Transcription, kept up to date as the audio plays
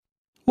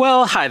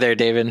Well, hi there,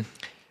 David.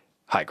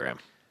 Hi, Graham.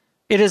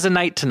 It is a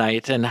night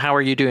tonight, and how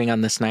are you doing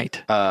on this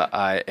night?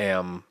 I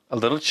am a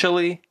little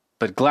chilly,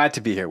 but glad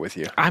to be here with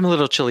you. I'm a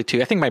little chilly,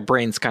 too. I think my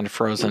brain's kind of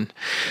frozen.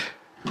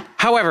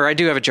 However, I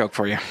do have a joke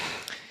for you.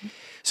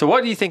 So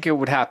what do you think it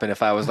would happen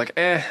if I was like,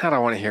 I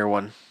don't want to hear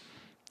one?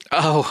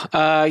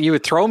 Oh, you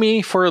would throw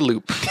me for a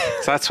loop.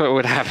 So that's what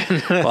would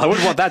happen. Well, I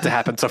wouldn't want that to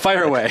happen, so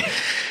fire away.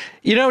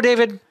 You know,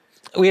 David,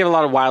 we have a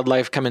lot of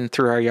wildlife coming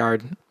through our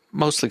yard,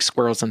 mostly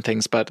squirrels and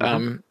things, but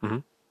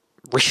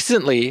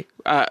recently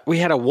we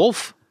had a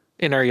wolf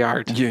in our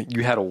yard.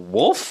 You had a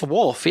wolf? A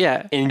wolf,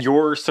 yeah. In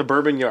your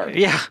suburban yard?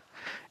 Yeah.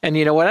 And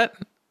you know what?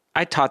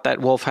 I taught that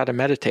wolf how to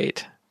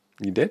meditate.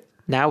 You did?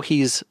 Now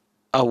he's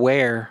a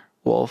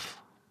werewolf.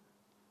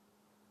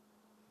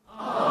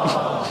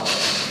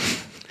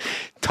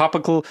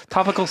 Topical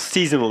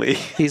seasonally.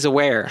 He's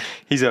aware.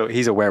 He's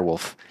a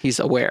werewolf. He's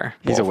aware.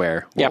 He's a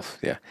werewolf. Yep.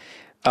 Yeah.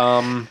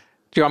 Do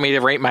you want me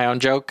to rate my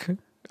own joke?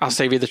 I'll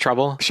save you the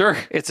trouble. Sure.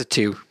 It's a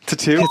 2. It's a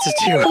 2? It's a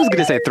 2. I was going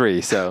to say 3,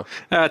 so.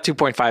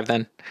 2.5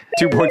 then.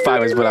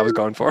 2.5 is what I was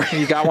going for.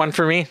 You got one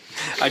for me?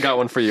 I got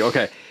one for you.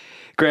 Okay.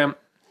 Graham,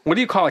 what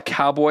do you call a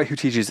cowboy who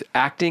teaches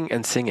acting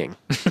and singing?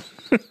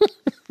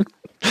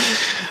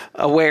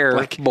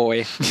 Aware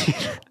boy.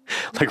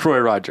 Like Roy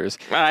Rogers.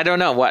 I don't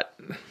know. What?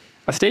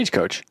 A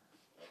stagecoach.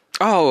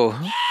 Oh,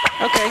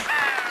 okay.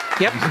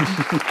 Yep.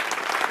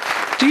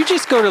 Do you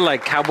just go to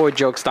like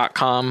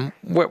cowboyjokes.com?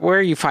 Where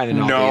are you finding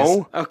all these?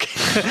 No.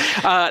 Okay.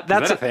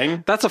 That's a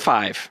thing? That's a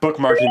 5.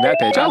 Bookmarking that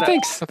page. Oh,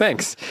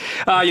 thanks.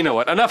 You know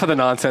what? Enough of the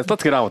nonsense.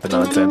 Let's get on with the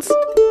nonsense.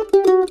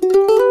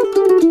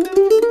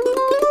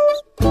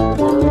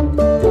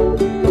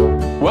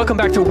 Welcome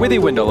back to Withy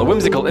Windle, a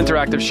whimsical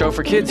interactive show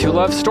for kids who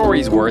love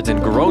stories, words,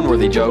 and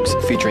groan-worthy jokes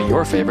featuring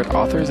your favorite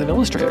authors and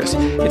illustrators.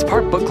 It's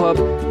part book club,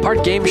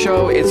 part game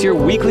show. It's your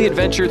weekly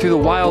adventure through the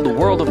wild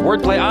world of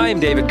wordplay. I'm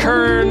David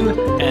Kern.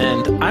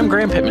 And I'm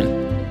Graham Pittman.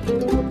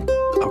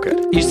 Oh,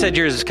 good. You said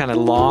yours is kind of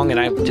long, and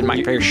I did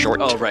mine very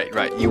short. Oh,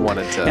 right. You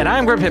wanted to... And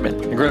I'm Graham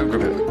Pittman. Grandpa.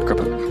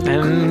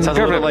 And Sounds a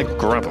little bit like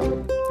Grandpa.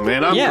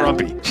 Man, I'm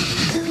grumpy.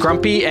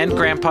 Grumpy and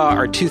Grandpa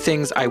are two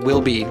things I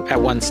will be at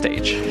one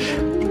stage.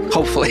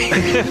 Hopefully.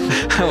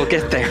 I will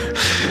get there.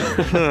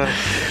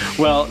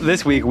 Well,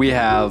 this week we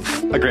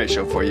have a great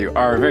show for you.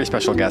 Our very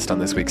special guest on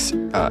this week's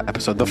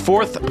episode, the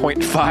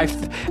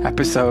 4.5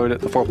 episode,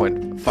 the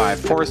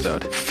 4.5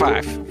 episode. The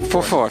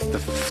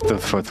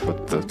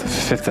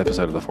fifth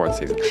episode of the fourth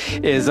season,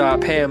 is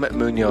Pam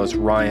Munoz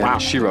Ryan. Wow.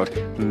 She wrote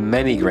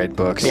many great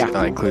books,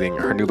 including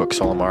her new book,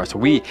 Solomar. So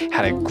we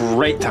had a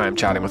great time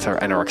chatting with her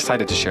and are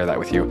excited to share that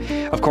with you.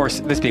 Of course,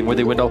 this being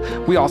Withy Windle,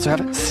 we also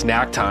have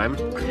snack time,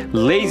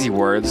 lazy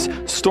words,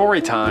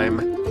 story time,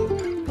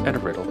 and a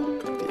riddle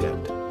at the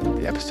end of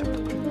the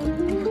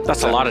episode.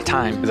 That's a lot of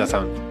time. Does that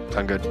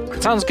sound good?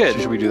 It sounds good.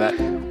 Should we do that?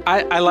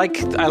 I like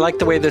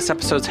the way this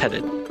episode's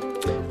headed.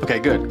 Okay,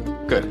 good.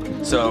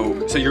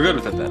 So you're good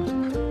with it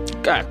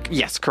then?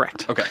 Yes,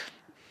 correct. Okay.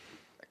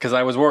 Because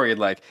I was worried,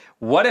 like,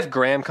 what if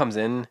Graham comes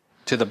in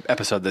to the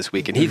episode this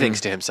week and he thinks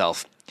to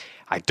himself,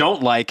 I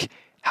don't like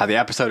how the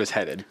episode is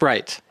headed.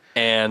 Right.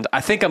 And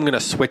I think I'm going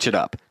to switch it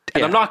up.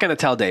 And I'm not going to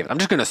tell David. I'm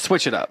just going to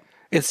switch it up.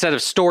 Instead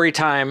of story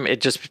time,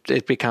 it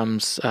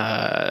becomes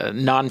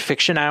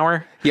nonfiction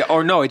hour. Yeah,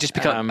 or no, it just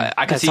becomes.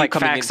 I can it's see like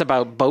facts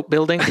about boat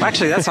building.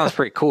 Actually, that sounds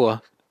pretty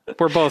cool.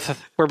 We're both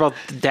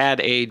dad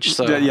age,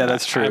 so yeah,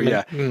 that's true.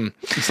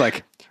 It's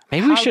like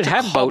maybe we should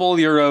have cobble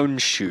your own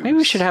shoes. Maybe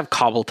we should have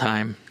cobble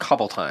time.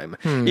 Cobble time.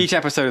 Each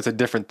episode is a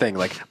different thing,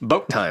 like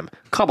boat time,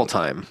 cobble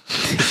time.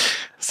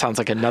 Sounds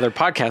like another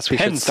podcast we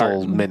should start.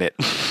 Pencil minute.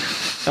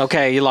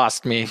 Okay, you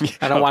lost me.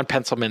 I don't want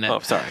pencil minute. Oh,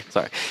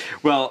 sorry.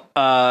 Well,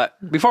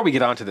 before we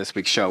get on to this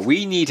week's show,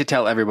 we need to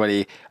tell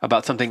everybody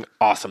about something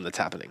awesome that's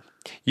happening.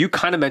 You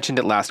kind of mentioned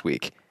it last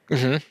week.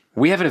 Mm-hmm.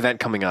 We have an event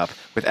coming up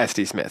with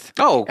S.D. Smith.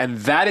 Oh. And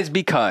that is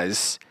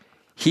because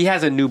he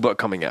has a new book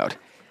coming out.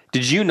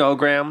 Did you know,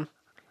 Graham,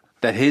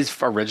 that his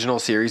original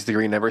series, the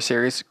Green Ember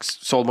series,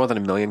 sold more than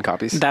 1 million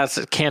copies?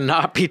 That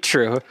cannot be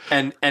true.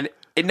 No,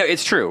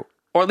 it's true.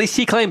 Or at least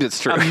he claims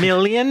it's true. 1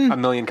 million?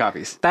 1 million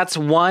copies. That's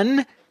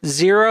 1,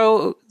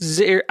 0,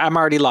 0. I'm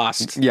already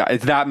lost. Yeah,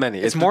 it's that many.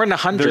 It's more than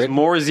 100. There's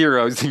more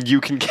zeros than you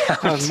can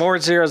count. There's more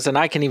zeros than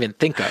I can even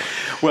think of.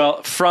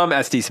 Well, from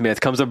S.D. Smith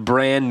comes a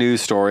brand new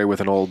story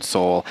with an old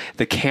soul,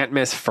 the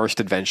can't-miss first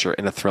adventure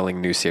in a thrilling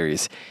new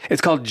series.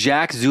 It's called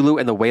Jack, Zulu,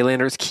 and the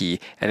Waylander's Key,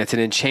 and it's an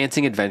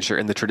enchanting adventure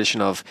in the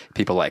tradition of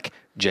people like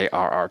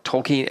J.R.R.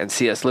 Tolkien and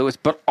C.S. Lewis,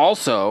 but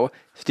also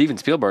Steven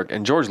Spielberg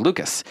and George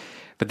Lucas.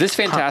 But this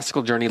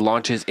fantastical journey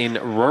launches in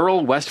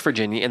rural West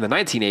Virginia in the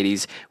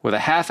 1980s with a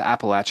half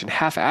Appalachian,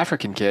 half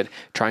African kid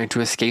trying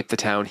to escape the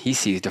town he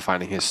sees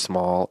defining his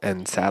small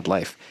and sad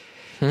life.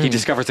 He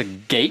discovers a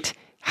gate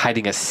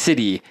hiding a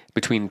city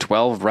between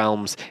 12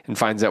 realms and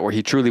finds out where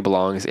he truly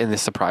belongs in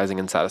this surprising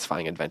and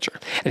satisfying adventure.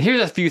 And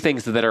here's a few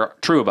things that are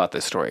true about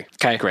this story,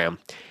 Graham.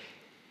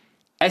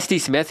 S.D.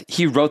 Smith,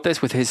 he wrote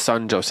this with his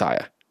son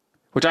Josiah,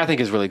 which I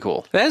think is really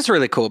cool. That is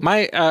really cool.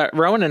 My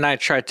Rowan and I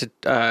tried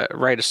to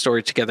write a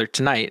story together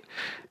tonight,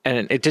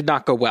 and it did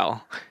not go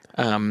well.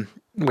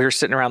 we were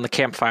sitting around the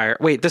campfire.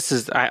 Wait,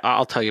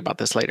 I'll tell you about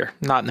this later.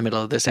 Not in the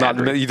middle of this. Not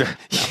in the middle.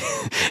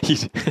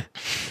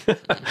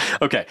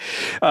 Okay.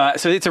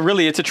 So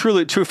it's a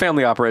true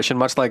family operation,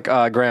 much like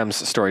Graham's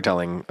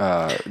storytelling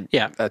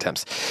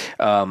attempts.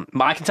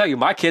 I can tell you,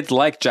 my kids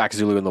like Jack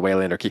Zulu and the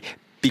Waylander Key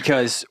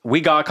because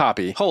we got a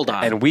copy. Hold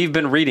on. And we've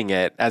been reading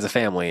it as a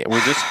family. We're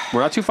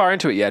not too far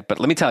into it yet, but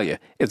let me tell you,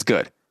 it's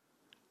good.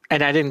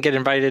 And I didn't get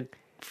invited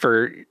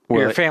for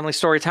your family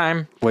story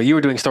time? Well, you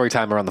were doing story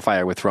time around the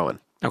fire with Rowan.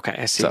 Okay,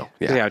 I see. So,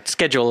 yeah.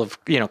 Schedule of,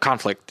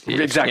 conflict.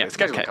 Exactly.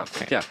 Schedule of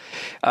conflict. Okay.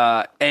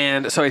 Yeah.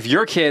 And so if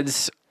your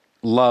kids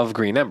love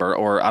Green Ember,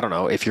 or I don't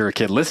know, if you're a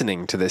kid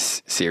listening to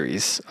this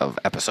series of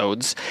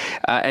episodes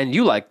and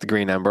you like the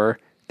Green Ember,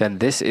 then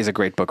this is a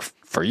great book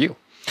for you.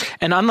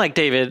 And unlike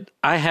David,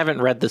 I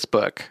haven't read this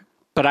book,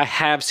 but I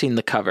have seen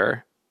the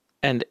cover.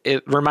 And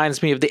it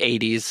reminds me of the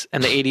 80s,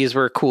 and the 80s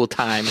were a cool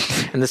time.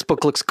 And this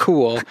book looks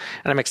cool. And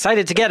I'm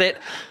excited to get it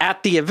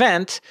at the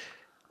event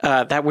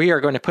that we are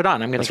going to put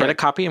on. I'm going to get a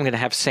copy. I'm going to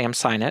have Sam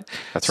sign it.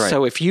 That's right.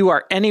 So if you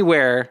are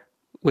anywhere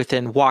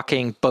within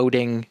walking,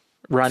 boating,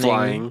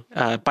 running,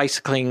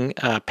 bicycling,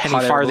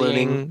 penny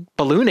farthing,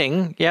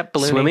 ballooning. Yep,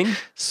 ballooning.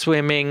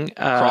 Swimming.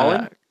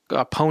 Crawling.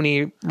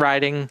 Pony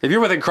riding. If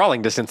you're within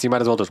crawling distance, you might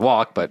as well just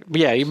walk. But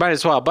yeah, you might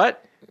as well.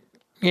 But,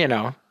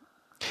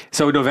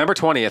 So November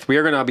 20th, we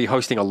are going to be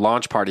hosting a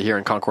launch party here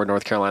in Concord,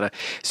 North Carolina.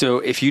 So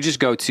if you just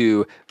go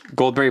to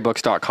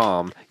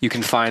goldberrybooks.com, you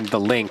can find the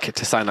link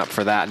to sign up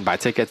for that and buy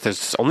tickets.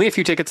 There's only a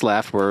few tickets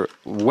left. We're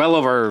well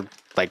over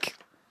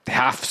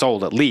half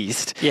sold at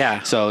least.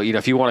 Yeah. So,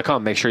 if you want to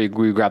come, make sure you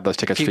grab those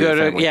tickets for your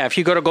family. If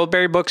you go to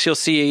Goldberry Books,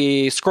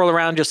 scroll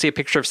around, you'll see a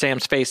picture of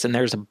Sam's face, and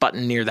there's a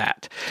button near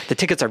that. The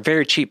tickets are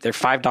very cheap. They're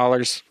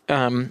 $5.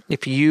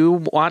 If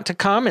you want to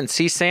come and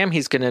see Sam,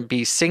 he's going to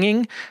be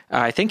singing.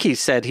 I think he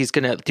said he's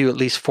going to do at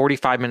least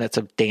 45 minutes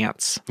of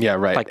dance. Yeah,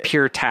 right. Like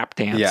pure tap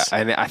dance. Yeah,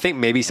 and I think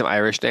maybe some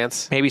Irish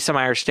dance.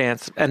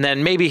 And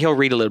then maybe he'll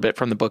read a little bit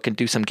from the book and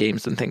do some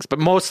games and things, but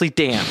mostly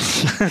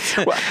dance.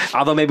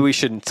 Although maybe we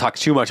shouldn't talk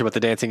too much about the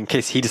dancing in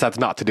case he decides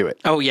not to do it.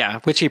 Oh, yeah,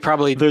 which he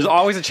probably... There's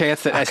always a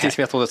chance that S.T.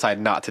 Smith will decide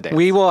not to dance.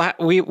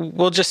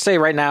 We'll just say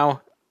right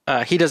now,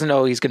 he doesn't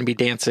know he's going to be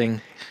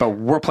dancing. But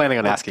we're planning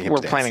on asking him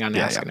to dance. We're planning on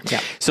asking him, yeah.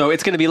 So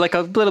it's going to be like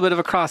a little bit of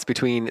a cross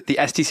between the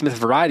S.T. Smith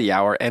Variety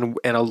Hour and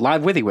a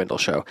live Withy Windle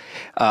show.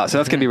 So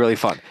that's going to be really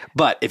fun.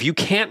 But if you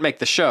can't make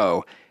the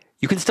show,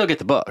 you can still get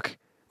the book,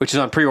 which is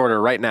on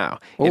pre-order right now.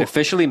 Ooh. It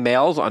officially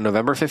mails on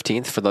November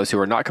 15th for those who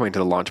are not coming to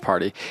the launch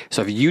party.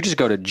 So if you just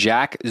go to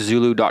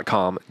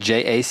jackzulu.com,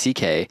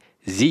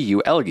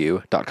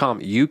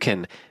 JACKZULU.com, you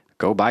can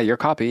go buy your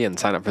copy and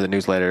sign up for the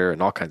newsletter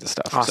and all kinds of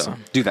stuff. Awesome.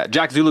 So do that.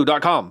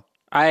 jackzulu.com.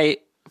 I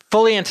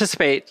fully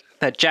anticipate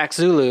that Jack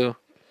Zulu,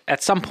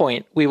 at some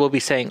point, we will be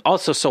saying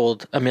also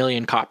sold 1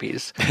 million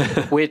copies,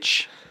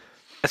 which,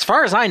 as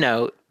far as I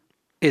know,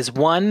 is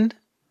 100.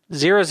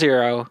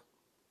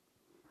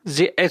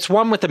 It's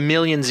one with 1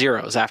 million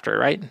zeros after,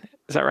 right?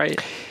 Is that right?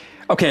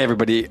 Okay,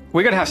 everybody,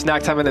 we're going to have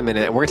snack time in a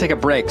minute, and we're going to take a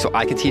break so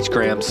I can teach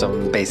Graham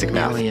some basic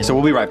math. So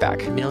we'll be right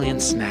back. 1 million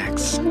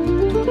snacks.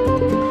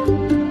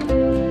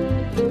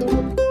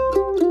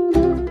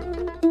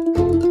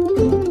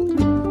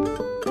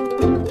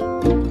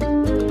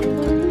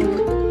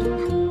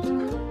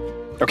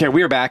 Okay,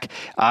 we are back.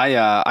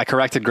 I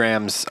corrected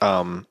Graham's.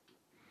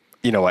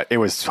 You know what? It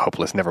was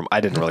hopeless.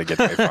 I didn't really get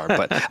very far,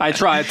 but I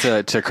tried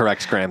to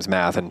correct Graham's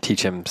math and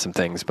teach him some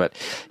things. But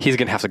he's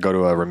going to have to go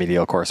to a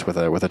remedial course with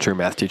a true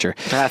math teacher.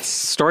 That's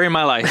the story of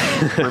my life.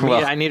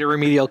 I need a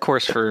remedial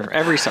course for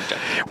every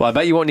subject. Well, I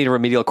bet you won't need a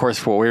remedial course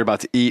for what we're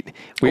about to eat.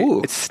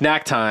 It's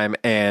snack time,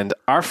 and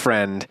our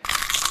friend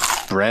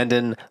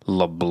Brandon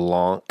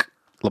LeBlanc.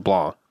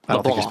 I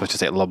don't think you're supposed to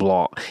say it,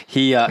 LeBlanc.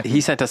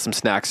 He sent us some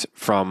snacks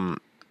from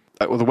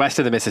the west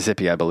of the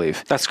Mississippi, I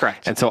believe. That's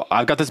correct. And so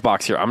I've got this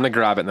box here. I'm going to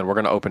grab it, and then we're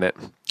going to open it.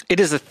 It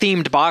is a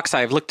themed box.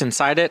 I've looked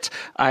inside it.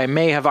 I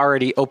may have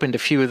already opened a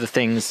few of the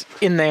things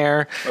in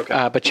there.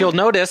 Okay. But you'll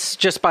notice,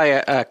 just by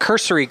a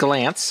cursory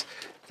glance,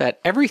 that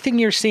everything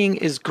you're seeing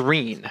is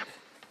green.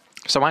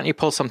 So why don't you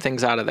pull some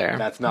things out of there?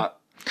 That's not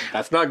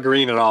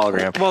green at all,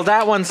 Graham. Well,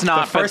 that one's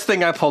not. The first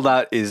thing I pulled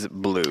out is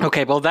blue.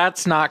 Okay, well,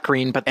 that's not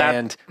green, but that...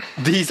 And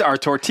these are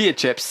tortilla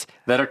chips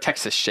that are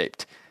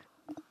Texas-shaped.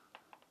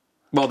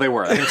 Well, they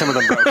were. I think some of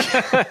them broke.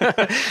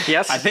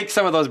 Yes. I think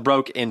some of those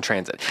broke in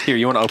transit. Here,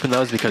 you want to open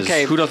those? Because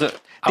who doesn't...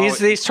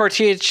 These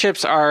tortilla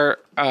chips are,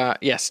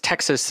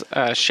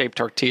 Texas-shaped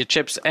tortilla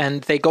chips,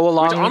 and they go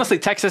along... Which, honestly,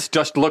 Texas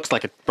just looks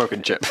like a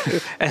broken chip.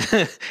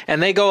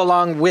 And they go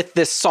along with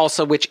this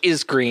salsa, which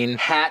is green.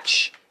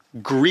 Hatch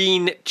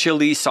green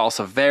chili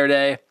salsa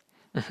verde,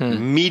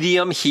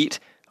 medium heat.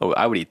 Oh,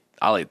 I'll eat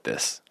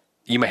this.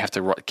 You may have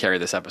to carry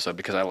this episode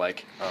because I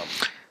like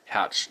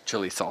Hatch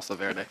chili salsa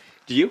verde.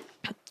 Do you?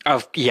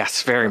 Oh,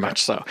 yes, very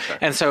much so. Okay.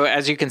 And so,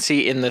 as you can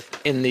see in the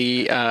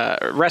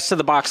rest of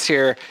the box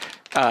here,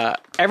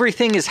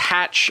 everything is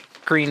Hatch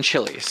green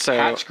chili. So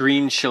Hatch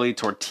green chili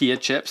tortilla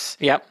chips.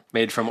 Yep.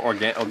 Made from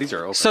organic. Oh, these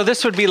are open. So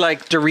this would be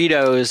like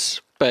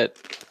Doritos, but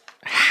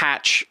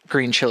Hatch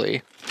green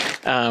chili.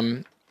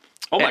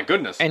 Oh my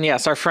goodness. And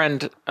yes, our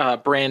friend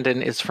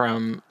Brandon is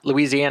from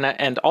Louisiana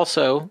and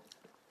also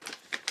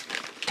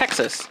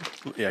Texas,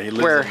 Yeah, he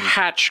lives where in,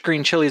 Hatch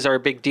green chilies are a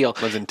big deal.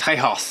 lives in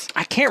Tejas.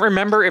 I can't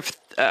remember if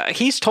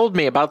he's told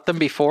me about them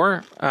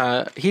before.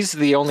 He's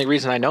the only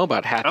reason I know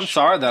about Hatch. I'm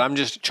sorry that I'm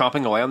just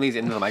chomping away on these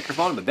into the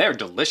microphone, but they're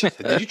delicious.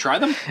 Did you try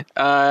them?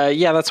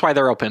 Yeah, that's why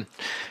they're open.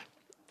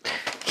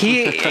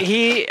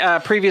 He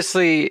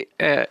previously,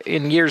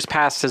 in years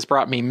past, has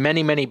brought me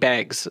many, many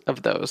bags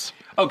of those.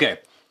 Okay.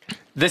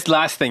 This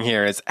last thing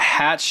here is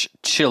Hatch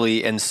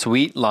chili and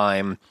sweet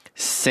lime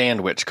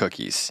sandwich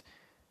cookies.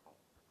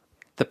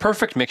 The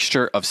perfect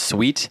mixture of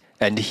sweet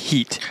and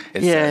heat.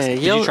 It says.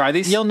 Did you try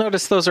these? You'll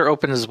notice those are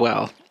open as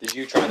well. Did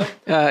you try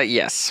them?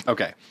 Yes.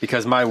 Okay,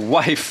 because my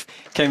wife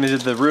came into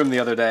the room the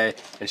other day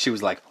and she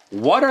was like,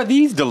 "What are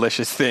these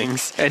delicious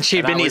things?" And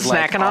she'd been I was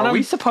like, snacking on them? Are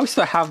we supposed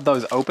to have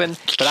those open?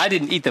 But I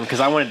didn't eat them because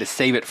I wanted to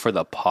save it for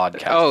the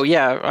podcast. Oh,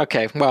 yeah.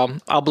 Okay. Well,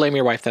 I'll blame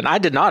your wife then. I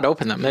did not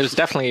open them. It was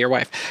definitely your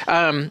wife.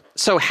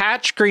 So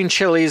Hatch green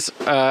chilies,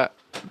 I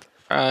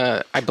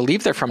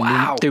believe they're from,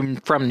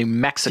 from New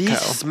Mexico. These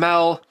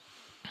smell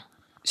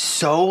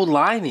so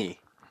limey.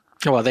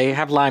 Well, they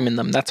have lime in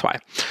them. That's why.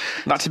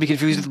 Not to be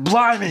confused with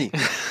blimey.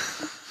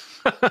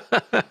 I don't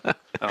know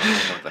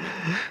what that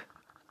means.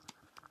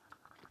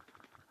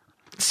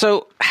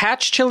 So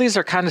Hatch chilies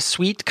are kind of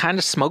sweet, kind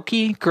of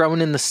smoky,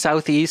 grown in the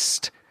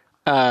Southeast.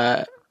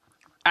 Yeah,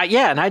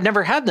 and I'd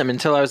never had them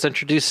until I was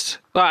introduced.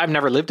 Well, I've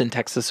never lived in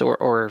Texas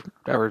or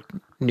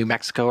New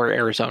Mexico or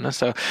Arizona,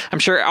 so I'm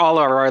sure all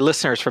of our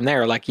listeners from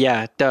there are like,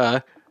 yeah,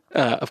 duh.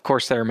 Of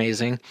course, they're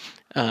amazing.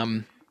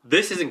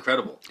 This is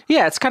incredible.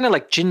 Yeah, it's kind of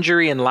like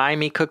gingery and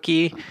limey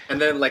cookie.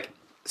 And then,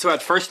 so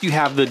at first you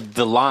have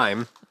the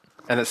lime,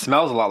 and it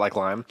smells a lot like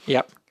lime.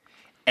 Yep.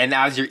 And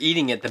as you're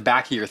eating it, the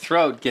back of your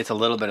throat gets a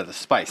little bit of the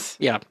spice.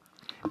 Yeah.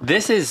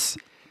 This is...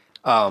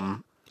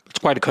 it's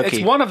quite a cookie.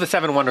 It's one of the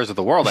 7 wonders of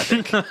the world, I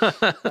think.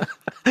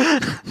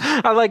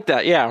 I like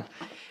that, yeah.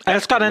 And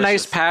it's got a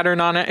nice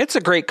pattern on it. It's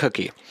a great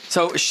cookie.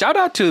 So shout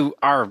out to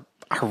our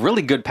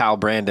really good pal,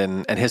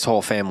 Brandon, and his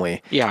whole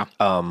family. Yeah.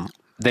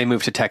 They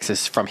moved to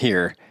Texas from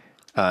here,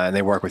 and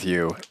they work with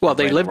you. Well,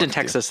 they lived in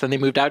Texas, then they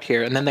moved out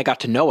here, and then they got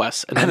to know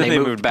us, and then they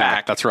moved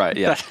back. That's right,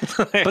 yeah.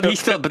 But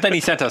then he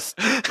sent us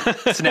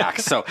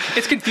snacks, so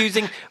it's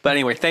confusing. But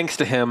anyway, thanks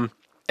to him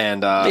and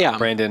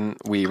Brandon,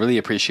 we really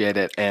appreciate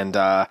it. And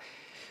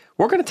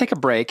we're going to take a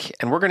break,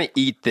 and we're going to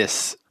eat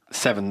this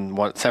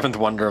seventh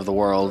wonder of the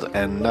world,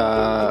 and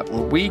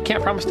we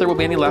can't promise there will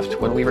be any left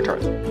when we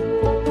return.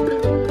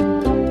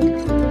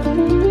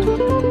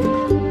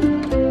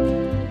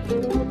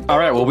 All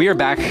right, well, we are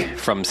back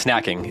from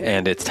snacking,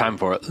 and it's time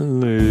for...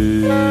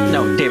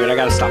 No, David, I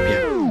got to stop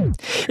you.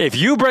 If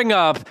you bring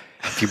up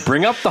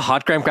the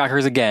hot graham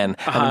crackers again,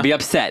 I'm going to be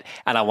upset.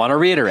 And I want to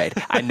reiterate,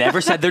 I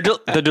never said they're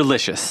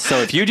delicious.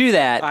 So if you do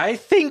that... I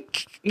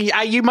think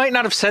you might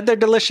not have said they're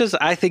delicious.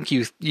 I think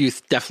you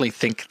definitely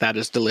think that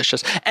is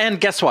delicious.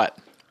 And guess what?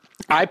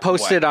 I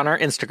posted on our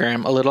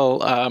Instagram a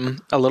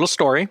little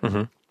story,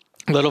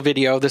 a little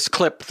video, this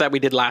clip that we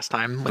did last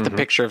time with a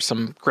picture of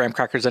some graham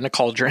crackers in a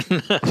cauldron.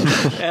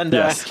 And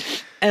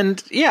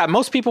and yeah,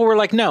 most people were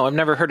like, no, I've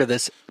never heard of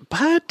this.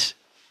 But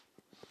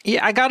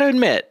yeah, I got to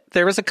admit,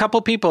 there was a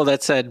couple people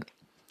that said,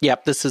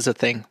 yep, this is a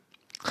thing.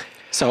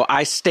 So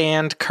I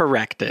stand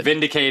corrected.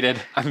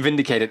 Vindicated. I'm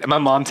vindicated. And my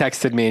mom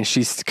texted me, and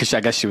because I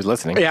guess she was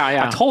listening.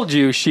 Yeah. I told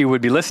you she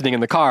would be listening in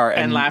the car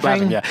and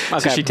laughing. Yeah. Okay.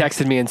 So she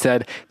texted me and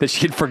said that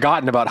she had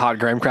forgotten about hot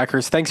graham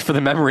crackers. Thanks for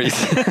the memories.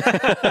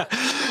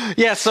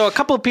 Yeah. So a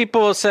couple of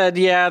people said,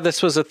 yeah,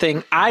 this was a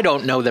thing. I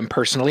don't know them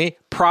personally.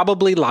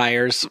 Probably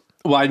liars.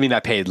 Well, I mean, I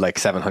paid like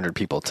 700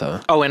 people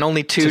to. Oh, and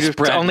only two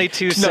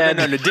said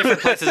no, different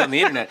places on the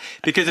internet.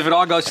 Because if it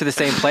all goes to the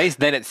same place,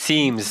 then it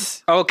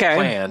seems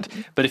planned.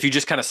 But if you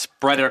just kind of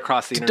spread it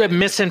across the internet,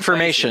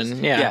 misinformation,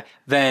 places,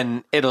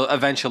 then it'll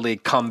eventually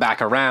come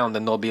back around,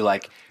 and there'll be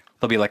like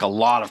a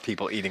lot of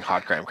people eating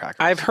hot graham crackers.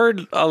 I've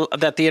heard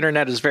that the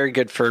internet is very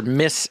good for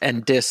mis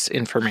and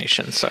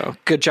disinformation. So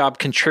good job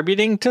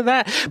contributing to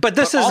that. But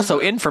this is also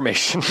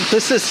information.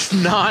 This is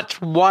not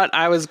what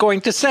I was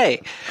going to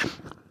say.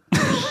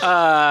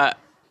 Back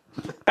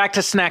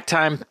to snack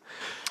time.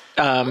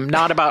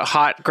 Not about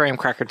hot graham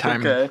cracker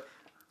time.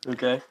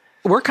 Okay.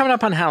 We're coming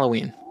up on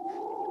Halloween.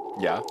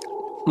 Yeah.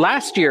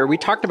 Last year, we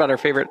talked about our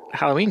favorite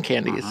Halloween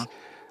candies.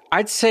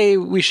 I'd say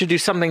we should do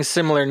something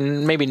similar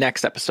maybe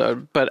next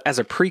episode, but as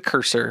a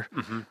precursor,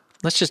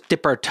 let's just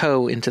dip our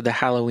toe into the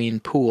Halloween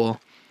pool.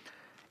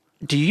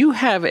 Do you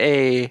have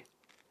a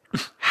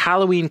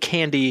Halloween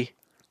candy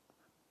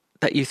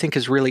that you think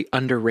is really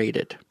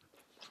underrated?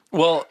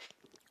 Well...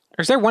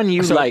 Or is there one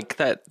you like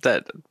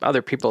that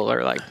other people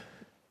are like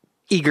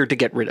eager to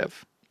get rid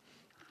of?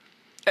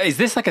 Is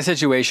this like a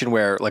situation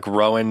where like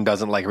Rowan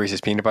doesn't like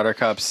Reese's peanut butter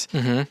cups,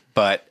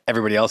 but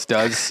everybody else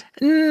does?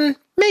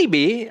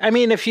 Maybe. I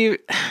mean, if you...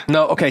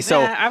 No, okay,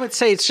 so... I would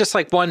say it's just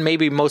like one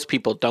maybe most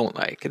people don't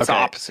like. It's the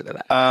opposite of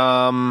that.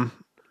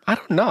 I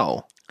don't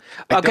know.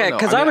 Okay,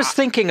 because I was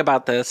thinking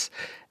about this,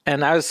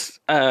 and I was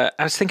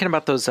thinking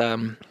about those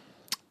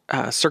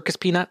circus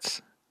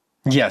peanuts.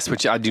 Yes,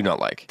 which I do not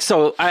like.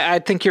 So I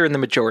think you're in the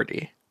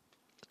majority.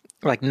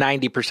 Like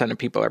 90% of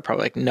people are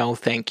probably like, no,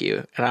 thank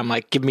you. And I'm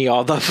like, give me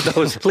all of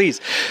those, please.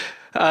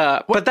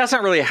 But that's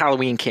not really a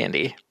Halloween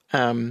candy.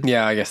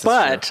 Yeah, I guess that's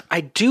But true.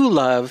 I do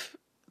love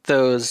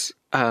those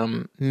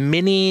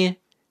mini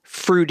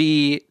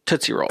fruity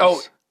Tootsie Rolls.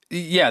 Oh,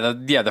 yeah,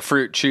 the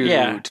fruit chew.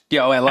 Yeah.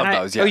 I love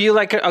those. Yeah. Oh, you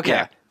like it? Okay.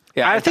 Yeah.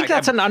 Yeah, I in think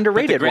fact, that's an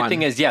underrated but the great one.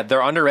 thing is, they're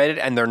underrated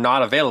and they're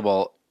not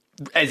available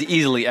as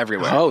easily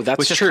everywhere. Oh, that's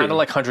which true. is kind of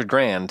like 100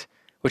 Grand,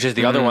 which is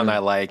the other one I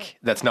like.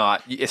 That's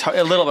not. It's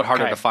a little bit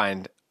harder Okay. to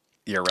find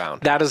year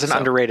round. That is an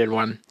underrated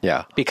one.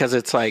 Yeah. Because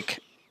it's like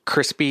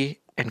crispy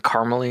and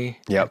caramely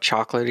Yep. and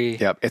chocolatey.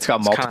 Yep. It's got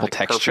kinda multiple like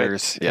perfect,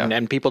 textures. Yeah.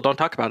 And people don't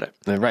talk about it.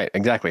 Right.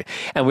 Exactly.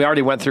 And we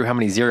already went through how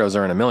many zeros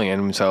are in a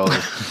million. So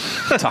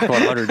talk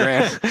about 100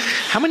 grand.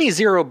 How many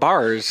zero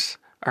bars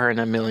are in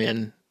a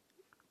million?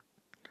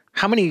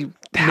 How many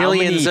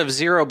millions of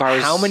zero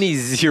bars? How many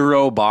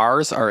zero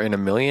bars are in a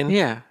million?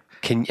 Yeah.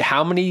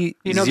 How many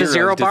You know the zeros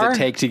zero does bar? it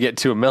take to get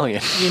to a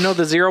million? You know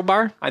the zero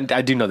bar?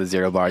 I do know the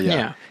zero bar.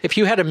 Yeah. If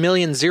you had a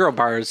million zero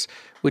bars,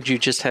 would you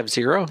just have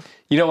zero?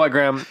 You know what,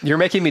 Graham? You're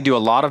making me do a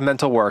lot of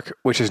mental work,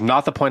 which is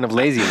not the point of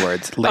Lazy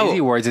Words. Lazy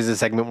Words is a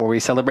segment where we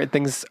celebrate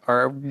things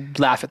or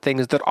laugh at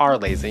things that are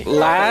lazy.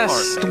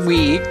 Last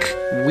week,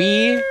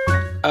 we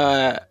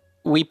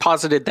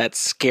posited that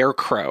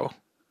scarecrow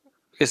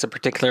is a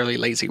particularly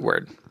lazy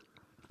word.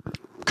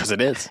 Because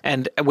it is.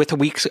 And with a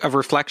week of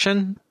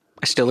reflection,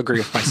 I still agree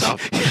with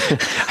myself.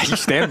 You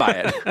stand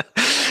by it.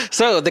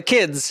 So the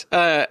kids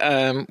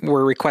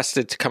were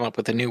requested to come up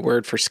with a new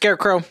word for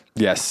scarecrow,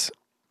 Yes.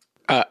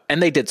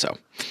 and they did so.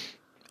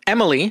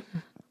 Emily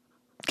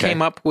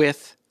came up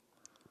with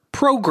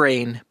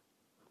prograin,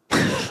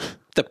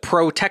 the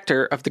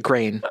protector of the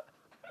grain.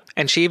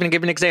 And she even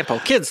gave an example.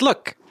 Kids,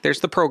 look,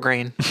 there's the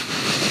prograin.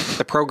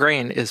 The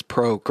prograin is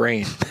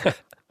pro-grain.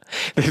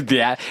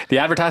 The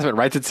advertisement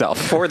writes itself.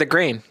 For the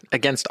grain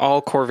against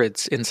all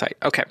Corvids in sight.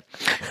 Okay.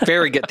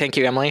 Very good. Thank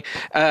you, Emily.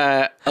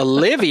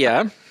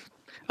 Olivia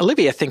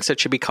thinks it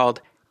should be called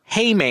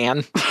Hey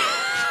Man.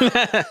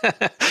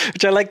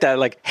 Which I like that.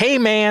 Like, hey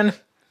man.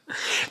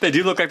 They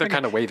do look like they're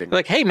kind of waving.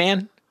 Like, hey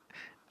man.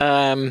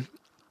 Or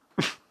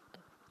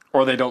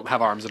they don't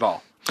have arms at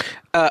all.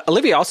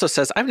 Olivia also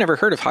says, I've never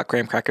heard of hot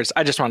graham crackers.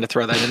 I just wanted to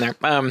throw that in there.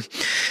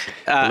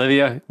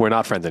 Olivia, we're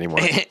not friends anymore.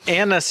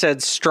 Anna said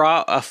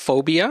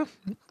strawophobia.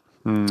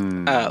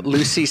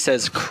 Lucy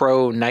says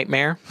crow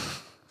nightmare.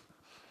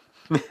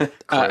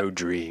 Crow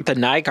dream. The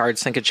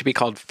Nygards think it should be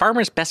called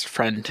farmer's best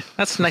friend.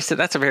 That's nice.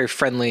 That's a very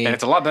friendly. And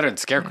it's a lot better than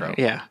Scarecrow.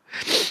 Yeah.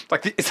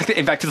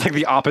 In fact, it's like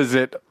the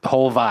opposite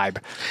whole vibe.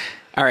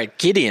 All right.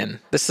 Gideon.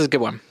 This is a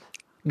good one.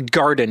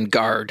 Garden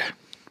guard.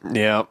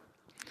 Yeah.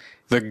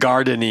 The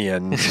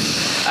Gardenian.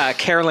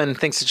 Carolyn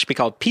thinks it should be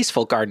called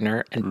Peaceful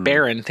Gardener, and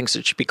Baron thinks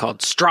it should be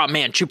called Straw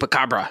Man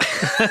Chupacabra.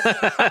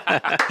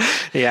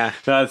 Yeah.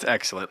 That's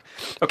excellent.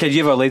 Okay, do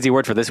you have a lazy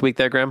word for this week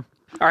there, Graham?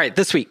 All right,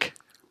 this week,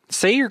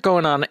 say you're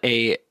going on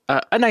a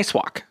nice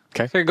walk.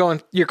 Okay. So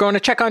you're going to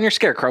check on your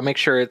scarecrow, make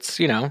sure it's,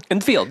 In the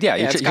field, yeah.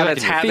 it's got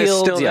its habits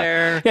still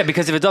there. Yeah,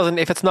 because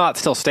if it's not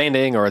still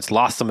standing or it's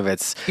lost some of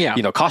its,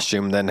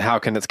 costume, then how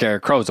can it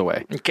scare crows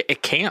away?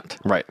 It can't.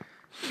 Right.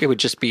 It would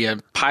just be a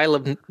pile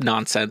of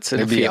nonsense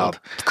in It'd a be field.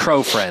 a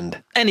crow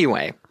friend.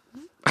 Anyway,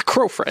 a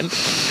crow friend.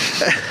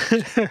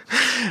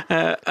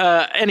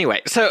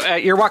 Anyway, so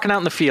you're walking out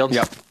in the field.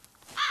 Yep.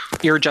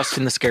 You're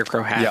adjusting the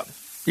scarecrow hat. Yep.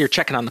 You're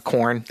checking on the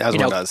corn. As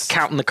one does.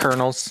 Counting the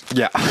kernels.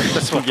 Yeah.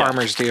 That's what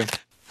farmers do.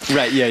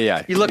 Right,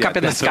 yeah. You look up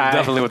in the that's sky.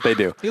 Definitely what they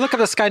do. You look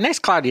up at the sky, nice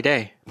cloudy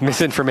day.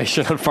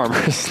 Misinformation on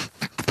farmers.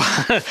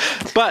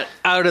 But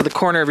out of the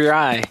corner of your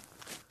eye,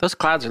 those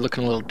clouds are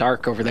looking a little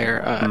dark over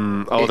there.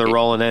 They're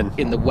rolling in.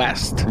 In the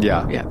west.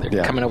 Yeah. Yeah,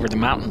 they're coming over the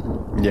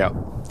mountain. Yep.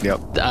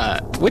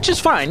 Which is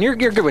fine. You're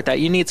good with that.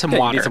 You need some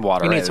water. You need some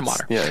water. You right? need some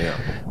water. Yeah.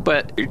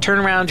 But you turn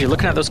around, you're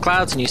looking at those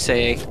clouds, and you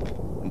say,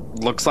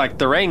 Looks like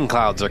the rain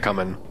clouds are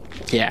coming.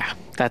 yeah,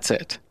 that's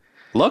it.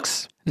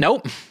 Looks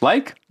Nope.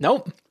 like?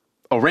 Nope.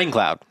 Oh, rain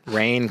cloud.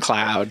 Rain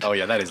cloud. Oh,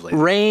 yeah, that is lazy.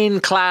 Rain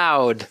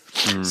cloud.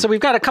 So we've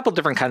got a couple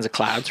different kinds of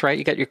clouds, right?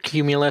 You got your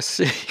cumulus,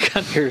 you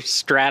got your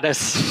stratus,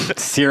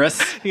 Cirrus.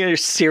 you got your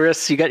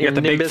cirrus, you got your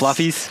the big nimbus,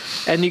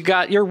 fluffies. and you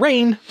got your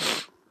rain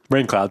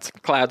Rain clouds.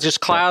 clouds, just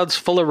clouds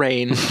full of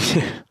rain.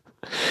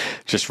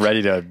 Just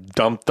ready to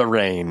dump the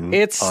rain.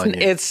 It's on you.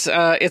 it's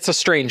a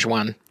strange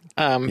one.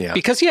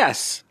 Because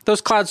yes,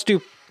 those clouds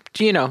do,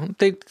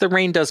 the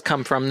rain does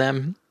come from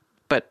them,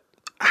 but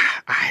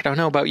I don't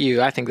know about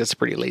you. I think that's a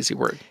pretty lazy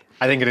word.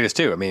 I think it is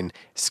too. I mean,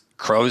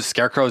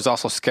 scarecrows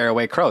also scare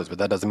away crows, but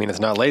that doesn't mean it's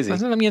not lazy.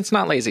 Doesn't mean it's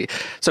not lazy.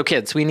 So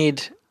kids, we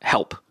need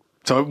help.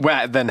 So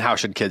then how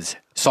should kids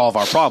solve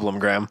our problem,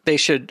 Graham? They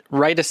should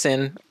write us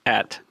in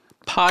at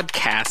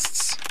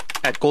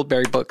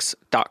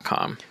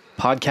podcasts@goldberrybooks.com.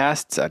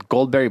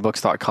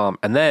 Podcasts@goldberrybooks.com.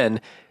 And then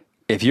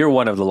if you're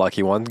one of the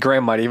lucky ones,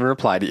 Graham might even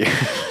reply to you.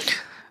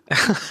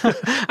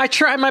 I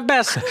try my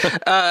best.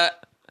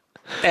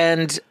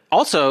 And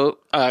Also,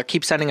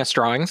 keep sending us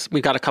drawings.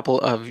 We've got a couple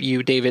of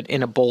you, David,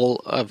 in a bowl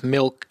of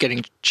milk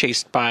getting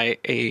chased by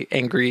a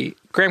angry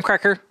graham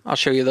cracker. I'll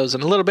show you those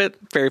in a little bit.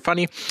 Very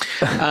funny.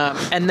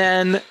 And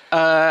then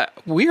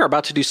we are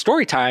about to do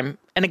story time.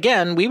 And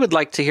again, we would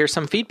like to hear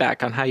some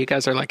feedback on how you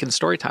guys are liking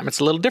story time. It's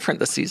a little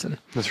different this season.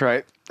 That's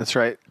right.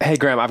 Hey,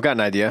 Graham, I've got an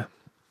idea.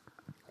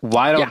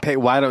 Why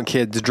don't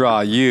kids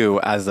draw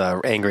you as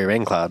a angry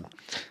rain cloud?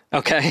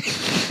 Okay.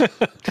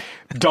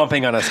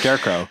 Dumping on a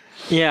scarecrow.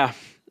 Yeah.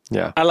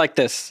 I like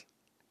this.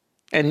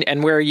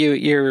 And where are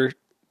you?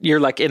 You're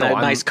like in a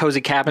nice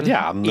cozy cabin.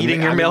 Yeah, I'm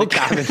eating your milk.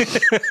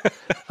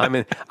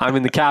 I'm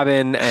in the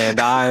cabin and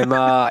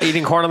I'm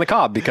eating corn on the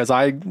cob because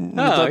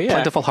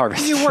plentiful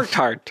harvest. You worked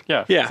hard.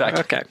 Yeah.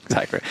 Exactly. Okay.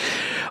 Exactly.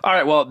 All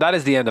right. Well, that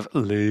is the end of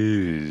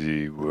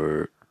lazy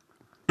work.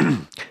 Hey,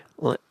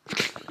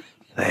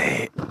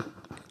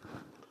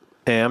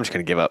 I'm just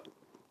gonna give up.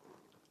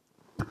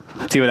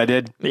 See what I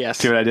did? Yes.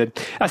 See what I did?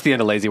 That's the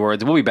end of Lazy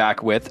Words. We'll be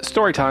back with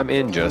story time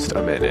in just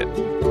a minute.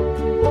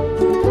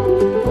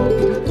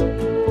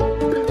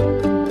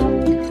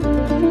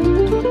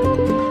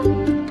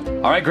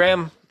 All right,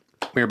 Graham,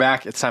 we're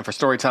back. It's time for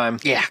story time.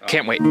 Yeah,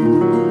 can't wait.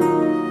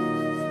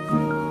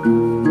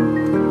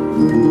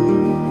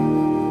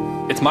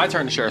 It's my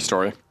turn to share a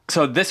story.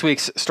 So this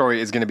week's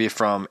story is going to be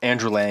from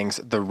Andrew Lang's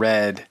The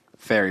Red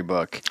Fairy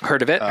book.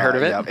 Heard of it?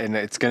 Yeah, and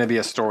it's going to be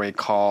a story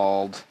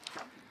called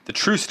The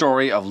True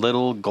Story of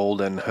Little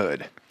Golden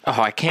Hood.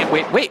 Oh, I can't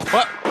wait. Wait,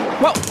 what?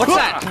 Whoa, what's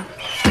that?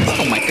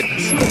 Oh my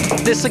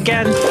goodness. This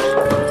again?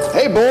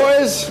 Hey,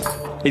 boys.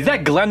 Is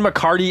that Glenn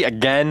McCarty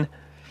again?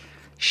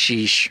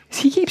 Sheesh.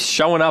 He keeps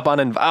showing up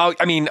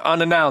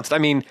unannounced.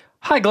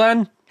 Hi,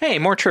 Glenn. Hey,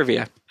 more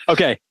trivia.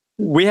 Okay,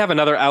 we have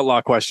another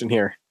outlaw question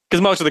here.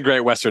 Because most of the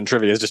Great Western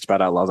trivia is just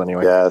about outlaws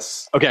anyway.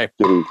 Yes. Okay.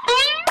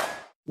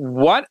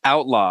 What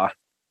outlaw,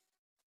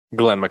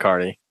 Glenn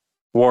McCarty,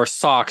 wore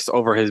socks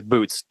over his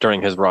boots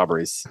during his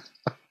robberies?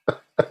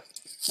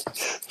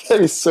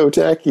 That is so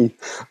tacky.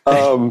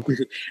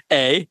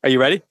 A, are you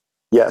ready?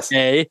 Yes.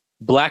 A,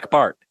 Black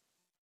Bart.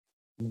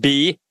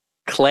 B,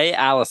 Clay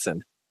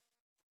Allison.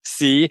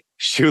 C,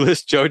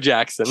 Shoeless Joe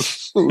Jackson.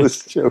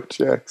 Shoeless Joe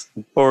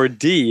Jackson. Or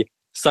D,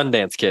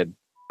 Sundance Kid.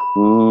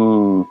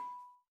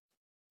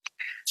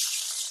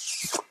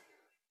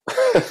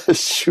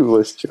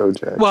 Shoeless Joe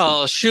Jackson.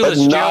 Well,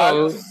 Shoeless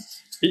Joe.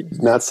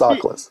 Not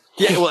sockless.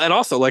 Yeah, well, and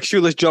also, like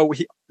Shoeless Joe,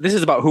 this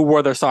is about who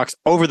wore their socks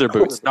over their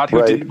boots, not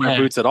who didn't wear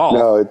boots at all.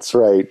 No, it's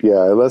right.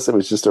 Yeah, unless it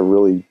was just a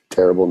really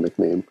terrible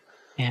nickname.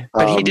 Yeah.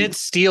 But he did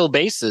steal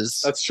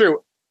bases. That's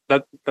true.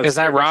 Is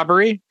that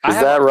robbery? Is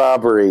that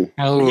robbery?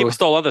 Oh. He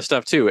stole other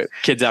stuff too.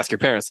 Kids ask your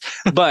parents.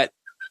 But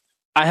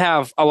I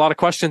have a lot of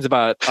questions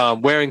about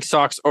wearing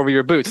socks over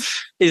your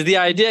boots. Is the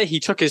idea he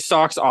took his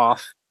socks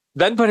off,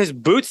 then put his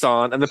boots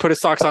on, and then put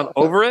his socks on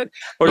over it?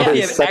 Or does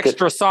he have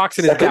extra socks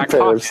in his back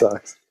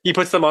pocket? He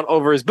puts them on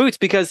over his boots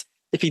because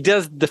if he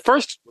does the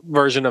first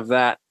version of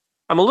that,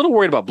 I'm a little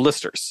worried about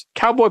blisters.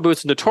 Cowboy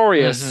boots,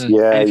 notorious. Mm-hmm.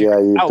 Yeah,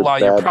 you're outlaw,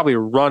 you're probably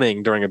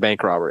running during a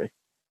bank robbery.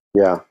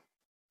 Yeah.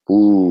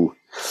 Ooh.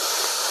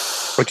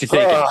 What you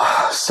thinking?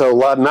 So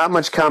not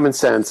much common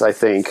sense, I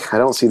think. I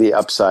don't see the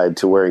upside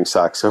to wearing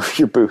socks over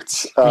your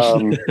boots.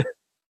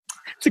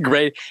 It's a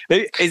great...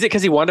 Is it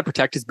because he wanted to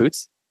protect his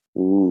boots?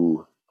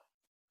 Ooh.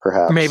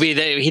 Perhaps. Maybe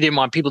he didn't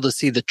want people to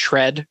see the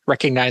tread,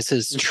 recognize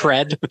his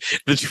tread.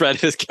 The tread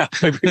of his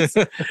cowboy boots.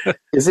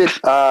 Is it,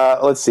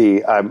 let's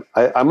see. I'm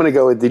going to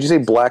go with, did you say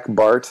Black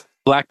Bart?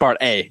 Black Bart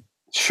A.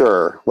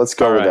 Sure. Let's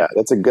go with that.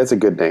 That's a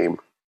good name.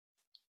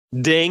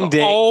 Ding,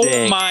 ding, oh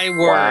ding. My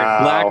word. Wow,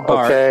 Black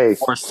Bart okay.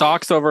 wore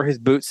socks over his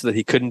boots so that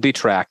he couldn't be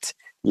tracked.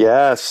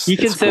 Yes. He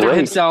considered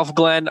himself,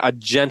 Glenn, a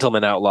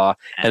gentleman outlaw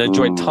and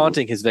enjoyed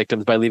taunting his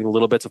victims by leaving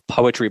little bits of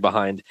poetry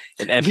behind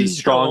in empty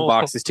strong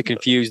boxes to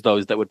confuse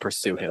those that would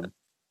pursue him.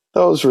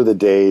 Those were the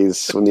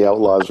days when the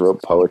outlaws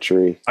wrote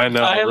poetry. I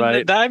know,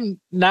 right? I'm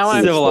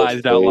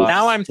civilized outlaw.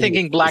 Now I'm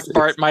thinking Black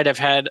Bart might have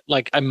had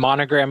like a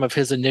monogram of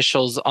his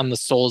initials on the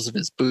soles of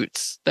his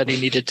boots that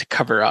he needed to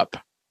cover up.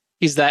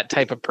 He's that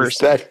type of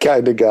person. He's that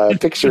kind of guy. A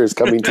picture is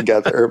coming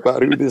together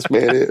about who this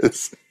man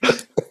is.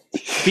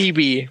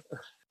 BB.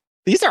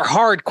 These are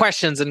hard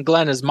questions, and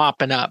Glenn is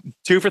mopping up.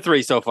 2 for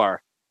 3 so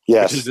far.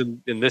 Yes. Which is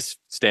in this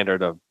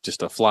standard of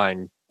just a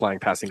flying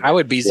passing. I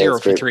would be 0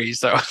 for 3,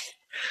 so.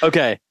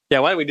 Okay. Yeah,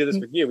 why don't we do this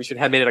with you? We should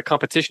have made it a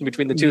competition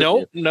between the two.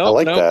 No. I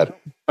like that.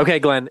 Okay,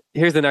 Glenn,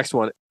 here's the next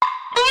one.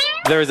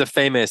 There is a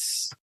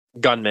famous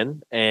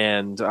gunman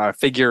and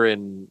figure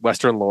in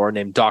Western lore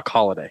named Doc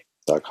Holliday.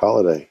 Doc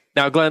Holliday.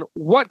 Now, Glenn,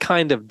 what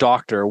kind of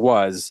doctor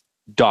was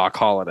Doc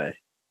Holliday?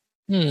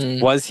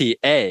 Was he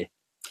A?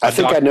 I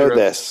think I know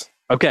this.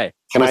 Okay.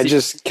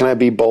 Can I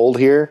be bold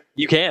here?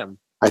 You can.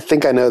 I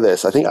think I know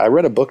this. I think I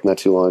read a book not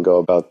too long ago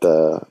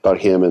about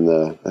him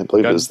and I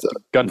believe it was the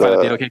Gunfight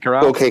at the OK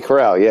Corral. OK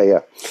Corral,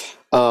 yeah.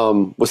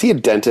 Was he a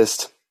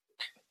dentist?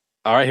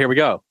 All right, here we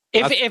go.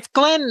 If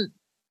Glenn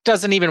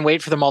doesn't even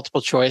wait for the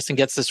multiple choice and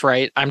gets this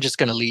right, I'm just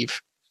going to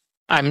leave.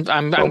 I'm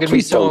going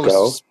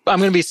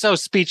to be so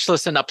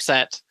speechless and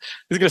upset.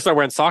 He's going to start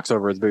wearing socks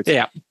over his boots.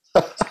 Yeah.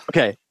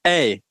 Okay.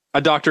 A,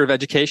 A doctor of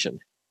education.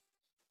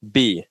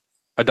 B,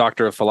 a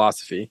doctor of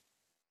philosophy.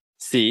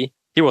 C,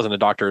 he wasn't a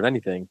doctor of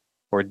anything.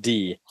 Or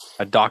D,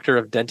 a doctor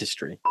of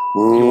dentistry.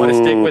 You want to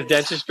stick with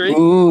dentistry?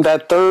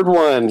 That third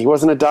one. He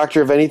wasn't a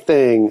doctor of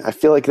anything. I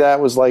feel like that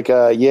was like,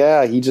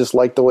 he just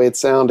liked the way it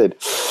sounded.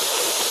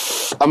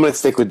 I'm going to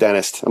stick with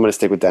dentist.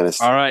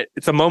 All right.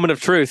 It's a moment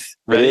of truth.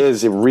 Ready? It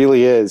is. It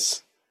really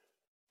is.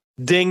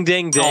 Ding,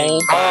 ding, ding.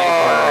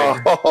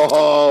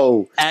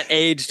 Oh. At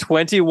age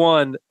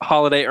 21,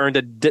 Holiday earned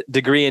a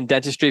degree in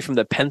dentistry from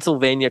the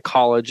Pennsylvania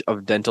College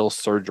of Dental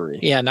Surgery.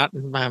 Yeah, not.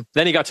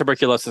 Then he got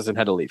tuberculosis and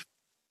had to leave.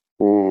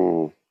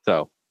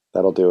 So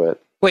that'll do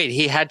it. Wait,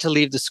 he had to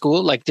leave the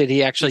school? Like, did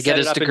he actually get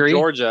his degree? In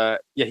Georgia.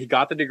 Yeah, he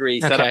got the degree,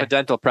 set up a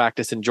dental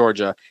practice in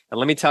Georgia. And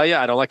let me tell you,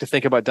 I don't like to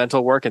think about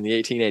dental work in the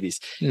 1880s.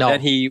 No.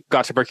 Then he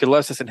got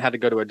tuberculosis and had to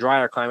go to a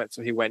drier climate,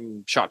 so he went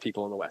and shot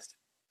people in the West.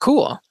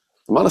 Cool.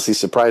 I'm honestly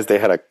surprised they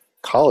had a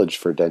college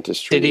for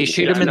dentistry. Did he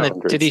shoot him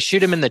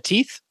in the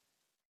teeth?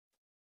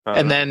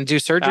 And then do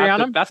surgery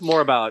on him? That's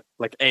more about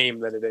like aim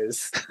than it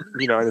is,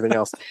 anything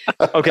else.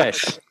 Okay.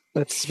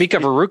 Let's speak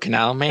of a root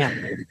canal,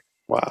 man.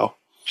 Wow.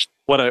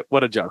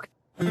 What a joke.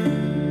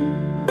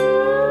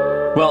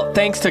 Well,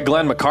 thanks to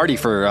Glenn McCarty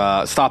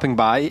for stopping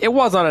by. It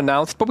was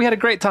unannounced, but we had a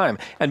great time.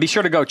 And be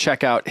sure to go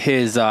check out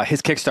his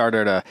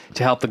Kickstarter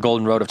to help the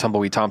Golden Road of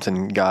Tumbleweed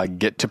Thompson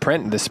get to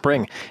print this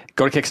spring.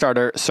 Go to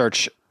Kickstarter,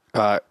 search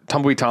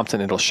Tumbleweed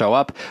Thompson, it'll show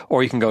up,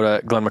 or you can go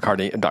to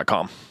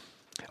glennmccarty.com.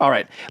 All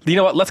right. You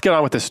know what? Let's get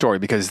on with this story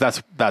because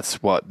that's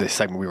what this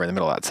segment, we were in the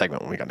middle of that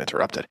segment when we got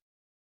interrupted.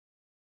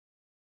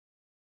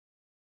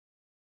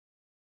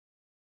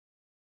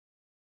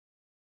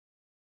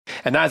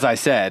 And as I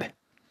said,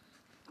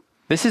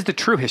 this is the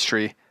true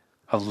history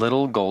of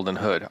Little Golden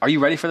Hood. Are you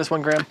ready for this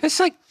one, Graham? Is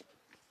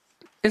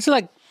it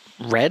like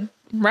Red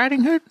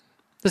Riding Hood?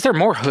 Is there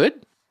more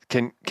hood?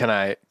 Can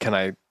I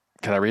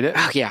read it?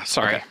 Oh, yeah,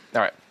 sorry. Okay.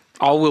 All right.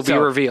 All will be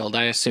revealed,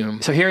 I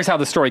assume. So here's how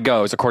the story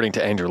goes, according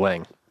to Andrew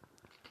Lang.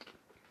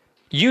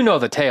 You know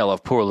the tale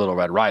of poor Little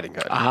Red Riding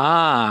Hood.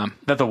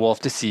 That the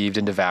wolf deceived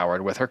and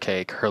devoured with her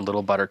cake, her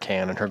little butter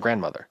can, and her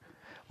grandmother.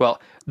 Well,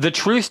 the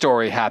true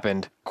story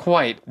happened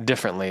quite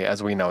differently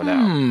as we know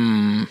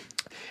now.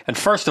 And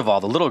first of all,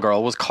 the little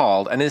girl was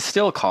called, and is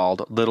still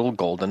called, Little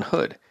Golden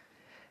Hood.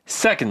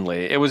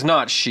 Secondly, it was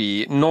not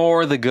she,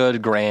 nor the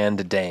good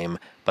grand dame,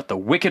 but the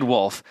wicked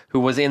wolf who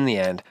was in the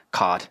end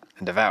caught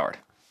and devoured.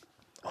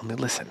 Only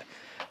listen.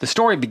 The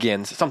story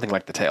begins something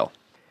like the tale.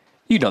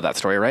 You know that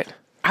story, right?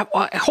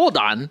 Hold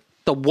on.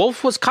 The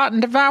wolf was caught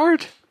and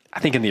devoured? I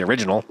think in the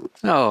original.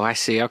 Oh, I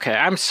see. Okay.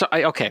 I'm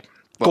sorry. Okay.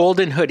 Well,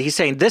 Golden Hood. He's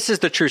saying this is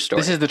the true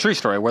story. This is the true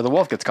story where the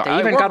wolf gets caught. They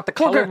even got the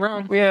color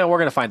wrong. Yeah, we're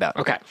going to find out.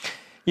 Okay.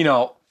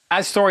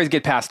 As stories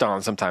get passed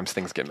on, sometimes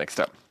things get mixed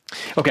up.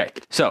 Okay,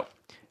 so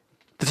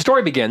the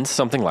story begins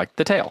something like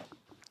the tale.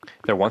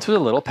 There once was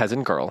a little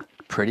peasant girl,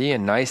 pretty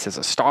and nice as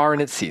a star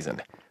in its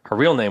season. Her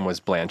real name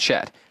was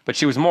Blanchette, but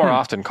she was more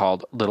often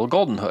called Little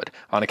Golden Hood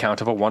on account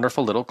of a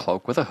wonderful little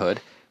cloak with a hood,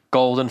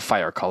 gold and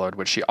fire-colored,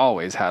 which she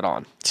always had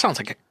on. Sounds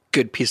like a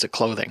good piece of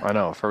clothing. I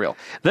know, for real.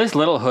 This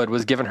little hood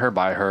was given her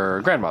by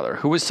her grandmother,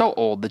 who was so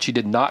old that she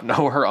did not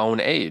know her own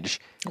age.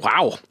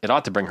 Wow. It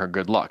ought to bring her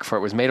good luck, for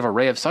it was made of a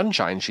ray of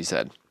sunshine, she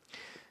said.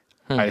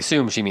 I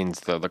assume she means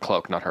the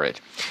cloak, not her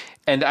age.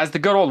 And as the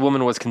good old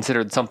woman was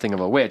considered something of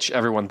a witch,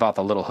 everyone thought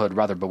the little hood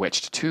rather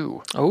bewitched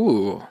too.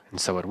 Ooh.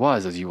 And so it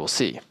was, as you will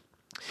see.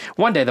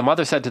 One day the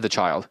mother said to the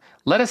child,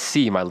 "Let us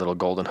see, my little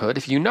golden hood,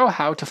 if you know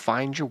how to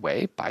find your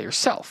way by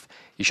yourself.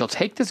 You shall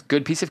take this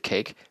good piece of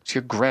cake to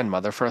your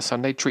grandmother for a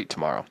Sunday treat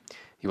tomorrow.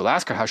 You will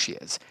ask her how she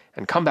is,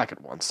 and come back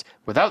at once,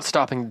 without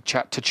stopping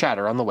to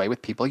chatter on the way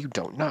with people you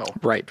don't know.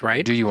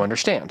 Right. Do you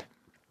understand?"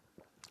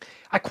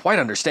 "I quite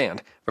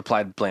understand,"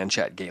 replied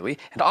Blanchette gaily,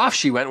 and off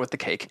she went with the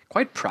cake,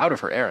 quite proud of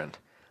her errand.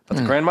 But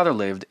the grandmother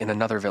lived in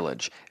another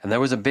village, and there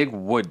was a big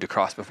wood to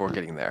cross before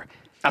getting there.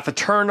 At the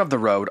turn of the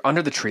road,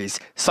 under the trees,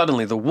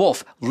 suddenly the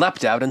wolf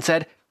leapt out and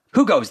said,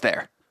 "Who goes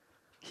there?"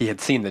 He had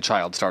seen the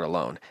child start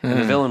alone, and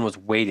the villain was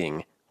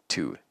waiting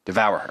to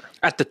devour her.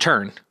 At the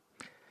turn.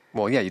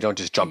 Well, yeah, you don't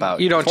just jump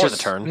out You don't before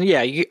just the turn.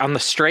 Yeah, on the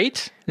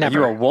straight. Never.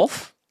 You're a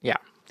wolf? Yeah.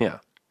 Yeah.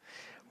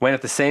 When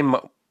at the same...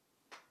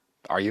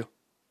 Are you?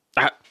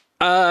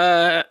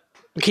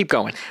 Keep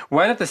going.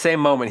 When at the same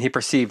moment he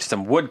perceived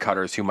some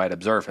woodcutters who might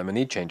observe him, and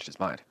he changed his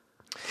mind.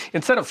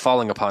 Instead of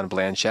falling upon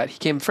Blanchette, he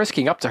came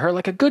frisking up to her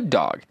like a good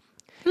dog.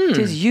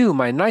 "'Tis you,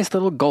 my nice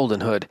little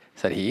golden hood,"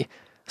 said he.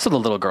 So the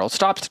little girl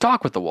stopped to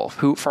talk with the wolf,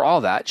 who, for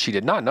all that, she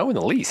did not know in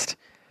the least.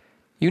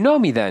 "You know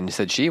me then,"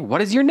 said she.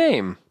 "What is your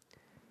name?"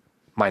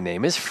 "My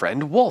name is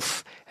Friend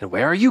Wolf. And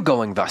where are you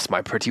going thus,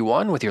 my pretty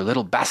one, with your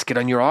little basket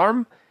on your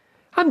arm?"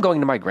 "I'm going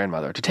to my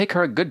grandmother to take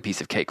her a good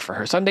piece of cake for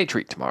her Sunday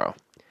treat tomorrow."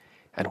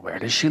 "And where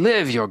does she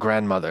live, your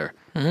grandmother?"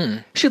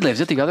 "She lives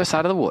at the other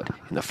side of the wood,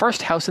 in the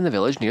first house in the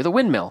village near the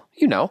windmill,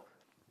 you know."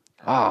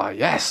 "Ah,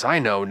 yes, I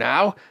know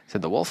now,"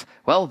 said the wolf.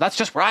 "Well, that's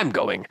just where I'm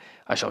going.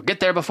 I shall get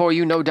there before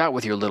you, no doubt,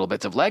 with your little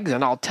bits of legs,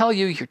 and I'll tell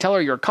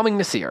her you're coming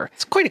to see her.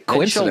 It's quite a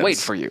coincidence. Then she'll wait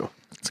for you."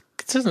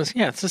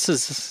 This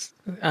is.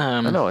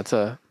 I know,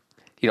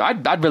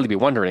 I'd really be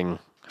wondering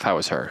if I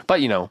was her.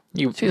 But, she's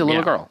a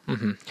little girl.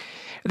 Mm-hmm.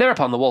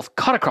 Thereupon the wolf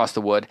cut across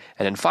the wood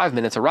and in 5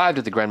 minutes arrived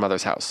at the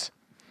grandmother's house.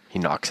 He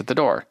knocks at the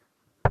door.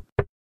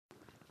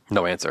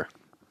 No answer.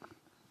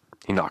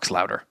 He knocks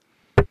louder.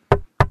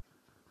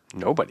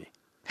 Nobody.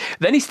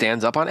 Then he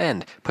stands up on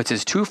end, puts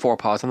his 2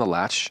 forepaws on the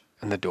latch,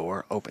 and the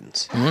door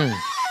opens.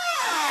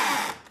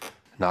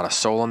 Not a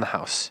soul in the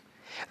house.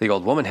 The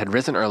old woman had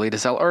risen early to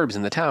sell herbs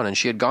in the town, and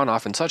she had gone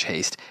off in such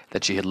haste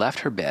that she had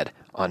left her bed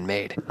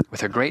unmade, with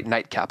her great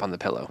nightcap on the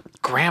pillow.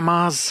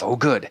 Grandma's. Oh,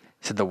 good,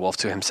 said the wolf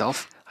to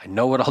himself. I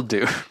know what I'll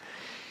do.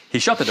 He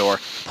shut the door,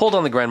 pulled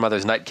on the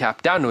grandmother's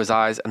nightcap down to his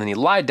eyes, and then he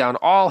lied down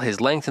all his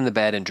length in the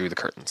bed and drew the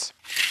curtains.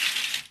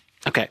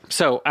 Okay,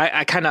 so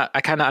I kind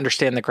of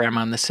understand the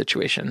grandma in this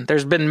situation.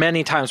 There's been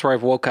many times where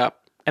I've woke up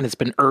and it's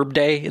been herb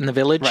day in the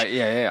village. Right,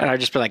 yeah. And I've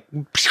just been like,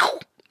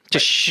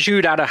 just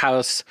shoot out of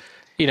house.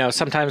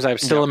 Sometimes I'm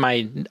still in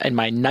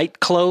my night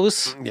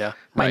clothes. Yeah.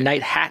 My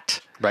night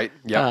hat. Right,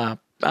 yeah.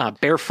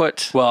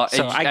 Barefoot. Well,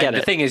 so I get it.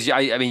 The thing is,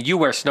 I mean, you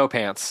wear snow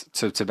pants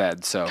to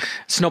bed, so.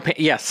 Snow pants,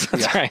 yes,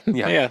 that's right.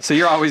 Yeah. So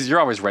you're always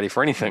ready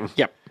for anything.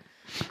 Yep.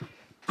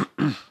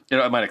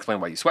 It might explain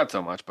why you sweat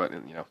so much, but,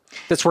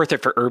 That's worth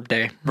it for herb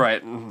day.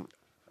 Right.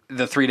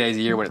 The 3 days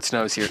a year when it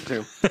snows here,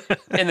 too.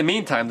 In the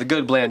meantime, the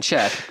good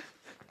Blanchette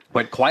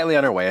went quietly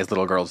on her way, as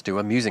little girls do,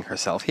 amusing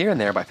herself here and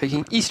there by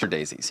picking Easter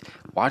daisies,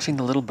 watching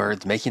the little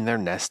birds making their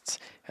nests,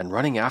 and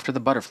running after the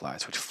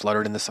butterflies which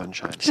fluttered in the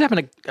sunshine. She's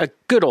having a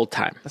good old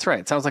time. That's right.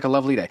 It sounds like a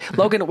lovely day.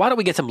 Logan, why don't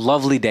we get some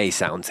lovely day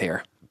sounds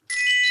here?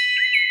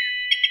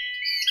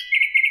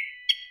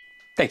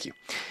 Thank you.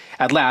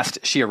 At last,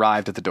 she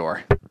arrived at the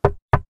door.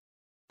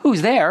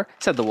 Who's there?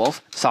 Said the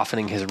wolf,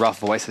 softening his rough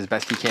voice as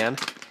best he can.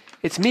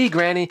 It's me,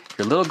 Granny,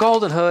 your little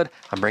golden hood.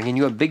 I'm bringing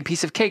you a big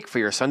piece of cake for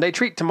your Sunday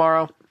treat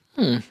tomorrow.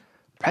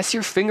 Press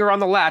your finger on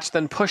the latch,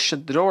 then push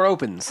and the door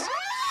opens.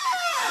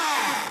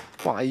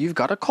 Why, you've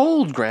got a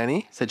cold,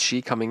 Granny, said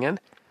she, coming in.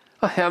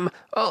 Ahem,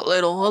 a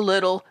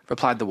little,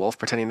 replied the wolf,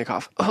 pretending to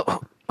cough.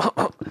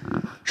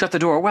 Shut the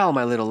door well,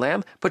 my little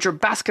lamb. Put your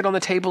basket on the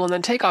table and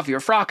then take off your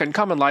frock and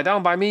come and lie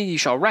down by me. You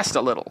shall rest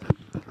a little.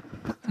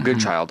 Good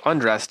child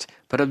undressed,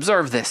 but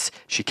observe this.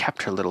 She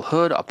kept her little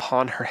hood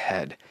upon her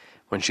head.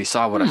 When she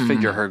saw what a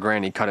figure her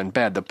granny cut in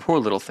bed, the poor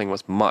little thing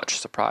was much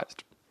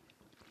surprised.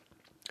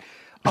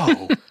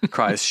 Oh,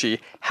 cries she,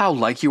 how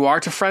like you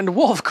are to friend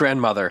Wolf,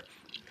 grandmother.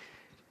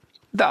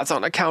 That's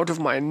on account of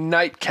my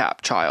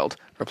nightcap, child,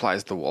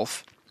 replies the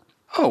wolf.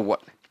 Oh,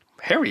 what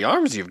hairy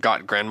arms you've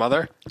got,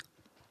 grandmother.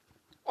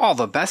 All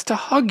the best to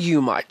hug you,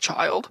 my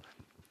child.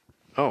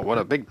 Oh, what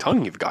a big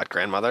tongue you've got,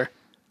 grandmother.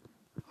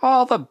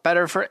 All the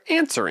better for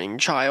answering,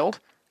 child.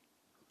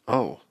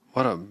 Oh,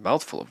 what a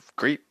mouthful of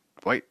great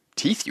white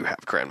teeth you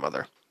have,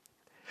 grandmother.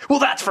 Well,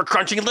 that's for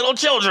crunching little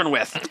children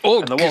with.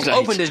 Oh, and the wolf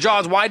opened his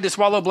jaws wide to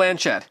swallow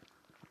Blanchette.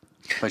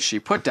 But she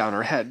put down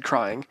her head,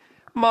 crying,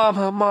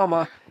 Mama,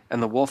 Mama,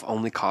 and the wolf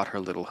only caught her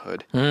little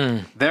hood.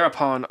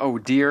 Thereupon, oh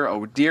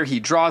dear,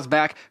 he draws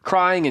back,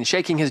 crying and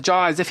shaking his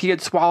jaw as if he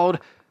had swallowed,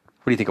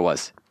 what do you think it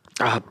was?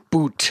 A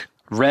boot.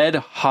 Red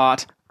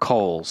hot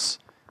coals.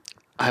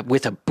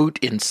 With a boot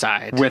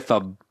inside. With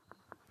a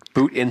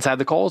boot inside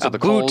the coals? Or the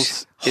boot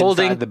coals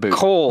holding inside the boot?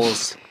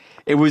 Coals.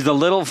 It was the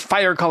little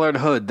fire-colored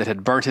hood that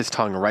had burnt his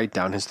tongue right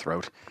down his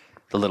throat.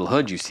 The little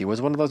hood, you see, was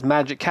one of those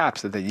magic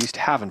caps that they used to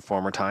have in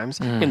former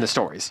times, in the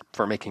stories,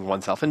 for making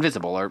oneself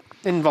invisible or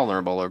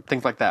invulnerable or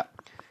things like that.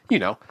 You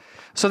know.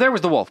 So there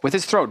was the wolf, with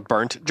his throat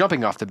burnt,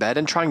 jumping off the bed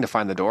and trying to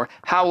find the door,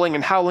 howling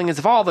and howling as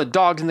if all the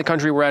dogs in the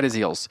country were at his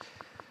heels.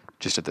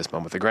 Just at this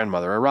moment, the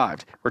grandmother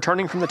arrived,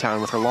 returning from the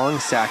town with her long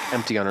sack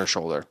empty on her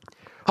shoulder.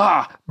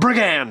 Ah,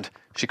 brigand!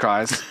 She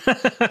cries.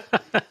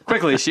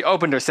 Quickly, she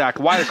opened her sack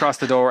wide across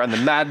the door, and the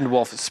maddened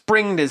wolf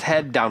springed his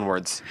head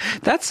downwards.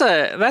 That's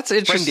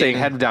interesting.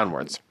 Head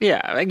downwards.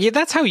 Yeah,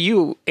 that's how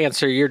you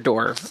answer your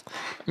door.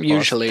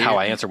 Usually, well, how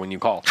I answer when you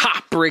call.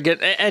 Ha,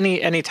 brigand!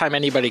 Anytime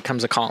anybody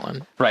comes a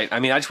calling. Right. I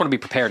mean, I just want to be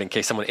prepared in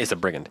case someone is a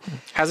brigand.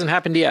 Hasn't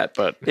happened yet,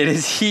 but It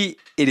is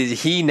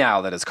he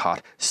now that is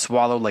caught,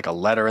 swallowed like a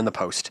letter in the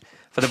post.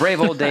 For the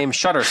brave old dame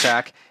shut her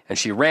sack, and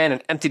she ran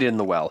and emptied it in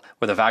the well,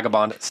 where the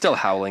vagabond, still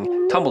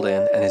howling, tumbled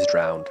in and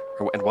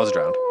was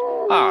drowned.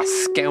 Ah,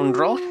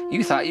 scoundrel,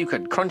 you thought you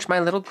could crunch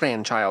my little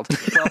grandchild.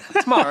 Well,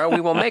 tomorrow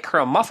we will make her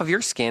a muff of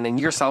your skin, and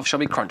yourself shall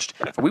be crunched,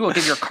 for we will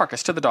give your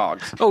carcass to the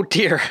dogs. Oh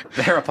dear.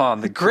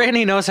 Thereupon the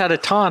Granny knows how to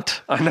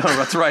taunt. I know,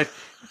 that's right.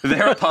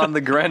 Thereupon the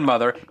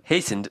grandmother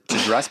hastened to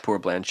dress poor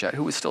Blanchette,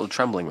 who was still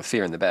trembling with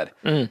fear in the bed.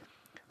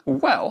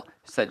 Well,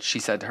 she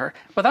said to her,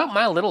 without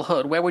my little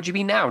hood, where would you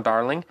be now,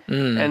 darling?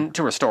 And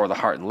to restore the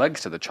heart and legs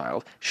to the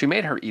child, she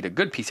made her eat a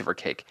good piece of her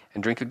cake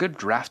and drink a good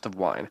draught of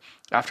wine,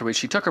 after which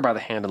she took her by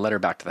the hand and led her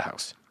back to the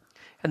house.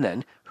 And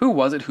then, who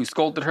was it who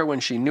scolded her when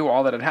she knew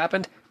all that had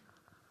happened?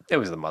 It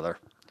was the mother.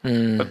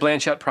 But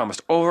Blanchette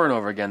promised over and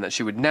over again that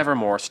she would never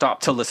more stop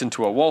to listen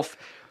to a wolf,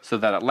 so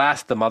that at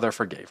last the mother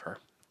forgave her.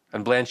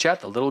 And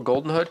Blanchette, the little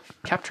golden hood,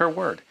 kept her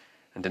word,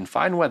 and in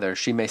fine weather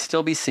she may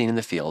still be seen in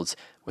the fields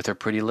with her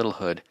pretty little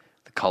hood,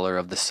 the color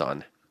of the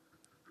sun.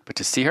 But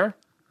to see her,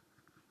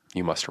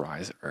 you must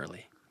rise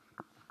early.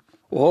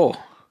 Whoa.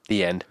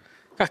 The end.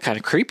 Got kind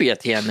of creepy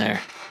at the end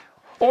there.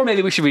 Or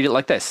maybe we should read it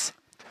like this.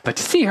 But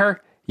to see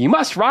her, you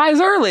must rise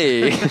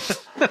early.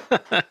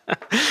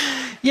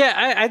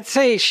 Yeah, I'd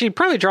say she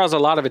probably draws a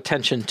lot of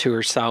attention to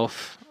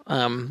herself.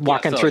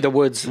 Walking through the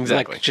woods,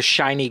 exactly. like just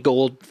shiny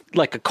gold,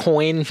 like a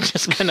coin,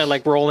 just kind of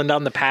like rolling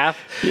down the path.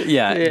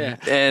 Yeah.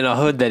 And a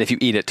hood that if you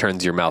eat it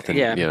turns your mouth, and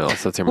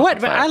sets your mouth on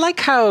But fire. I like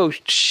how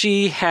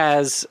she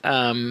has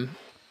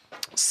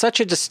such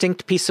a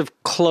distinct piece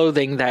of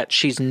clothing that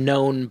she's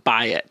known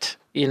by it.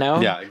 You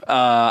know? Yeah.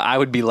 I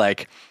would be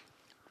like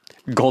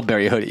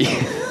Goldberry hoodie.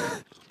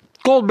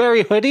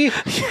 Goldberry hoodie.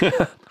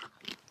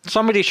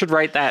 Somebody should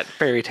write that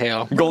fairy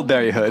tale.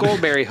 Goldberry hood.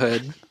 Goldberry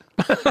hood.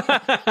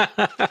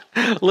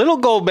 Little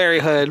Goldberry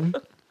hood.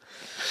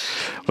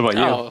 What about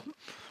you? Oh,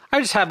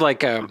 I just have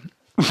like a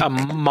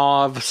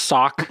mauve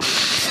sock.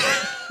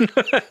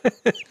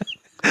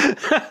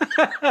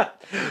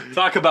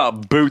 Talk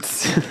about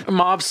boots. A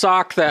mauve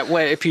sock that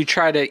way, if you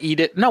try to eat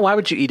it. No, why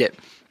would you eat it?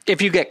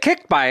 If you get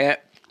kicked by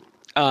it,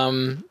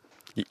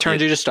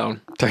 turns you to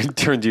stone.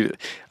 Turned you.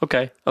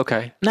 Okay.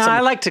 No,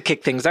 I like to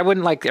kick things. I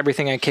wouldn't like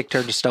everything I kick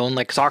turned to stone,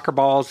 like soccer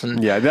balls and.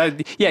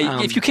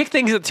 If you kick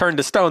things that turn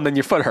to stone, then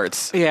your foot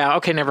hurts. Yeah.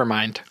 Okay. Never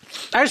mind.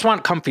 I just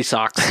want comfy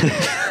socks.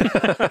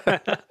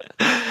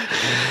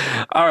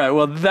 All right.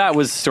 Well, that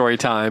was story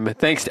time.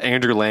 Thanks to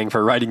Andrew Lang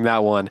for writing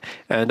that one,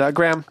 and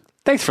Graham,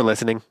 thanks for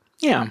listening.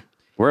 Yeah.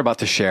 We're about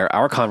to share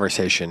our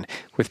conversation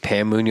with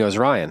Pam Munoz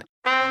Ryan.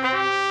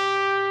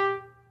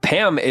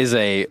 Pam is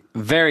a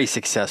very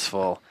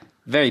successful,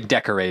 very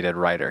decorated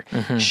writer.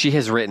 Mm-hmm. She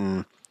has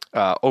written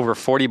over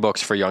 40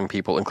 books for young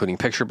people, including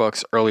picture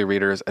books, early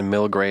readers, and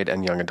middle grade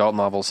and young adult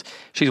novels.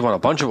 She's won a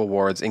bunch of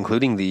awards,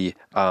 including she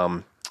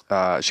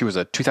was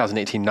a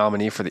 2018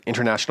 nominee for the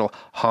International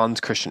Hans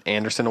Christian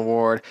Andersen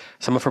Award.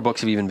 Some of her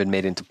books have even been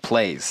made into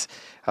plays.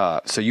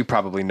 So you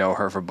probably know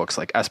her for books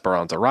like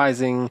Esperanza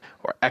Rising,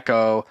 or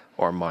Echo,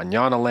 or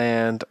Manana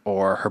Land,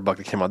 or her book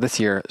that came out this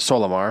year,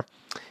 Solomar.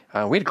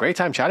 We had a great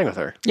time chatting with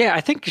her. Yeah,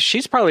 I think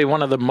she's probably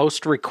one of the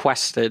most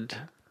requested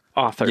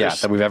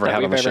authors that we've ever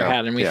had on the show.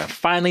 And we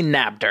finally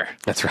nabbed her.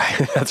 That's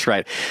right. That's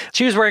right.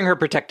 She was wearing her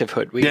protective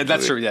hood.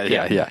 That's true.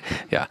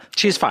 Yeah.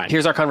 She's fine.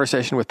 Here's our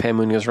conversation with Pam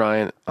Munoz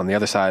Ryan. On the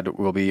other side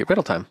will be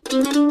riddle time.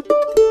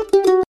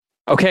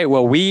 Okay,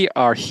 well, we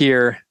are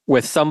here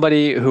with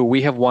somebody who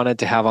we have wanted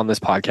to have on this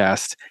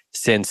podcast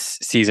since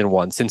season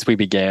 1, since we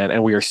began,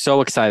 and we are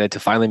so excited to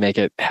finally make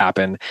it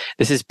happen.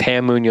 This is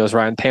Pam Munoz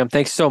Ryan. Pam,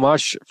 thanks so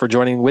much for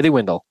joining Withy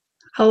Windle.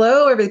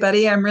 Hello,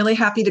 everybody. I'm really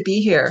happy to be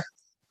here.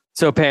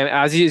 So, Pam,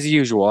 as is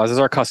usual, as is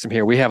our custom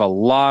here, we have a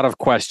lot of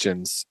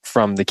questions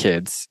from the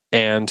kids,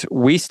 and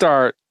we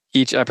start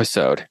each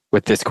episode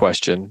with this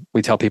question.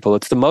 We tell people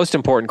it's the most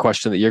important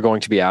question that you're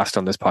going to be asked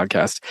on this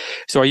podcast.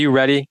 So, are you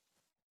ready?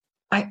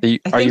 I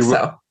think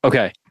so.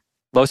 Okay.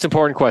 Most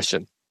important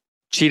question.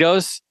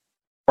 Cheetos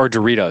or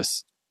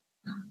Doritos?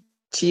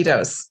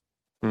 Cheetos.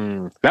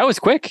 That was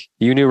quick.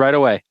 You knew right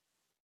away.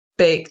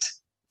 Baked,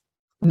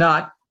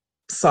 not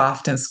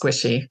soft and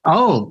squishy.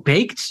 Oh,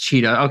 baked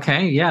Cheeto.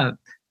 Okay. Yeah.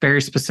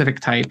 Very specific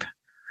type.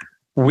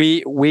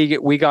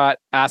 We got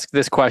asked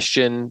this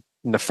question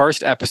in the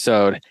first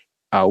episode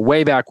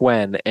way back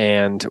when,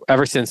 and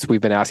ever since we've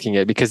been asking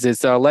it because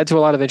it's led to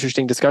a lot of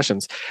interesting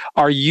discussions.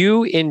 Are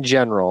you in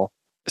general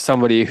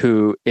somebody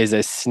who is a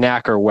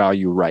snacker while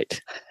you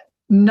write?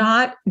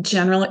 Not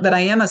generally, but I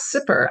am a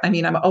sipper. I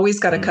mean, I've always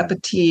got a cup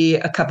of tea,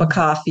 a cup of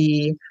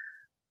coffee,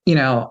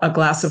 a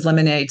glass of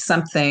lemonade,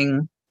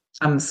 something.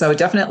 So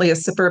definitely a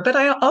sipper, but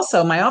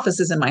my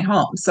office is in my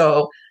home.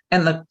 So,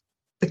 and the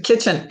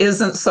kitchen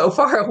isn't so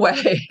far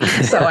away.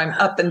 So I'm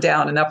up and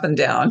down and up and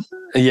down.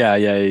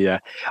 Yeah.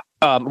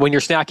 When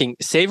you're snacking,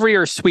 savory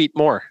or sweet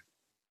more?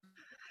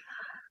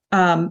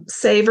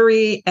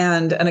 Savory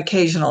and an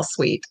occasional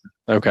sweet.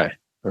 Okay.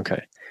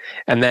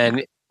 And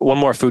then one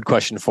more food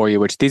question for you,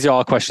 which these are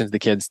all questions the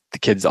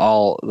kids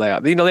all,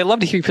 they love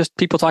to hear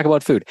people talk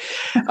about food.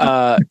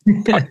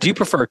 Do you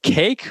prefer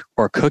cake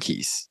or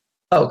cookies?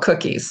 Oh,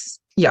 cookies.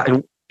 Yeah.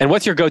 And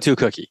what's your go-to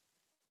cookie?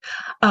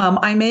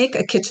 I make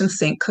a kitchen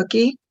sink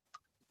cookie.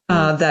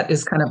 That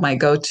is kind of my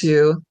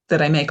go-to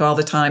that I make all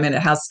the time. And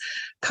it has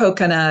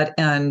coconut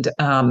and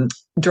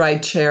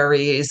dried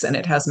cherries, and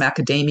it has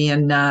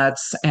macadamia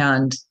nuts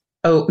and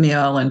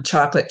oatmeal and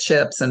chocolate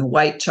chips and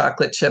white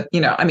chocolate chip.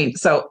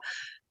 So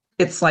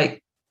it's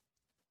like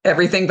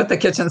everything but the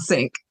kitchen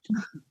sink.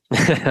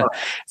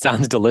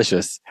 Sounds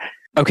delicious.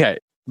 Okay.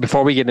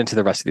 Before we get into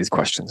the rest of these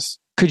questions,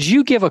 could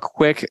you give a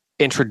quick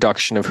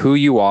introduction of who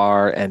you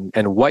are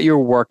and what your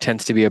work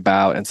tends to be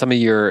about and some of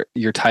your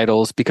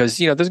titles? Because,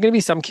 there's going to be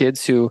some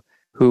kids who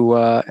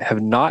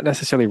have not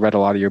necessarily read a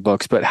lot of your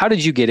books, but how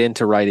did you get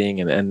into writing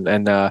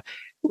and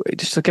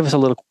just to give us a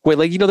little,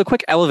 the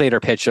quick elevator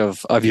pitch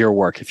of your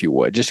work, if you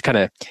would, just kind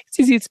of, it's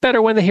easy. It's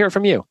better when they hear it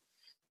from you.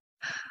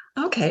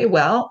 Okay,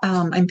 well,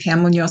 I'm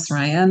Pam Munoz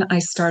Ryan. I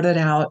started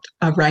out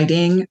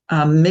writing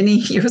many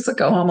years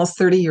ago, almost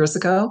 30 years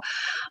ago,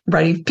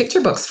 writing picture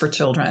books for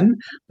children.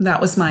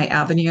 That was my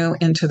avenue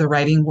into the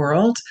writing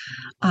world.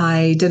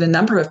 I did a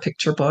number of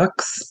picture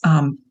books,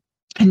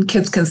 and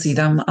kids can see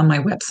them on my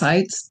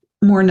websites,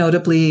 more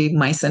notably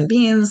Mice and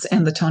Beans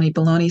and the Tony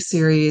Baloney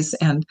series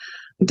and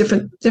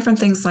different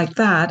things like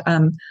that. I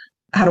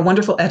had a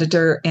wonderful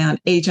editor and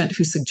agent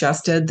who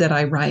suggested that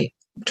I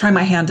try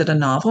my hand at a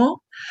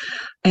novel.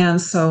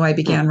 And so I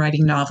began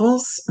writing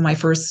novels. My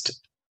first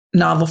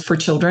novel for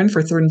children,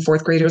 for third and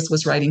fourth graders,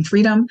 was Writing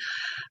Freedom,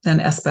 then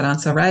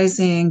Esperanza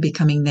Rising,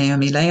 Becoming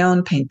Naomi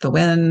Leon, Paint the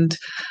Wind,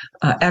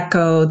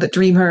 Echo, The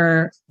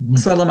Dreamer,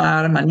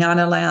 Solamar,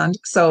 Mañana Land.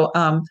 So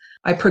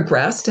I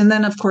progressed. And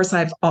then, of course,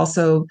 I've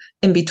also,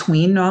 in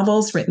between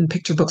novels, written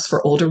picture books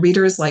for older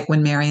readers, like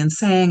When Marion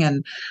Sang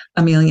and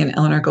Amelia and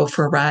Eleanor Go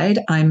for a Ride.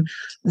 I'm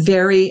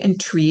very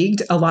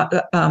intrigued.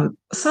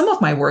 Some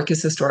of my work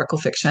is historical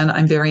fiction.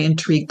 I'm very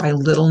intrigued by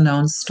little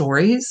known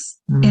stories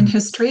in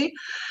history,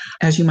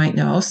 as you might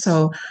know.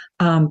 So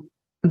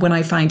when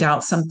I find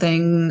out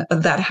something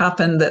that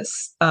happened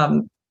that's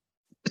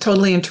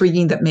totally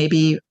intriguing that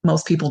maybe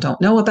most people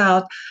don't know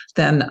about,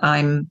 then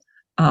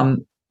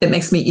it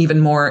makes me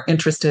even more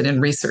interested in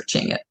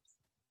researching it.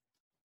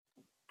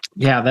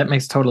 Yeah, that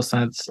makes total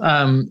sense.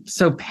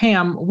 So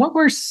Pam, what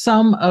were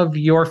some of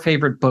your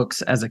favorite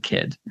books as a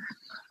kid?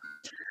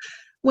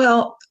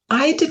 Well,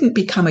 I didn't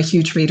become a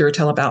huge reader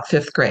till about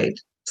fifth grade.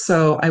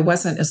 So I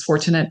wasn't as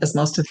fortunate as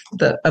most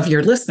of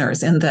your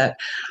listeners in that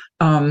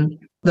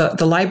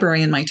the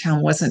library in my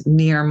town wasn't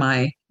near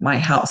my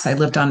house. I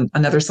lived on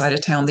another side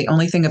of town. The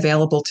only thing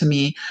available to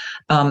me,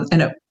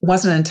 and it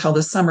wasn't until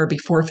the summer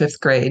before fifth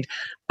grade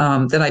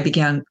that I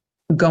began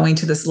going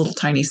to this little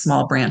tiny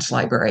small branch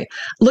library.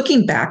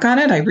 Looking back on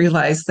it, I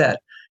realized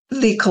that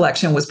the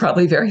collection was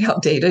probably very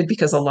outdated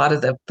because a lot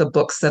of the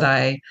books that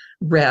I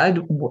read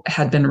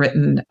had been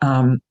written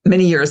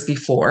many years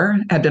before,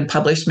 had been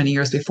published many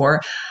years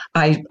before.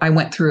 I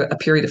went through a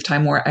period of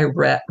time where I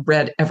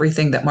read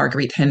everything that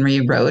Marguerite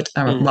Henry wrote,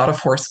 a lot of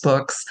horse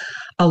books,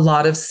 a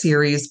lot of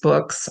series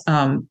books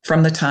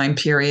from that time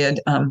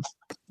period,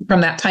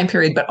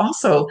 but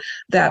also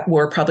that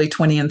were probably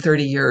 20 and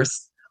 30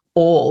 years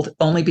old,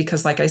 only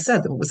because, like I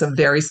said, it was a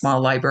very small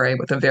library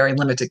with a very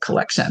limited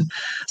collection.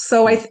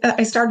 So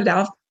I started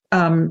out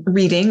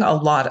reading a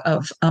lot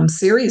of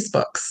series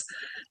books,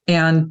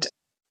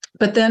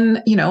 but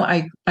then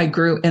I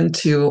grew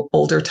into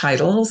older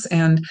titles,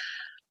 and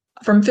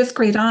from fifth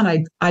grade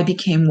on, I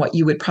became what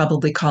you would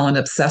probably call an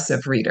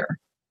obsessive reader.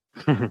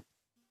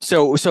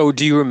 So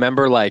do you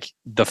remember like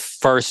the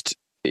first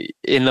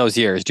in those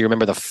years? Do you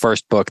remember the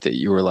first book that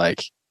you were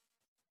like,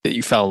 that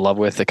you fell in love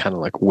with, that kind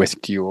of like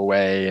whisked you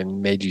away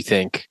and made you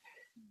think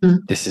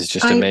this is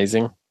just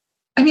amazing?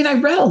 I mean, I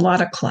read a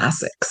lot of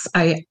classics.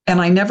 I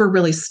never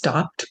really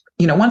stopped.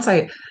 Once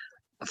I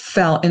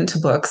fell into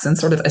books and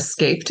sort of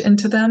escaped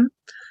into them,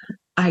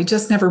 I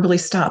just never really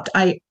stopped.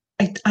 I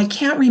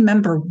can't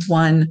remember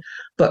one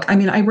book. I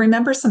mean, I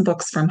remember some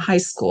books from high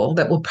school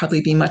that will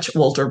probably be much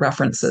older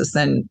references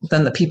than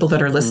the people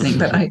that are listening.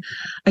 But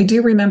I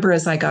do remember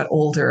as I got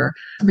older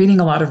reading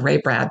a lot of Ray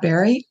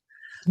Bradbury.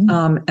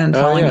 And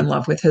falling in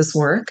love with his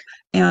work.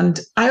 And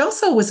I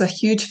also was a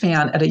huge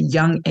fan at a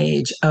young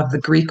age of the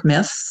Greek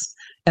myths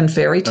and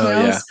fairy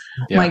tales.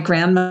 My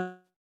grandma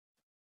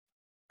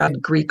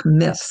had Greek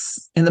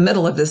myths in the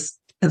middle of this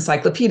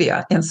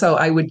encyclopedia. And so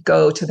I would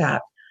go to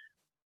that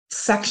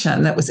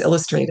section that was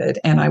illustrated,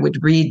 and I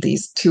would read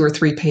these 2 or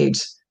 3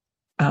 page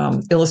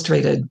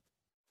illustrated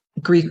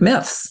Greek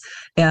myths,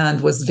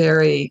 and was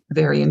very,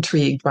 very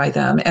intrigued by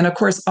them. And of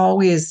course,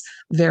 always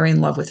very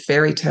in love with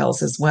fairy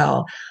tales as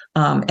well.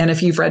 And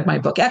if you've read my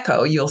book,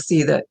 Echo, you'll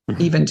see that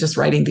even just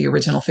writing the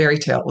original fairy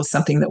tale was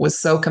something that was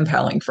so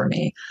compelling for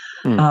me.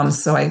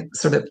 So I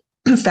sort of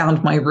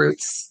found my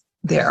roots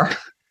there.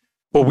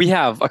 Well, we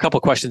have a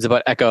couple questions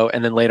about Echo,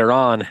 and then later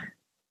on, I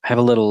have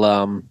a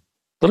little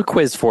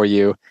quiz for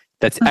you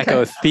that's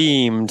Echo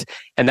themed,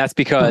 and that's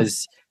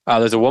because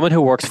there's a woman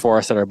who works for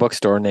us at our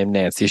bookstore named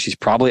Nancy.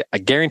 I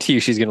guarantee you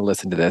she's going to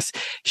listen to this.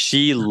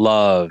 She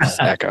loves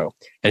Echo,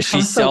 and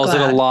she sells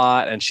it a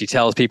lot, and she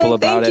tells people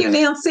about it. Thank you,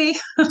 Nancy.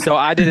 So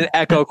I did an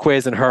Echo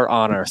quiz in her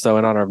honor,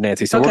 in honor of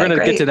Nancy. So we're going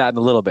to get to that in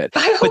a little bit.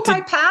 I hope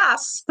I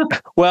pass.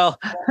 Well,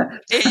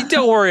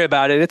 don't worry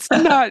about it. It's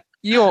not,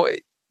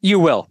 you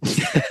will.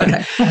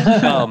 Okay.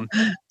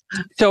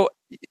 So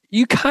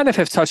you kind of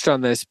have touched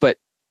on this, but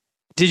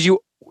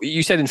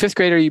you said in fifth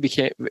grader you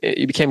became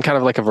kind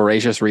of like a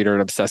voracious reader,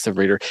 an obsessive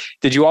reader.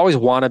 Did you always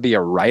want to be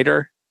a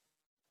writer?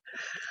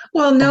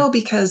 Well, no,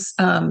 because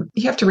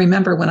you have to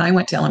remember when I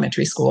went to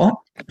elementary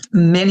school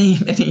many,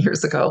 many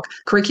years ago,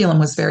 curriculum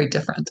was very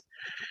different.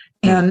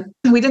 And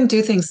we didn't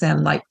do things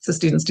then like the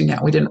students do now.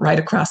 We didn't write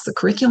across the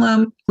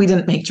curriculum. We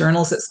didn't make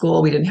journals at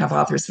school. We didn't have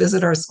authors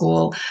visit our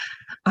school.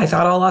 I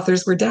thought all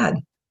authors were dead.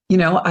 We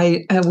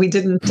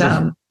didn't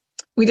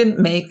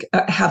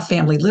have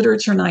family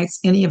literature nights,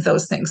 any of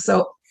those things.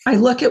 So I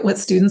look at what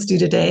students do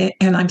today,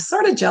 and I'm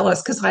sort of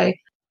jealous because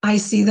I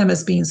see them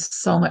as being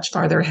so much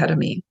farther ahead of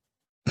me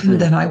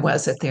than I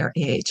was at their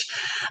age.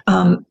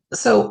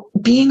 So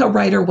being a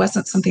writer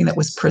wasn't something that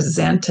was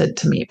presented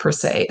to me per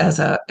se as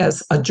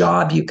a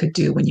job you could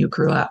do when you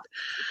grew up.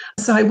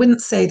 So I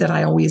wouldn't say that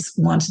I always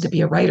wanted to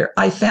be a writer.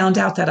 I found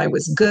out that I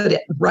was good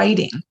at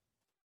writing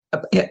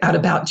at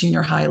about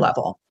junior high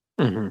level.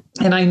 Mm-hmm.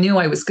 And I knew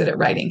I was good at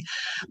writing.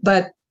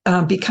 But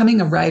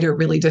becoming a writer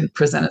really didn't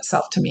present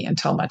itself to me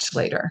until much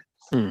later.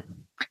 Mm.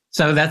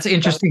 So that's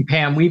interesting,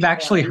 Pam. We've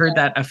actually heard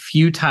that a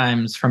few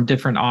times from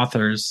different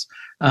authors,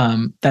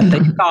 that they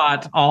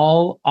thought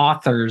all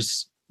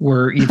authors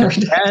were either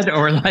dead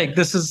or like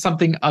this is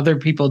something other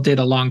people did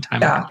a long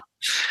time ago.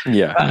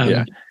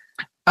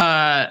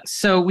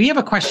 So we have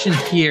a question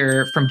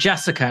here from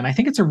Jessica, and I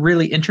think it's a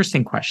really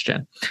interesting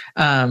question.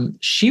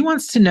 She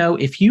wants to know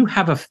if you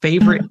have a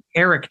favorite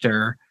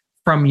character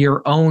from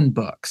your own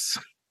books.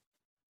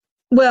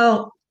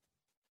 Well,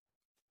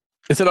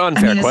 it's an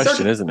unfair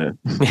question, isn't it?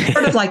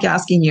 Sort of like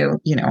asking you,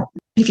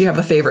 if you have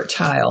a favorite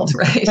child,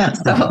 right?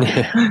 So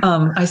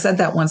I said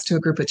that once to a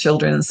group of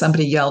children, and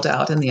somebody yelled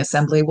out in the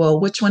assembly,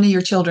 well, which one of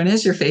your children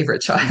is your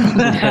favorite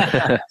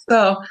child?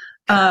 So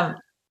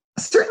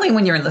certainly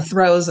when you're in the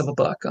throes of a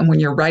book and when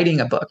you're writing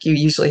a book, you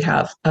usually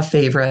have a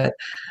favorite.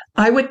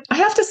 I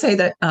have to say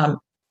that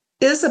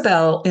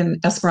Isabel in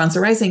Esperanza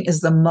Rising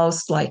is the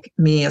most like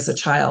me as a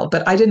child,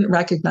 but I didn't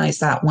recognize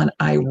that when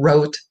I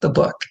wrote the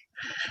book.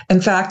 In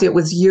fact, it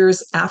was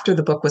years after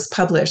the book was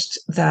published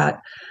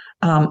that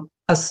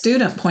a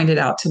student pointed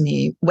out to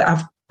me,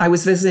 I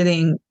was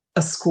visiting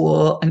a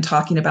school and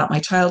talking about my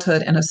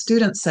childhood, and a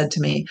student said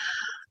to me,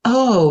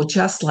 oh,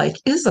 just like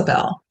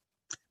Isabel.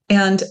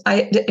 And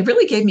it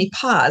really gave me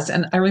pause.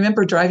 And I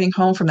remember driving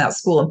home from that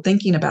school and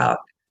thinking about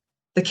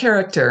the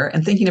character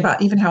and thinking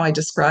about even how I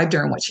described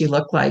her and what she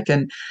looked like.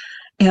 And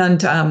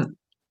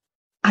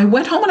I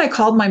went home and I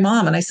called my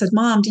mom and I said,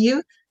 Mom,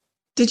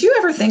 did you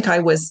ever think I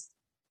was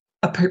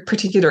a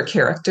particular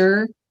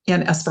character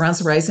in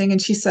Esperanza Rising? And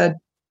she said,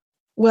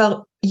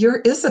 well,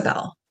 you're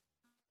Isabel.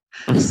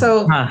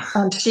 So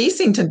she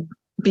seemed to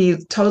be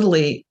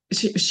totally,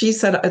 she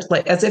said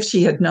like as if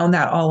she had known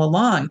that all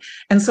along.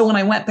 And so when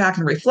I went back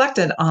and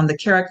reflected on the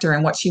character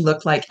and what she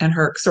looked like and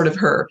her sort of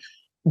her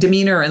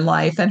demeanor in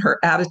life and her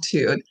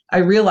attitude, I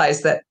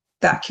realized that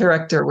that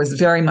character was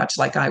very much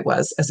like I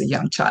was as a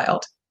young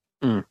child.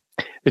 Mm.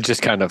 It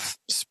just kind of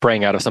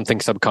sprang out of something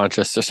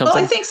subconscious or something.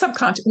 Well, I think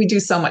we do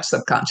so much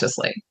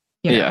subconsciously,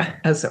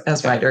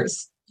 as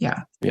writers.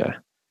 Yeah. Yeah.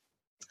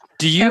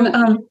 Do you?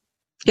 And,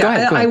 Go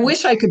ahead. I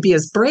wish I could be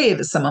as brave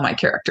as some of my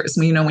characters.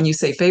 When you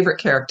say favorite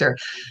character,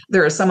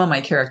 there are some of my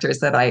characters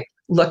that I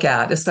look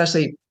at,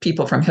 especially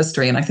people from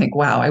history, and I think,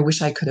 wow, I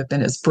wish I could have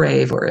been as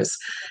brave or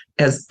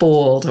as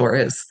bold or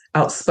as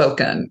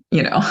outspoken,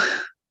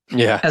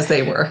 as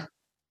they were.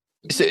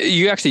 So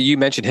you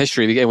mentioned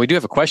history, and we do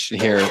have a question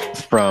here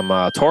from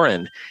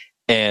Torin,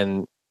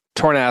 and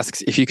Torin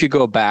asks, if you could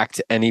go back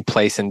to any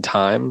place in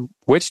time,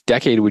 which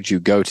decade would you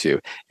go to?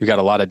 You've got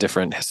a lot of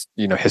different,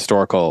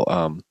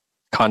 historical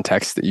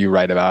context that you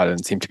write about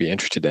and seem to be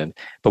interested in.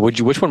 But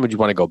which one would you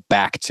want to go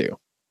back to?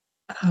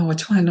 Oh,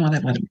 which one do I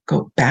want to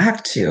go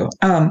back to?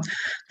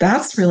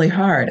 That's really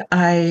hard.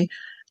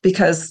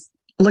 Because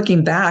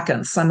looking back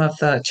on some of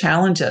the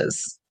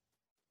challenges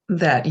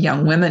that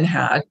young women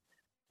had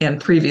in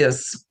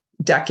previous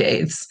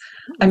decades,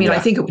 I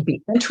think it would be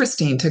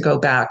interesting to go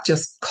back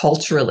just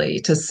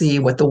culturally to see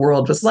what the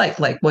world was like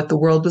what the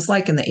world was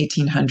like in the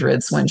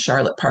 1800s when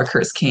Charlotte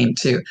Parkhurst came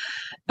to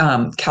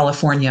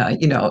California,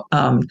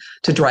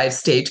 to drive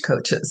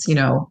stagecoaches,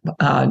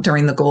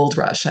 during the gold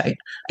rush. I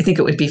think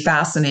it would be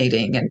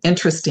fascinating and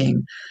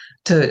interesting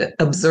to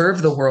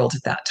observe the world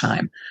at that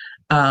time.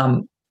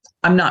 I'm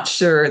not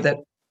sure that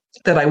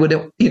I would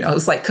have,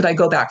 it's like, could I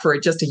go back for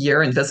just a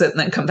year and visit and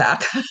then come back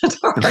to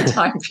our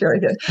time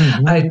period?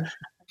 Mm-hmm.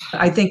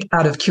 I think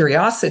out of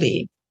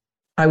curiosity,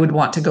 I would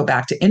want to go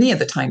back to any of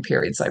the time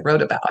periods I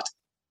wrote about.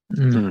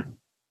 Mm-hmm.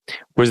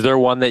 Was there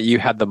one that you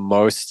had the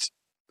most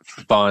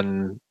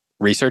fun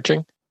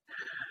researching?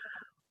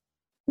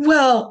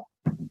 Well,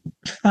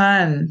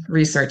 fun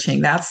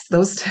researching. That's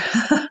those two.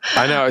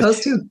 I know. those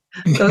two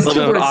a little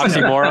bit of an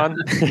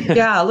oxymoron.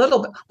 Yeah, a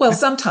little bit. Well,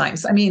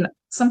 sometimes.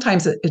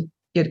 Sometimes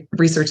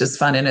research is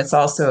fun, and it's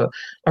also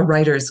a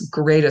writer's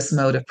greatest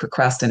mode of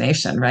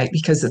procrastination, right?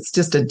 Because it's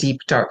just a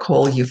deep, dark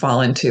hole you fall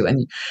into,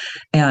 and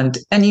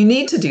you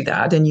need to do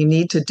that, and you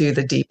need to do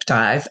the deep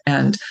dive.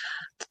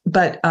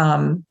 But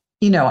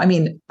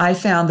I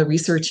found the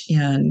research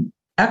in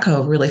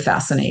Echo really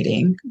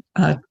fascinating,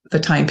 the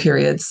time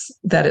periods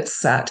that it's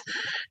set,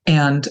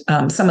 and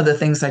some of the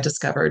things I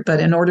discovered. But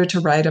in order to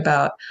write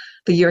about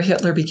the year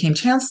Hitler became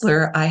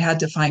chancellor, I had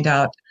to find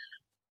out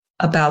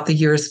about the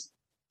years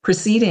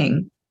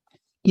preceding,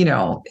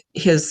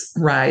 his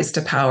rise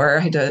to power. I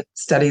had to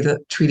study the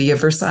Treaty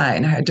of Versailles,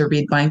 and I had to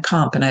read Mein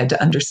Kampf, and I had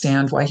to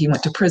understand why he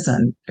went to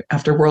prison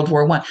after World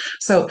War I.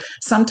 So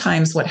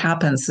sometimes what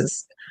happens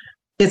is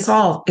it's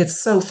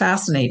so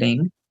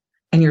fascinating,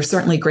 and you're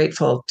certainly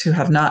grateful to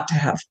have not to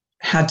have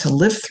had to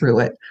live through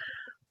it,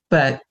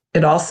 but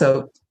it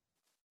also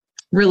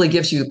really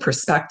gives you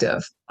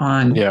perspective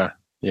on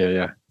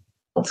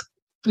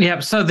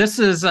Yeah, so this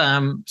is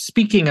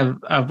speaking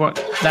of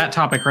what that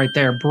topic right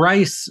there.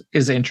 Bryce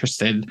is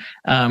interested.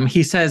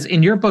 He says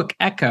in your book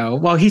Echo.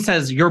 Well, he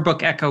says your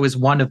book Echo is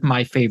one of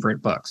my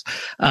favorite books,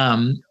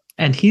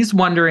 and he's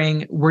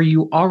wondering: were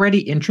you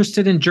already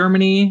interested in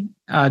Germany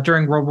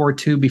during World War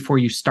II before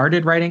you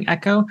started writing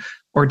Echo,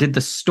 or did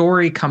the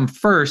story come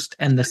first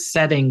and the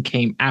setting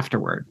came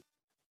afterward?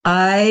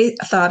 I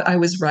thought I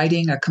was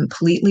writing a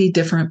completely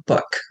different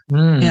book,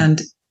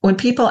 and when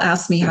people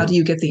ask me, how do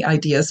you get the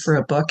ideas for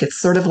a book? It's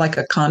sort of like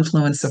a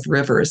confluence of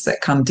rivers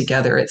that come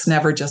together. It's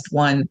never just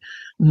one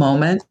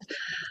moment.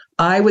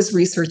 I was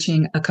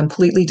researching a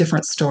completely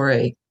different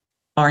story,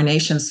 our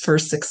nation's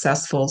first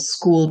successful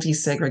school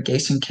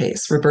desegregation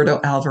case, Roberto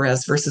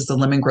Alvarez versus the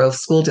Lemon Grove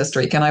School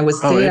District. And I was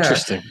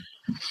there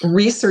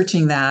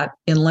researching that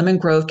in Lemon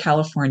Grove,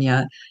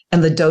 California.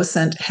 And the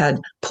docent had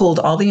pulled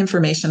all the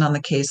information on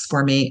the case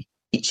for me.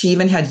 She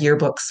even had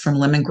yearbooks from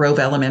Lemon Grove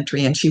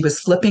Elementary, and she was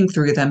flipping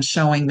through them,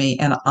 showing me.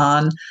 And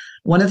on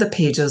one of the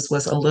pages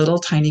was a little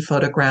tiny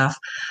photograph,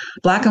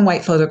 black and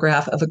white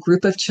photograph of a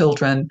group of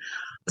children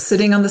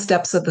sitting on the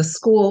steps of the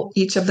school,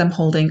 each of them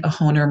holding a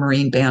Hohner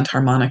Marine Band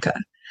harmonica.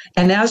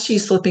 And as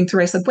she's flipping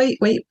through, I said, wait,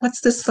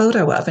 what's this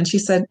photo of? And she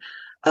said,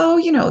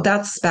 oh,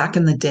 that's back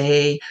in the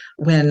day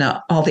when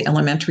all the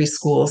elementary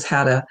schools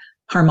had a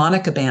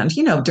harmonica band,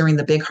 during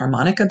the big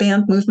harmonica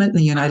band movement in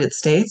the United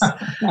States.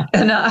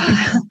 and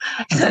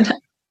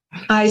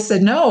I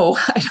said, no,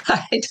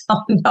 I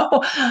don't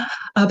know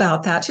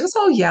about that. She goes,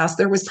 oh, yes,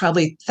 there was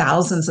probably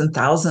thousands and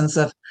thousands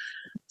of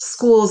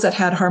schools that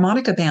had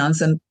harmonica bands.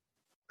 And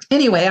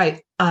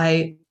anyway,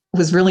 I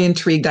was really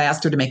intrigued. I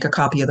asked her to make a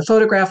copy of the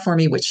photograph for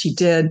me, which she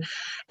did.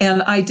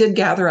 And I did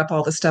gather up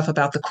all the stuff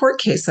about the court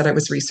case that I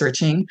was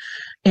researching.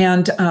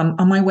 And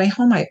on my way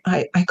home, I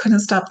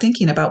couldn't stop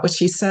thinking about what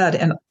she said.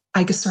 And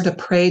I just sort of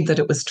prayed that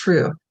it was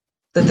true,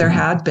 that there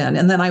had been.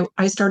 And then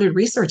I started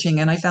researching,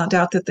 and I found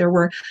out that there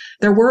were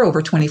over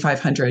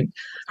 2,500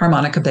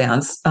 harmonica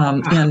bands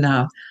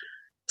in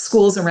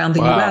schools around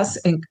the U.S.,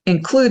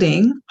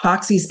 including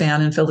Hoxie's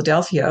band in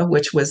Philadelphia,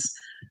 which was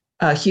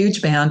a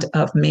huge band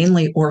of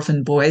mainly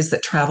orphan boys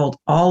that traveled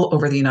all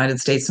over the United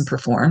States and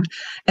performed.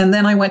 And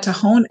then I went to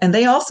Hohner, and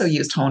they also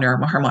used Hohner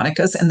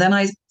harmonicas. And then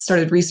I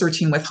started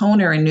researching with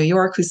Hohner in New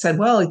York, who said,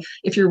 well,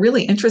 if you're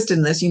really interested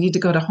in this, you need to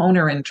go to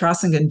Hohner in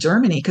Trossingen,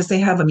 Germany, because they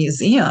have a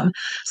museum.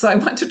 So I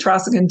went to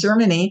Trossingen,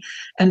 Germany,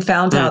 and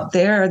found out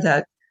there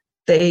that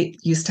they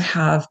used to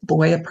have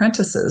boy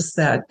apprentices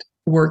that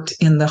worked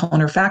in the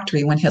Hohner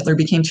factory when Hitler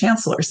became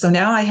chancellor. So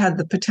now I had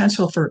the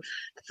potential for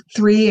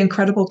 3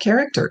 incredible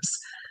characters.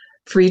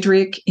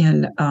 Friedrich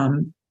in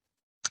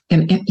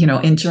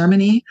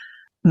Germany,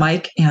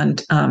 Mike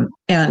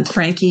and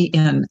Frankie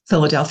in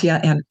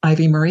Philadelphia, and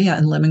Ivy Maria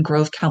in Lemon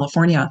Grove,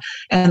 California.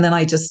 And then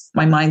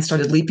my mind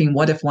started leaping.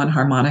 What if one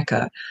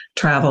harmonica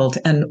traveled,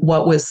 and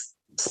what was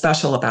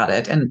special about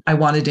it? And I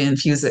wanted to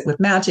infuse it with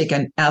magic.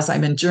 And as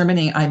I'm in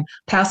Germany, I'm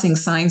passing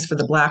signs for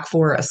the Black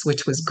Forest,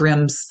 which was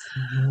Grimm's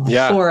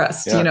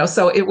forest. Yeah.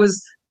 So it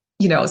was,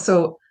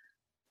 so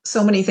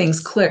many things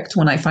clicked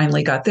when I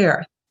finally got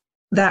there.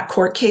 That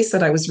court case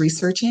that I was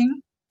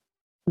researching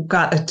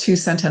got a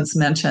 2-sentence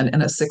mention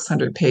in a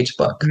 600-page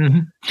book.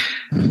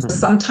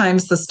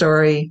 Sometimes the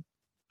story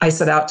I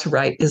set out to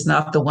write is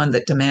not the one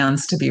that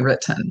demands to be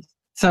written.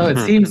 So it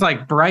seems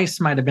like Bryce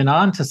might have been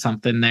onto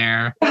something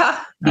there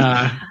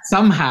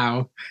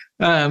somehow.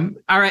 All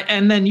right.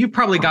 And then you've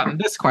probably gotten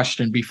this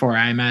question before,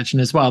 I imagine,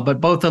 as well. But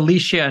both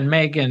Alicia and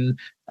Megan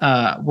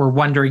were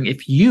wondering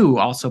if you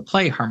also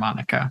play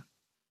harmonica.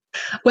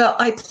 Well,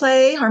 I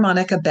play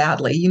harmonica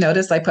badly. You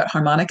notice I put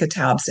harmonica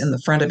tabs in the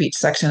front of each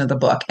section of the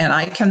book, and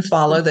I can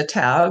follow the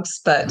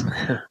tabs, but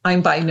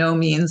I'm by no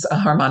means a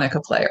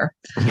harmonica player.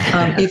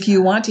 If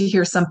you want to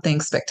hear something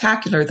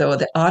spectacular, though,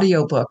 the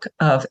audiobook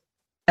of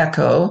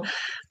Echo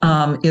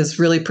is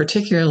really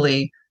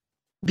particularly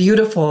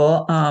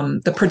beautiful.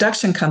 The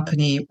production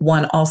company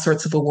won all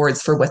sorts of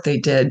awards for what they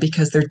did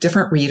because they're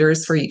different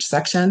readers for each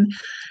section,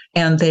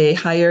 and they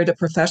hired a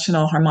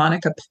professional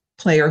harmonica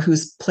player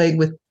who's played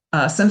with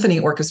symphony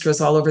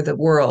orchestras all over the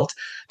world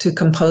to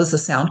compose the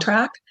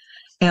soundtrack,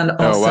 and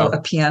also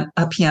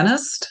a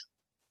pianist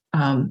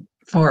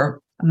for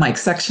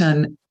Mike's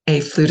section,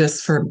 a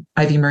flutist for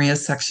Ivy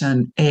Maria's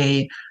section,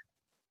 a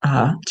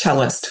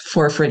cellist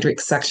for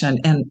Friedrich's section.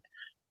 And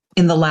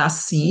in the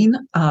last scene,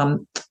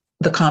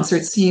 the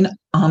concert scene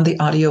on the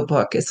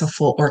audiobook, it's a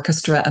full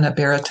orchestra and a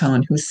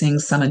baritone who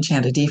sings Some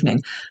Enchanted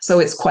Evening. So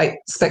it's quite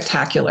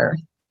spectacular.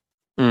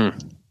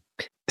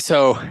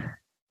 So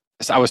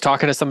I was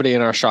talking to somebody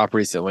in our shop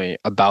recently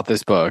about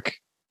this book,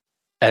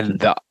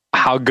 and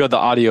how good the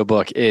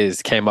audiobook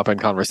is came up in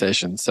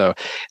conversation. So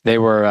they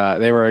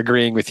were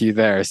agreeing with you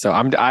there. So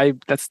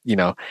that's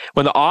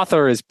when the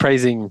author is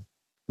praising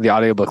the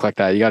audiobook like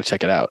that, you got to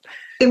check it out.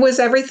 It was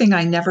everything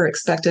I never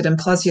expected, and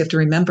plus you have to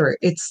remember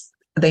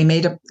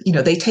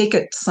they take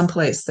it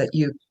someplace that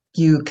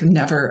you can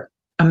never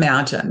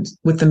imagined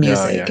with the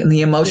music and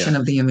the emotion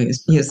of the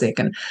music.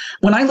 And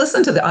when I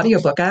listened to the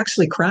audiobook, I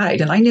actually cried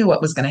and I knew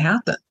what was going to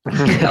happen.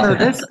 So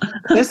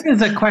this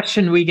is a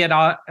question we get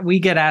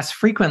asked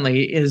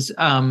frequently is,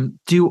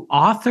 do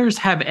authors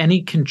have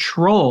any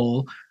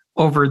control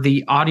over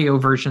the audio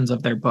versions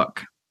of their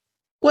book?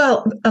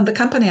 Well, the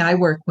company I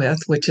work with,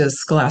 which is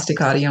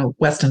Scholastic Audio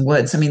Weston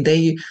Woods, I mean,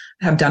 they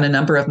have done a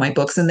number of my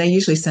books and they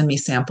usually send me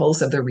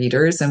samples of the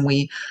readers, and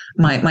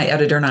my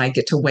editor and I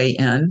get to weigh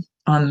in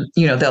on,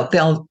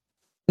 they'll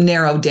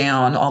narrow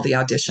down all the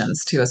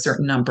auditions to a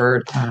certain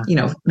number,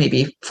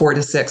 maybe 4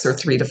 to 6 or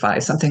 3 to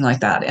 5, something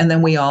like that. And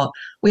then we all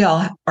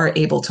are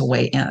able to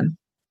weigh in.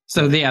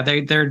 So yeah,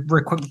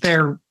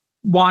 they're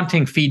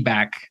wanting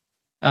feedback.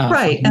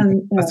 Right.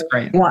 And that's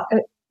great.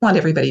 Want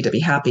everybody to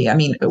be happy. I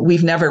mean,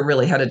 we've never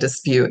really had a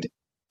dispute,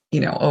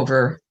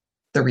 over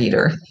the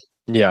reader.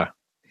 Yeah.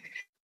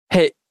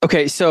 Hey,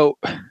 okay. So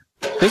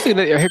there's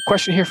a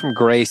question here from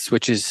Grace,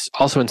 which is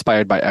also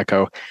inspired by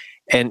Echo.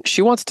 And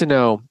she wants to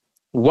know,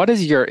 what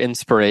is your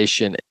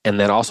inspiration and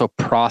then also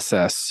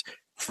process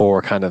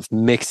for kind of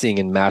mixing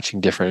and matching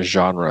different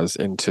genres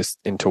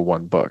into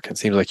one book? It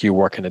seems like you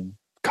work in a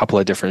couple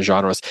of different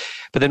genres,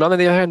 but then on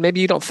the other hand, maybe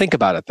you don't think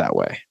about it that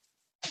way.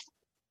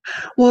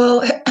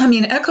 Well, I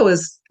mean, Echo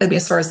is,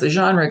 as far as the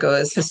genre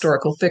goes,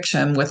 historical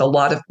fiction with a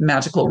lot of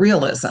magical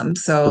realism.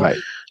 So Right.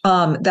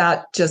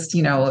 That just,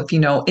 if you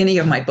know any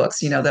of my books,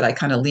 that I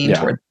kind of lean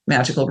toward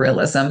magical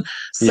realism.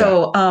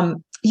 So I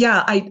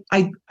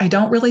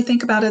don't really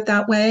think about it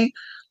that way.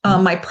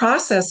 My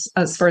process,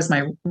 as far as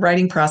my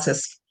writing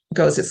process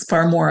goes, it's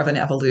far more of an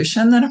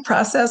evolution than a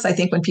process. I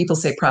think when people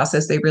say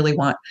process, they really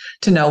want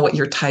to know what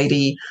your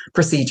tidy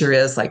procedure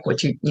is, like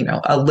what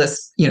a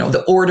list,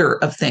 the order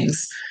of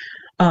things.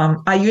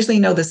 I usually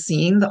know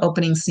the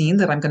opening scene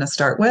that I'm going to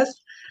start with,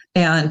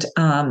 and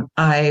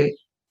I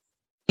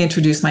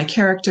introduce my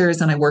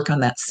characters and I work on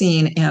that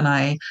scene and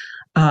I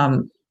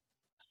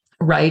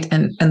write,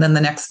 and then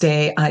the next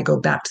day I go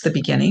back to the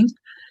beginning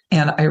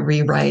and I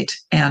rewrite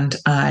and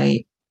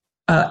I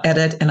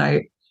edit and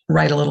I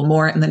write a little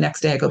more, and the next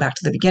day I go back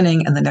to the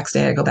beginning, and the next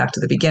day I go back to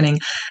the beginning.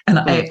 And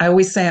I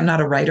always say I'm not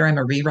a writer, I'm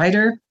a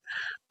rewriter.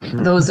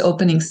 Those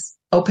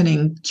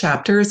opening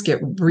chapters get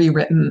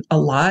rewritten a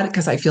lot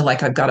because I feel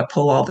like I've got to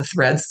pull all the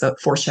threads that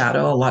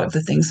foreshadow a lot of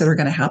the things that are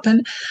going to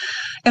happen.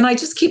 And I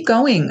just keep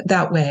going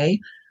that way.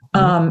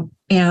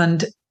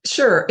 And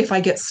sure, if I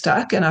get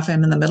stuck and if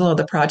I'm in the middle of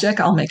the project,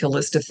 I'll make a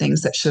list of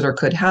things that should or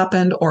could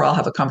happen, or I'll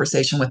have a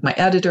conversation with my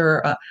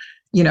editor,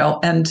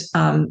 and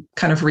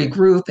kind of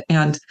regroup.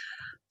 And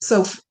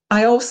so I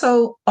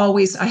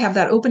have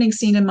that opening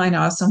scene in mind.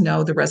 I also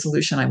know the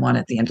resolution I want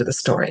at the end of the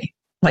story.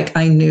 Like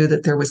I knew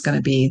that there was going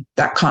to be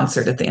that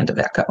concert at the end of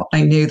Echo.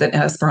 I knew that in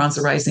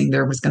Esperanza Rising,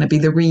 there was going to be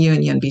the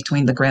reunion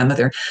between the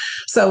grandmother.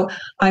 So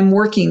I'm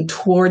working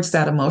towards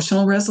that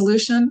emotional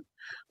resolution,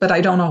 but I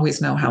don't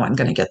always know how I'm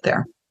going to get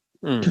there.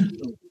 Do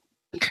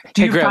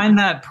you find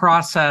that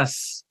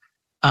process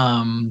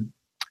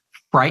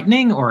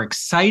frightening or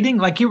exciting?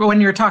 Like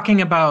when you're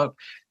talking about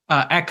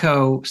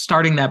Echo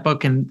starting that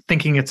book and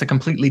thinking it's a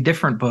completely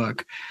different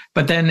book,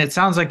 but then it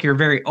sounds like you're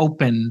very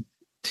open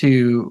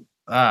to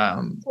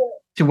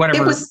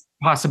whatever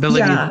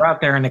possibilities are out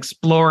there and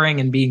exploring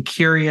and being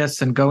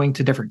curious and going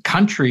to different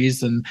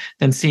countries and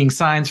then seeing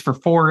signs for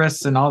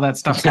forests and all that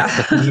stuff.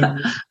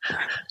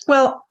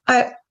 Well,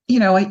 I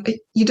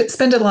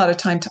spend a lot of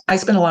time. I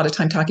spend a lot of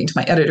time talking to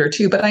my editor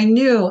too, but I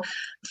knew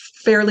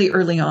fairly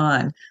early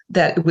on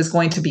that it was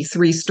going to be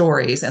 3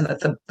 stories and that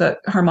the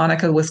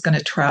harmonica was going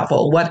to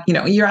travel.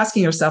 You're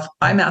asking yourself,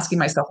 I'm asking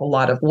myself a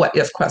lot of what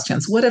if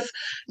questions. What if,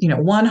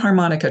 one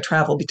harmonica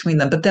traveled between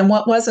them, but then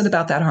what was it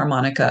about that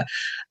harmonica?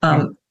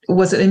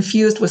 Was it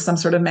infused with some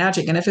sort of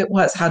magic? And if it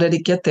was, how did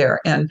it get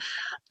there? And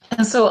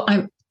so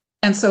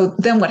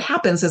then what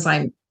happens is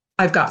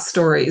I've got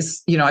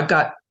stories, I've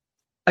got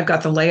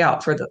the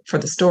layout for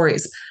the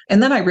stories.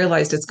 And then I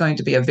realized it's going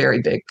to be a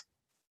very big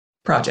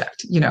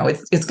project.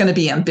 It's going to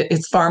be,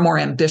 it's far more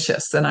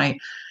ambitious than I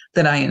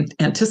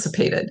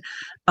anticipated.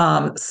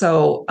 And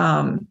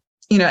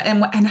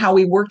how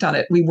we worked on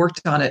it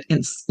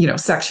in,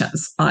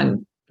 sections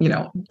on,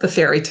 the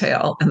fairy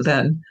tale and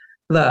then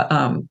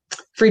the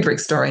Friedrich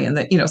story.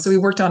 And so we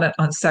worked on it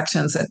on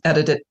sections and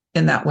edited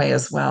in that way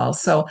as well.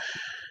 So,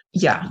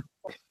 yeah.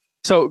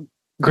 So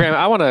Graham,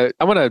 I want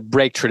to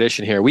break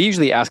tradition here. We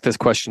usually ask this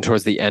question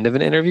towards the end of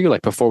an interview,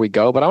 like before we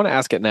go, but I want to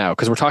ask it now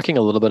because we're talking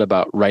a little bit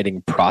about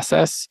writing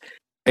process.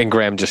 And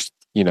Graham just,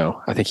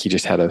 I think he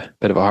just had a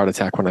bit of a heart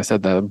attack when I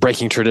said that,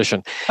 breaking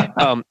tradition.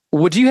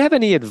 Would you have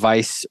any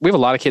advice? We have a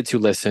lot of kids who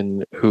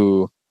listen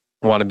who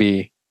want to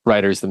be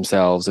writers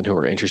themselves and who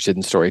are interested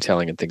in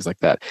storytelling and things like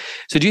that.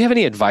 So do you have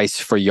any advice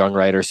for young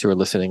writers who are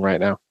listening right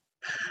now?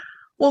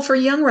 Well, for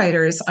young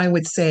writers, I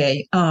would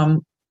say,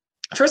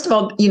 first of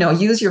all,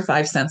 use your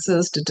 5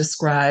 senses to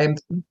describe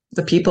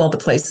the people, the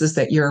places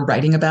that you're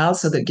writing about,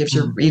 so that gives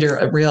your reader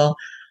a real,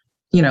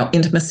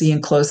 intimacy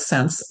and close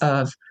sense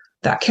of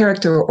that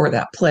character or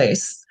that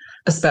place,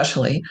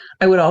 especially.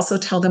 I would also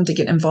tell them to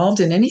get involved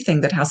in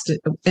anything that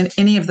in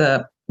any of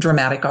the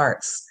dramatic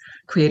arts,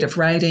 creative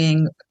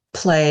writing,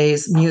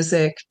 plays,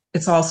 music.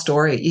 It's all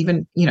story.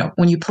 Even,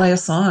 when you play a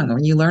song,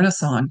 when you learn a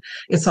song,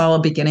 it's all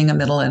a beginning, a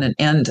middle, and an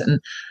end, and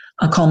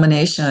a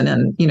culmination,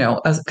 and,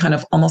 a kind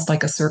of almost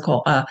like a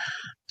circle.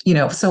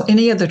 So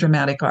any of the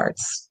dramatic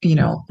arts,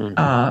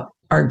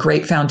 are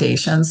great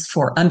foundations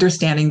for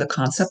understanding the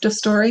concept of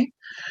story.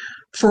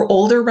 For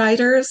older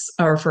writers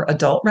or for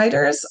adult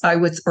writers,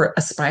 or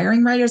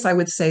aspiring writers, I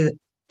would say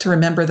to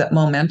remember that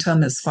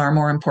momentum is far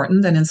more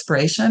important than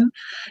inspiration.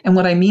 And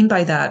what I mean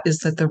by that is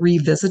that the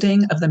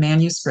revisiting of the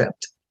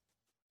manuscript,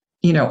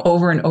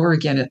 over and over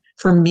again,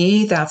 for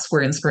me, that's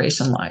where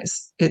inspiration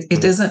lies. It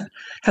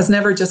has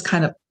never just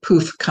kind of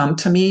poof come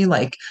to me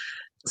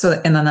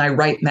and then I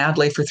write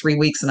madly for 3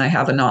 weeks and I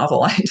have a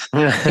novel.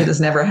 It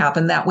has never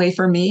happened that way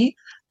for me.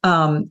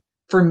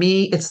 For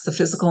me, it's the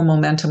physical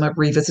momentum of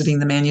revisiting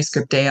the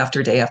manuscript day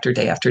after day after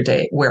day after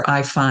day where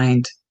I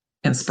find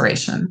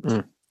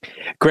inspiration.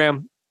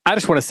 Graham, I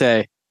just want to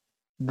say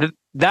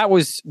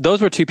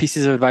those were two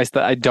pieces of advice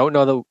that I don't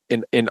know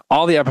that in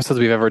all the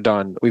episodes we've ever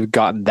done, we've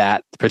gotten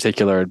that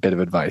particular bit of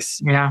advice.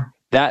 Yeah.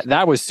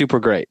 That was super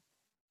great.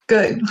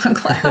 Good. I'm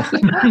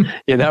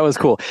glad. Yeah, that was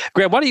cool.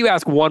 Graham, why don't you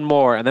ask one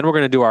more and then we're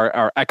going to do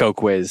our echo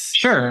quiz.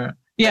 Sure.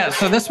 Yeah,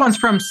 so this one's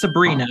from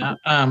Sabrina.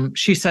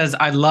 She says,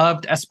 I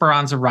loved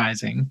Esperanza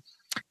Rising.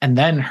 And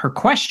then her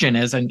question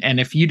is, and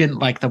if you didn't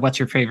like the what's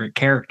your favorite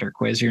character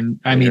quiz, you're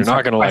not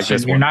going to like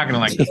this one. You're not going to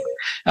like this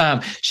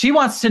one. She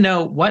wants to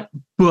know what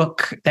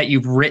book that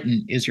you've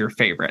written is your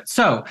favorite.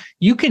 So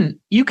you can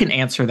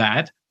answer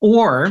that,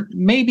 or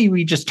maybe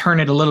we just turn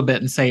it a little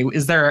bit and say,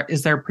 is there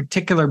a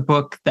particular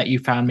book that you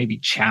found maybe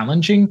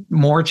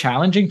more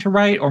challenging to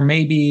write, or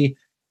maybe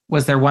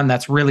was there one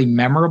that's really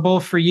memorable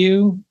for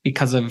you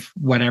because of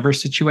whatever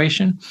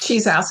situation?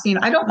 She's asking,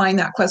 I don't mind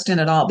that question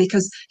at all,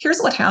 because here's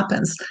what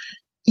happens.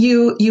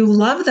 You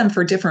love them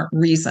for different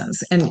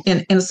reasons.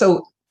 And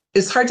so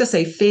it's hard to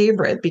say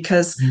favorite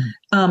because,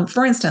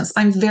 for instance,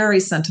 I'm very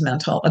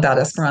sentimental about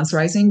Esperanza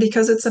Rising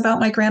because it's about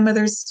my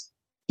grandmother's,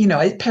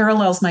 it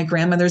parallels my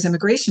grandmother's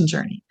immigration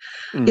journey.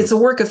 It's a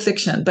work of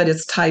fiction, but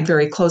it's tied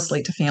very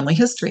closely to family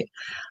history.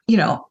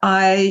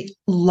 I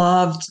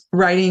loved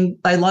writing.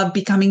 I loved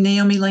becoming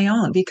Naomi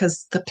Leon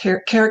because the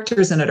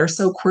characters in it are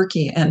so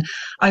quirky. And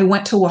I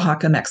went to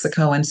Oaxaca,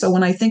 Mexico. And so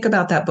when I think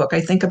about that book, I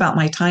think about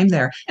my time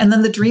there. And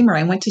then The Dreamer,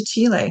 I went to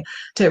Chile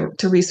to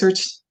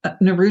research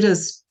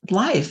Neruda's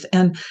life.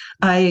 And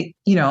I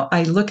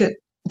look at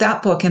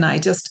that book and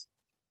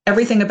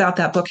everything about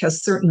that book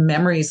has certain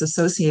memories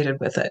associated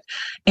with it.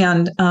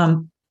 And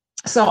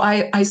so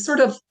I sort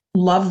of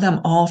love them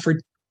all for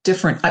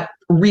different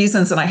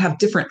reasons, and I have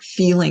different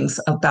feelings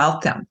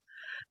about them,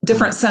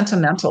 different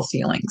sentimental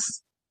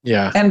feelings.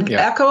 Yeah. And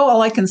Echo,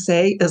 all I can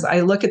say is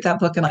I look at that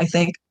book and I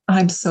think,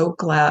 I'm so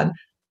glad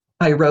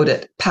I wrote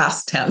it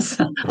past tense,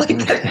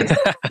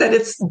 that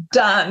it's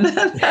done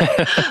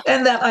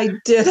and that I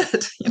did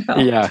it.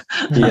 Yeah.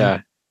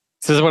 Yeah.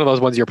 So this is one of those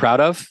ones you're proud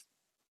of?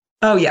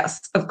 Oh, yes,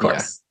 of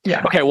course.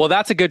 Yeah. Okay, well,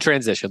 that's a good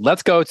transition.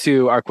 Let's go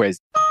to our quiz.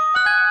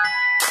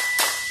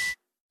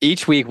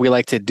 Each week, we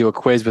like to do a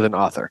quiz with an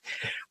author.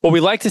 What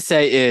we like to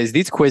say is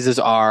these quizzes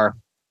are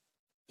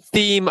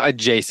theme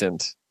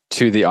adjacent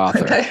to the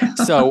author. Okay.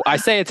 So I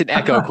say it's an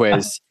Echo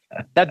quiz.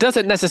 That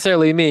doesn't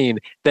necessarily mean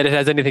that it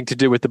has anything to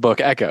do with the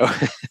book Echo.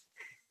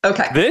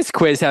 Okay. This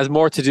quiz has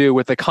more to do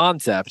with the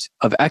concept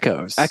of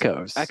echoes.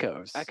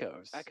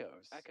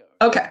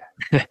 Okay.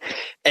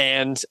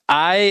 And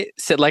I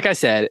said, like I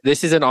said,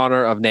 this is in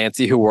honor of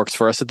Nancy, who works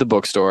for us at the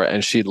bookstore,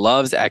 and she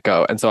loves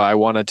Echo. And so I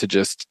wanted to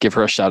just give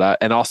her a shout out.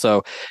 And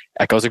also,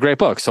 Echo's a great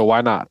book, so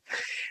why not?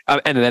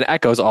 And then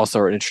Echo's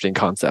also an interesting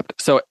concept.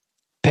 So,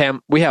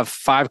 Pam, we have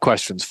 5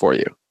 questions for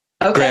you.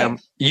 Okay. Graham,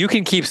 you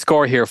can keep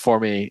score here for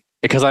me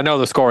because I know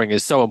the scoring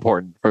is so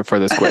important for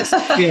this quiz.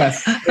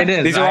 Yes, it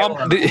is.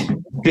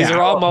 These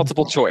are all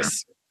multiple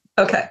choice.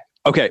 Okay.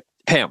 Okay,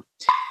 Pam,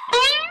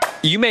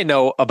 you may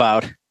know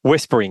about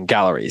whispering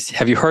galleries.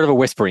 Have you heard of a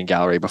whispering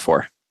gallery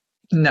before?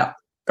 No.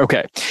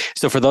 Okay.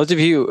 So for those of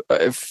you,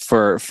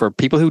 for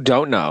people who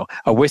don't know,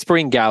 a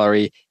whispering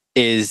gallery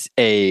is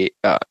it's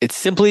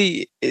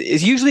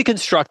usually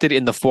constructed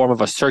in the form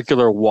of a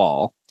circular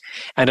wall,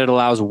 and it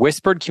allows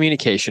whispered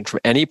communication from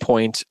any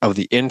point of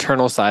the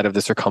internal side of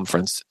the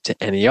circumference to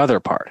any other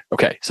part.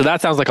 Okay, so that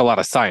sounds like a lot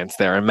of science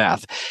there and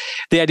math.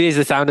 The idea is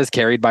the sound is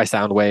carried by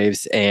sound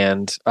waves,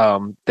 and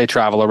they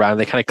travel around.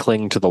 They kind of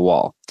cling to the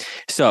wall.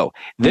 So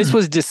this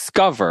was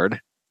discovered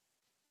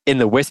in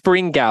the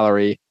Whispering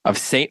Gallery of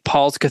St.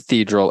 Paul's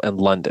Cathedral in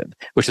London,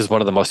 which is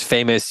one of the most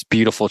famous,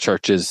 beautiful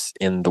churches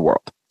in the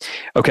world.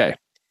 Okay,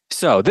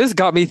 so this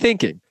got me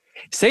thinking.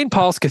 St.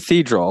 Paul's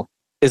Cathedral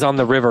is on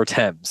the River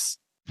Thames.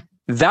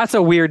 That's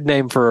a weird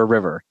name for a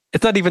river.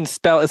 It's not even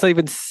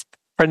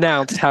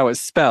pronounced how it's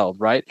spelled,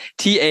 right?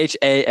 Thames.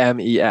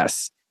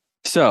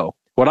 So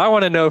what I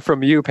want to know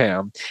from you,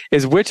 Pam,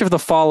 is which of the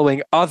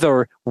following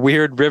other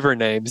weird river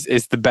names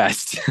is the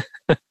best?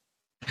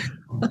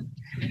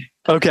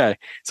 Okay.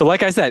 So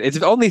like I said, it's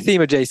only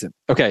theme adjacent.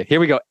 Okay, here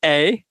we go.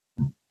 A,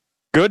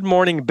 Good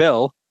Morning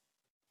Bill,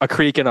 a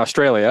creek in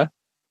Australia.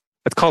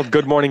 It's called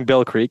Good Morning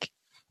Bill Creek.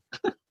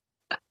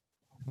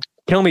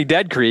 Kill Me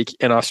Dead Creek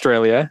in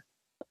Australia.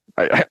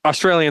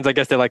 Australians, I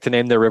guess they like to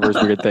name their rivers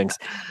weird things.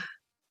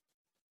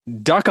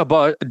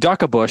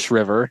 Duckabush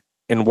River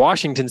in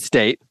Washington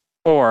State,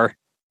 or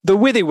the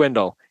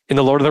Withywindle in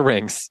The Lord of the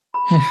Rings.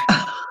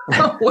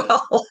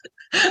 Well,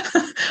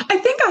 I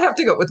think I have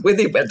to go with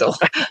Withywindle.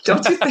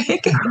 Don't you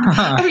think?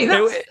 I mean,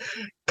 that's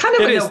kind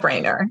of a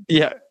no-brainer.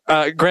 Yeah.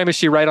 Graham, is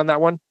she right on that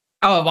one?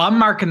 Oh, well, I'm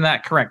marking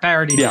that correct. I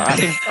already did. Yeah,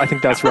 I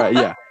think that's right.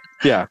 Yeah.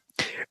 Yeah.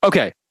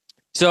 Okay.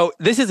 So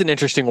this is an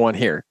interesting one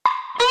here.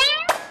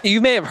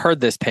 You may have heard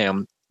this,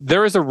 Pam.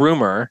 There is a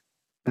rumor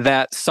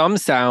that some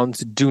sounds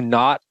do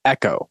not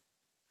echo.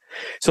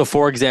 So,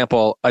 for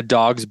example, a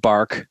dog's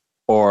bark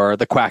or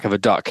the quack of a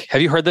duck.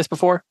 Have you heard this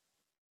before?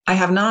 I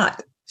have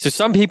not. So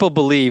some people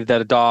believe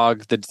that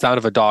the sound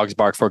of a dog's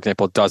bark, for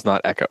example, does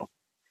not echo.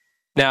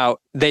 Now,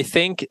 they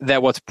think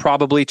that what's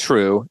probably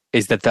true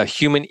is that the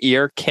human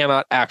ear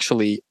cannot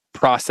actually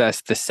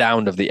process the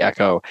sound of the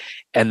echo,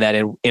 and that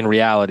in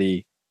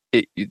reality,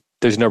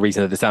 there's no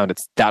reason that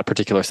that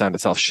particular sound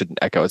itself shouldn't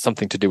echo. It's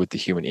something to do with the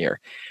human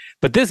ear.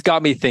 But this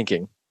got me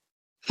thinking.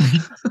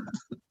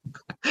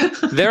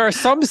 There are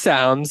some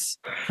sounds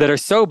that are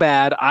so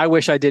bad, I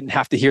wish I didn't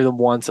have to hear them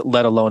once,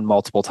 let alone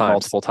multiple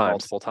times.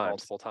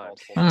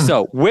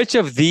 So, which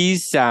of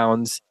these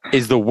sounds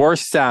is the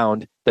worst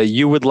sound that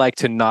you would like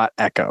to not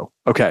echo?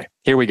 Okay,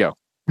 here we go.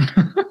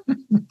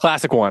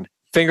 Classic one.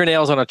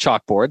 Fingernails on a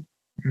chalkboard.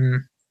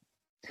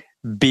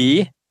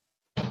 B,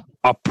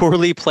 a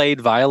poorly played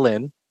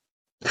violin.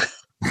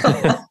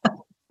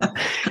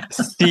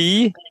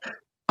 C,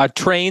 a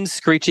train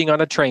screeching on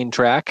a train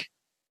track.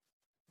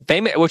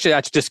 Which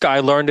I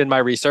learned in my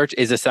research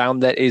is a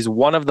sound that is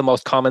one of the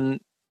most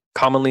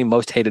commonly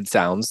most hated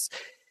sounds.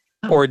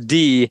 Or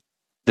D,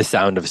 the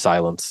sound of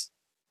silence.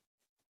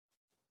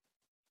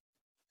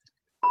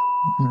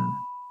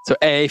 So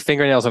A,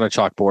 fingernails on a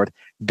chalkboard.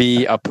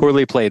 B, a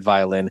poorly played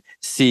violin.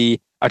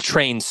 C, a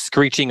train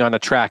screeching on a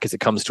track as it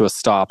comes to a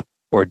stop.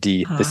 Or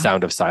D, the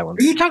sound of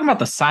silence. Are you talking about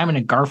the Simon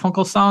and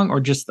Garfunkel song, or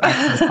just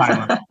the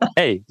silence?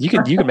 Hey, you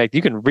can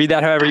read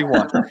that however you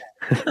want.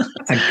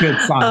 It's a good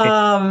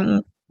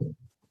song.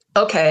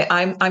 Okay,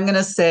 I'm going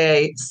to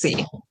say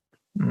C.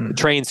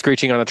 Train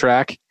screeching on a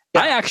track.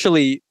 Yeah. I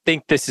actually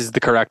think this is the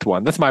correct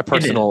one. That's my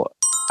personal.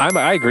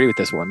 I agree with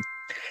this one.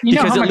 You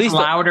know how much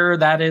louder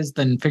that is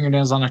than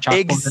fingernails on a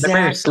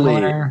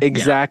chalkboard.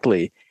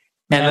 Exactly.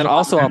 Yeah. And then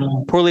also a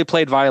poorly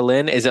played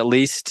violin is at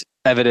least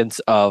evidence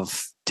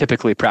of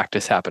typically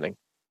practice happening.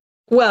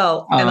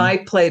 Well, and I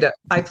played a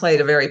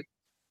very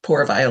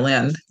poor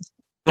violin.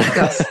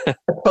 That's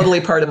totally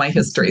part of my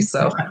history,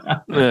 so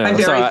I'm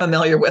very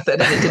familiar with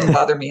it, and it didn't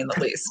bother me in the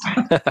least.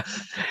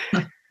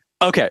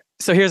 Okay,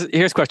 so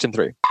here's question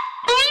 3.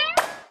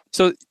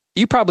 So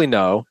you probably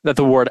know that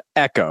the word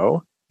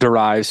echo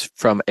derives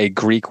from a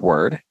Greek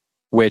word,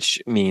 which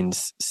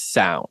means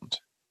sound.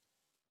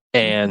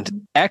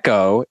 And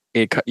echo,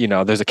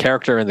 there's a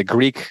character in the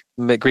Greek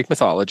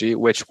mythology,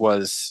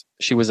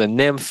 she was a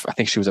nymph. I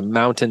think she was a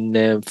mountain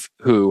nymph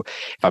who,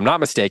 if I'm not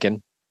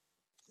mistaken,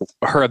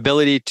 her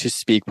ability to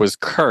speak was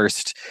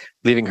cursed,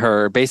 leaving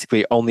her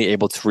basically only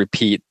able to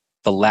repeat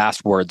the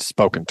last words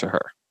spoken to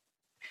her.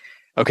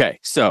 Okay,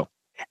 so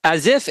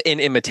as if in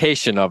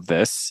imitation of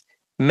this,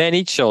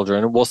 many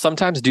children will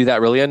sometimes do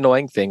that really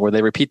annoying thing where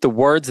they repeat the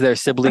words their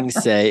siblings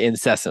say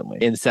incessantly,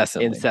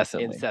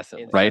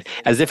 right?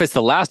 As if it's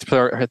the last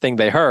thing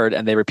they heard,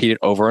 and they repeat it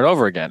over and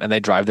over again, and they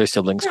drive their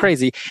siblings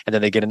crazy, and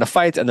then they get into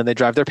fights, and then they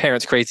drive their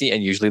parents crazy,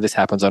 and usually this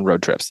happens on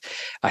road trips.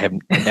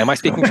 Am I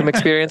speaking from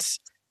experience?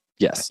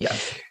 Yes. Yeah.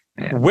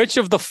 Which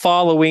of the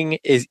following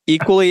is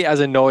equally as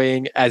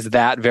annoying as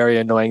that very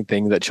annoying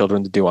thing that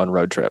children do on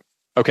road trip?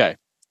 Okay.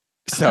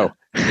 So,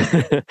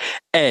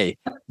 A,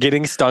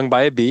 getting stung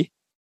by a bee.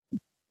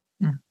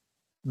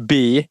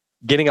 B,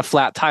 getting a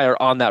flat tire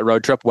on that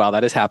road trip while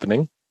that is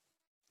happening.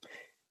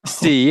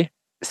 C,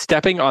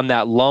 stepping on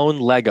that lone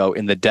Lego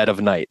in the dead of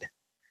night.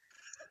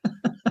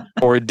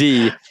 Or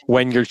D,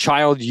 when your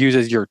child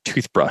uses your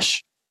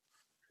toothbrush.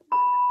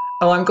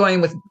 Oh, I'm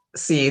going with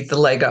C, the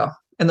Lego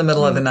in the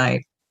middle of the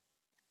night.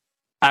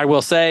 I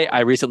will say I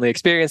recently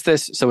experienced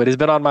this, so it has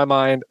been on my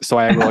mind, so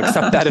I will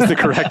accept that as the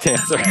correct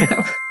answer.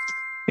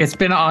 It's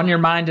been on your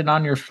mind and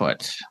on your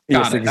foot.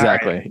 Yes,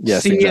 exactly. Right.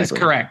 Yes, C exactly. is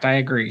correct. I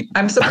agree.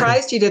 I'm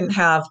surprised you didn't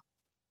have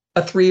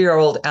a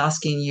 3-year-old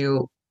asking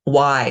you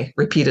why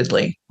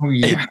repeatedly. Oh,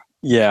 yeah.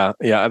 Yeah.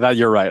 That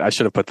you're right. I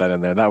should have put that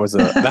in there. That was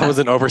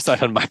an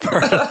oversight on my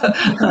part.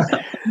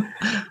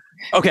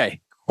 Okay.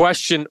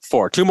 Question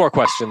 4. 2 more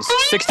questions.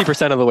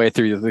 60% of the way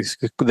through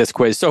this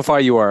quiz. So far,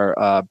 you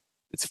are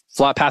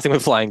passing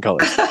with flying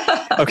colors.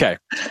 Okay.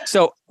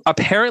 So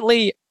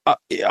apparently,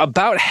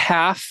 about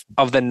half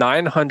of the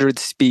 900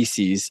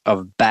 species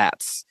of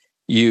bats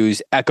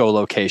use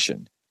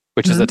echolocation,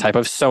 which is a type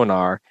of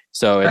sonar.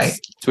 So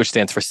which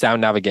stands for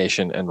sound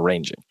navigation and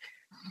ranging.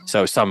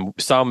 So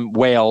some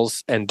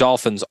whales and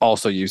dolphins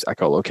also use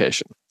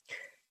echolocation.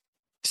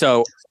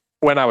 So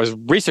when I was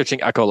researching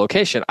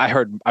echolocation, I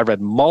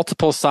read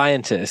multiple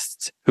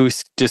scientists who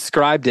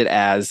described it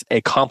as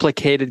a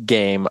complicated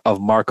game of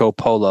Marco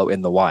Polo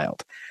in the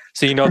wild.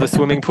 So you know the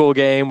swimming pool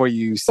game where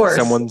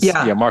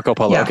Marco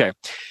Polo. Yeah. Okay.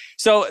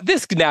 So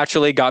this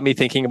naturally got me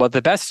thinking about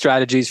the best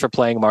strategies for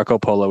playing Marco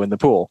Polo in the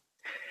pool.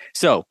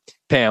 So,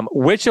 Pam,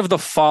 which of the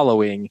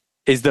following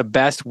is the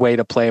best way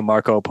to play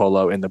Marco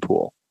Polo in the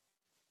pool?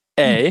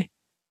 A,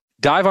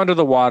 dive under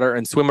the water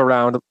and swim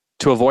around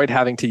to avoid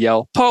having to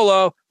yell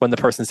polo when the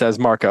person says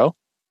Marco.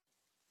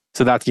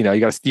 So that's, you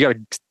got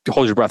to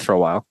hold your breath for a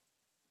while.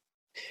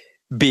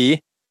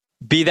 B,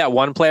 be that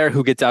one player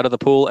who gets out of the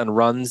pool and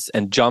runs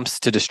and jumps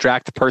to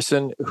distract the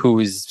person who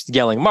is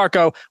yelling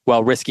Marco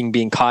while risking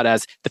being caught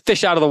as the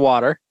fish out of the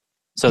water.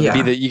 So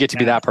you get to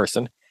be that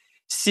person.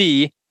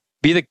 C,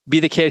 be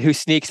the kid who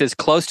sneaks as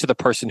close to the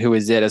person who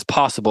is it as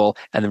possible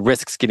and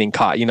risks getting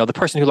caught. The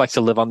person who likes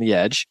to live on the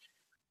edge.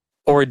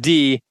 Or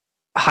D,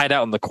 hide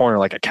out in the corner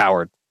like a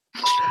coward.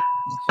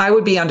 I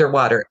would be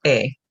underwater,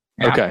 A.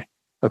 Yeah.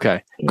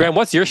 Okay. Graham,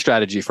 what's your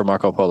strategy for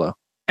Marco Polo?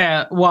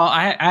 Well,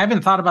 I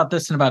haven't thought about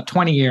this in about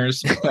 20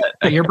 years,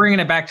 but you're bringing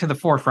it back to the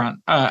forefront.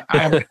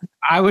 I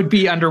would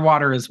be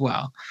underwater as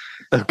well.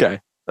 Okay.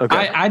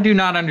 I do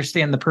not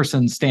understand the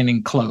person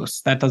standing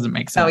close. That doesn't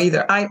make sense. No,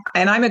 either.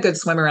 I'm a good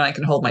swimmer and I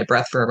can hold my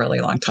breath for a really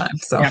long time.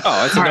 So. Yeah.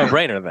 Oh, it's a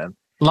no-brainer then.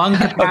 Lung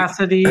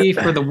capacity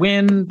for the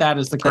win. That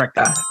is the correct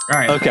answer. All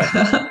right.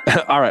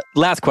 Okay. All right.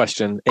 Last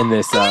question in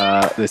this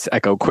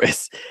echo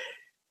quiz.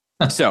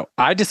 So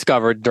I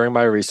discovered during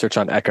my research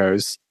on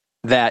echoes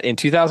that in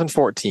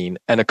 2014,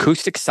 an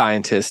acoustic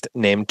scientist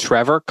named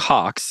Trevor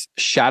Cox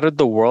shattered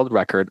the world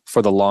record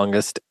for the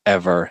longest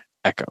ever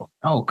echo.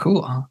 Oh,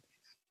 cool.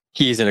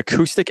 He is an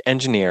acoustic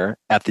engineer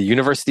at the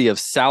University of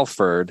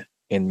Salford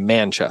in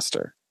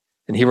Manchester,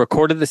 and he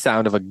recorded the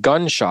sound of a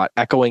gunshot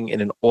echoing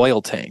in an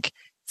oil tank.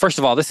 First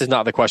of all, this is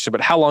not the question,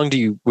 but how long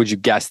would you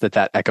guess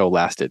that echo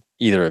lasted?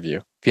 Either of you,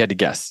 if you had to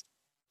guess.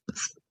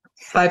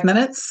 5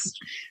 minutes?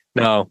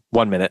 No,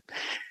 1 minute.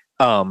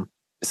 But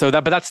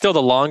that's still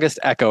the longest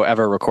echo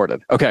ever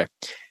recorded. Okay.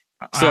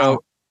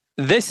 So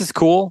this is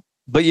cool,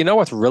 but you know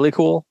what's really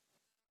cool?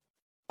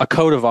 A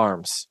coat of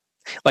arms.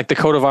 Like the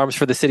coat of arms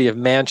for the city of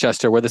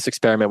Manchester where this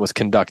experiment was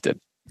conducted.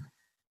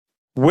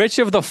 Which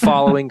of the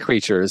following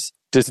creatures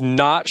does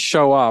not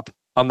show up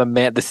on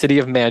the city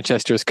of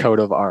Manchester's coat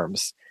of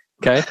arms?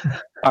 Okay.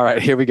 All right,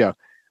 here we go.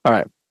 All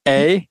right.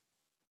 A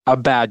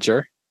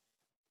badger.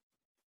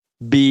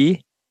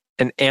 B,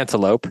 an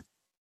antelope.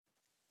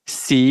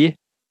 C,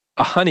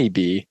 a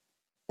honeybee.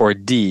 Or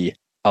D,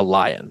 a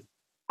lion.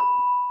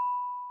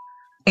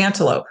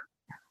 Antelope.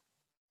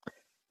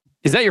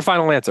 Is that your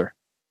final answer?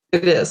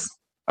 It is.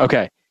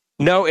 Okay.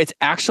 No, it's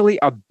actually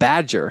a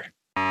badger.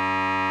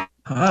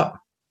 Oh.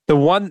 The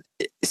one,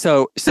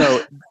 so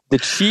the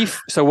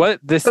chief, so what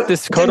this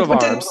coat of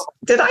arms.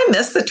 Did I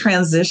miss the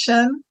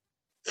transition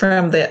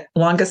from the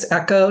longest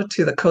echo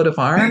to the coat of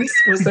arms?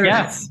 Was there?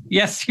 Yes.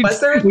 Was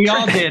there? We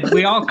all did.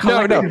 We all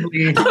collectively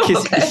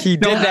He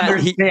did that.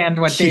 Understand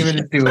what David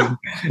is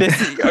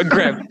doing.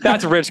 Graham,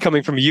 that's rich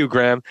coming from you,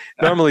 Graham.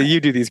 Normally you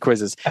do these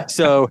quizzes.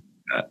 So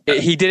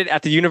he did it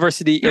at the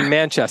university in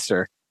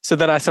Manchester. So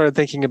then I started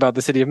thinking about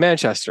the city of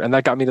Manchester, and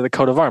that got me to the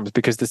coat of arms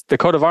because the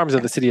coat of arms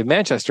of the city of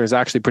Manchester is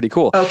actually pretty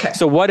cool. Okay.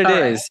 So what it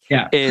is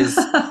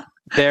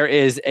there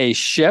is a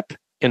ship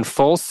in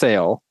full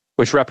sail,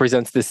 which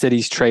represents the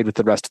city's trade with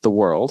the rest of the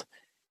world.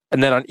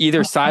 And then on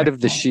either side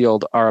of the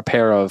shield are a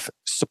pair of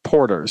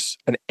supporters,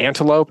 an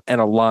antelope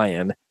and a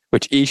lion,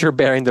 which each are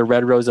bearing the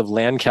red rose of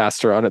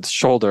Lancaster on its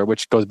shoulder,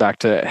 which goes back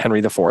to Henry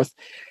IV.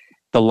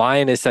 The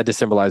lion is said to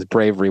symbolize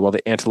bravery, while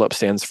the antelope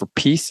stands for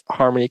peace,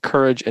 harmony,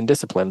 courage, and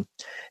discipline.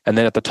 And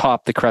then at the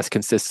top, the crest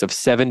consists of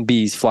 7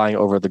 bees flying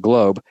over the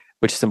globe,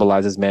 which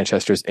symbolizes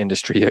Manchester's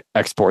industry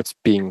exports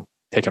being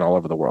taken all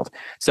over the world.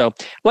 So,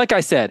 like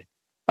I said,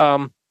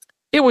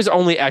 it was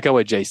only echo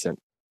adjacent.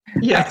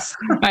 Yes.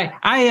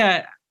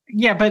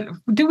 Yeah, but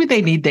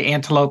they need the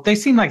antelope? They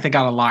seem like they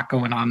got a lot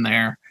going on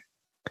there.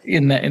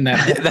 In that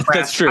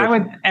that's true.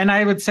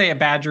 I would say a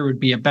badger would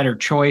be a better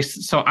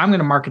choice. So I'm going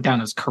to mark it down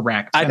as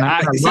correct.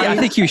 I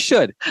think you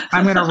should.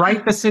 I'm going to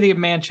write the city of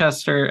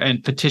Manchester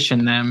and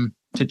petition them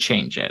to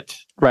change it.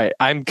 Right.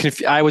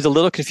 I was a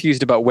little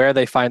confused about where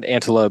they find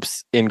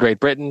antelopes in Great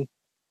Britain.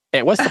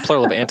 And what's the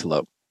plural of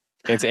antelope?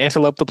 Is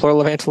antelope the plural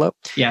of antelope?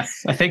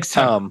 Yes, I think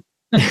so.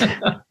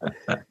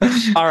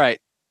 All right.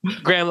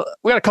 Graham,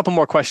 we got a couple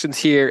more questions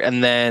here,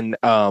 and then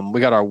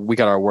we got our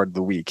word of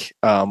the week.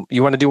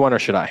 You want to do one, or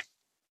should I?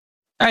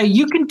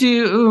 You can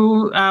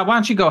do. Why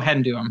don't you go ahead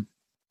and do them?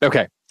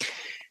 Okay.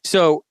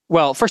 So,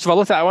 well, first of all,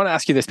 I want to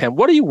ask you this, Pam.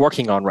 What are you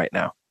working on right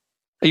now?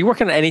 Are you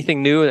working on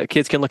anything new that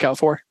kids can look out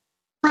for?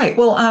 Right.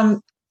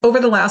 Well, over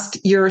the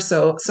last year or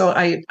so,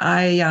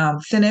 I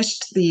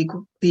finished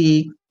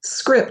the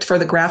script for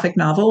the graphic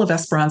novel of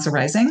Esperanza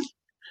Rising,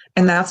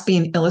 and that's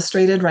being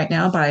illustrated right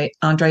now by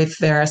Andre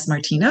Ferris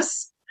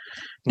Martinez.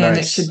 And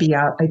It should be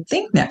out, I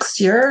think, next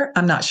year.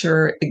 I'm not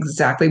sure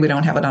exactly. We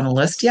don't have it on a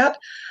list yet.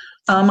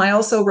 I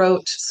also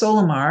wrote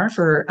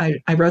Solimar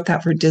I wrote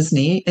that for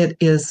Disney.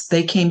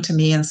 They came to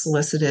me and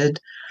solicited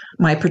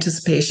my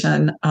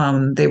participation.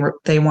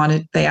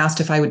 They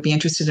asked if I would be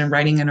interested in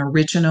writing an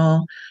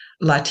original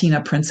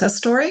Latina princess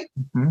story.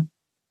 Mm-hmm.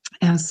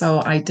 And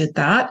so I did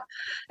that.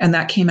 And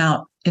that came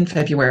out in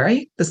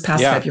February, this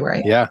past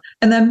February. Yeah.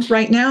 And then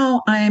right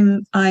now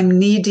I'm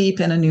knee deep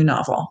in a new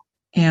novel,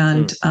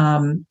 and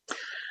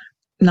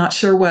not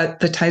sure what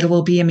the title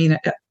will be. I mean,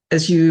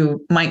 as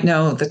you might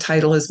know, the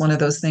title is one of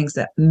those things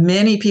that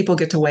many people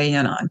get to weigh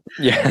in on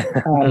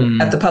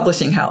at the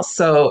publishing house.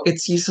 So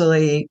it's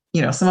usually,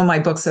 some of my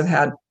books have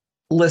had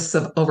lists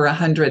of over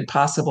 100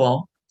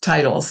 possible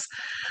titles.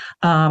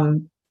 So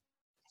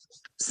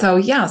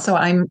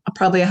I'm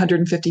probably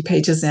 150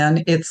 pages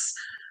in. It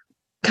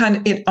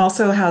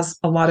also has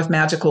a lot of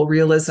magical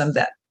realism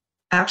that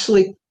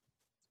actually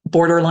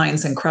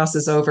borderlines and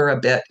crosses over a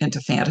bit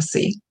into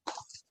fantasy.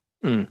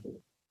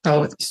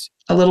 So it's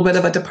a little bit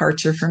of a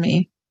departure for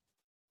me.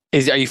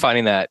 Are you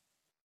finding that,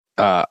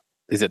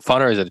 is it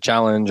fun or is it a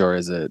challenge or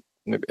is it,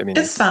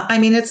 it's fun. I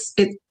mean,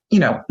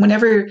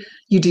 whenever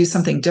you do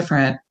something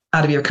different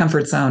out of your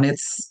comfort zone,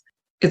 it's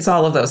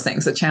all of those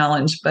things, a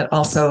challenge, but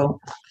also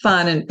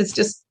fun. And it's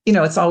just,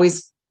 it's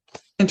always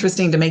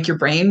interesting to make your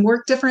brain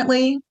work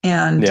differently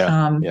and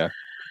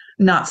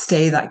not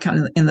stay that kind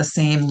of in the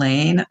same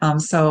lane.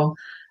 So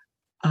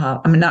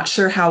I'm not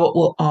sure how it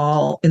will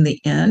all in the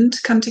end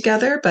come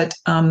together, but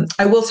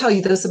I will tell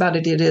you this about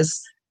it.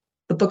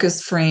 The book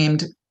is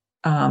framed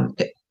with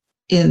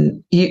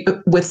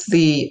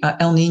the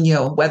El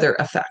Nino weather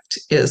effect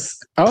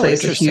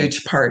plays a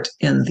huge part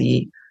in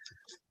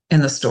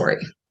the story.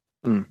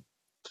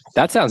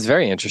 That sounds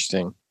very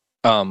interesting.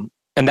 And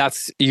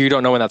you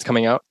don't know when that's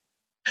coming out?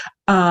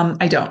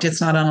 I don't. It's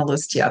not on a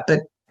list yet,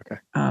 but okay.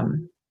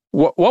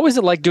 What was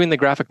it like doing the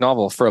graphic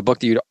novel for a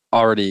book that you'd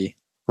already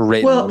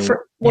written?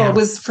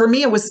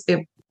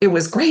 It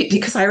was great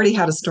because I already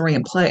had a story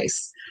in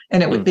place,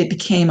 and it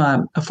became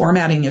a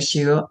formatting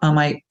issue.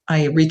 I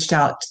reached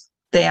out.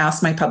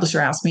 My publisher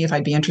asked me if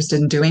I'd be interested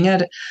in doing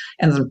it,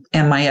 and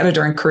my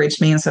editor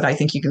encouraged me and said, "I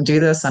think you can do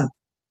this." And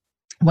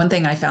one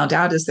thing I found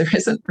out is there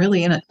isn't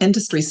really an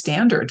industry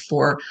standard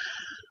for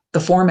the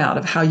format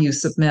of how you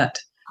submit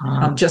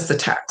just the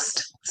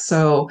text.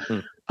 So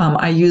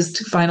I used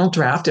Final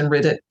Draft and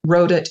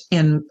wrote it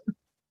in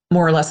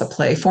more or less a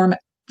play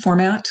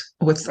format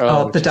with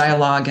the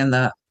dialogue and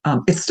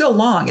it's still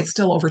long. It's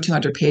still over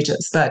 200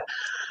 pages, but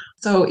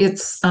so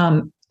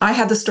I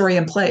had the story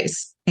in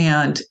place,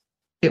 and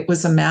it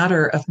was a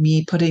matter of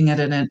me putting it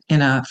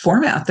in a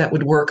format that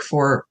would work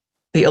for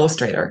the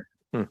illustrator.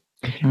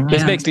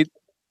 This makes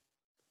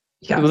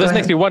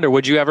me wonder,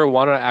 would you ever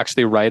want to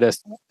actually write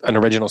an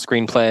original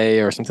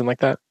screenplay or something like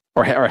that?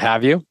 Or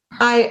have you?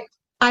 I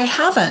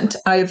haven't.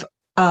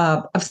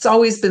 It's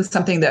always been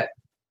something that,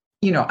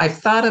 I've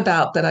thought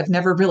about, but I've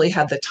never really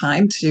had the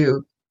time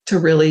to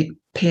really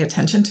pay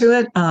attention to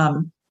it.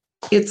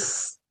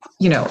 It's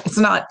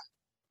not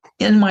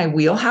in my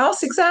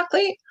wheelhouse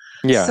exactly.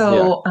 Yeah.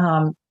 So,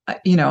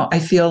 I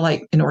feel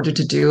like in order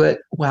to do it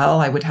well,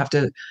 I would have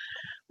to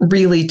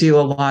really do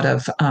a lot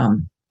of,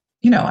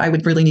 I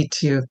would really need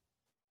to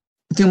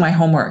do my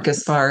homework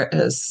as far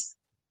as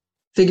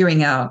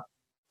figuring out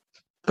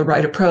the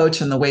right approach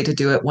and the way to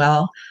do it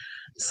well.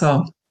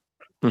 So.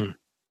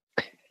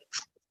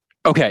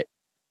 Okay,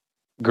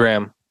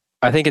 Graham,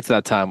 I think it's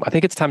that time. I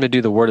think it's time to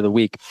do the word of the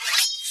week.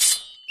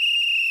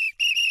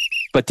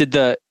 But did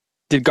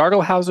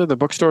Garglehauser, the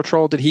bookstore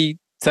troll, did he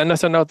send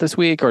us a note this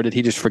week, or did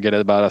he just forget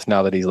about us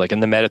now that he's like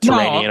in the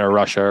Mediterranean or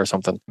Russia or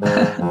something?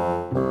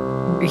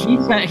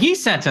 He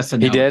sent us a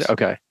note. He did?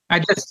 Okay. I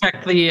just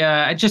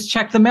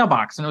checked the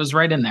mailbox and it was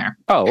right in there.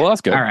 Oh, well,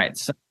 that's good. All right.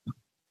 So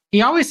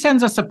he always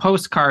sends us a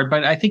postcard,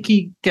 but I think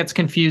he gets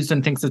confused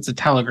and thinks it's a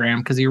telegram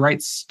because he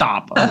writes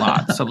stop a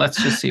lot. So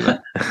let's just see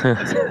what.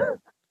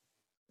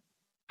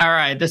 All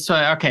right. This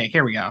way. Okay,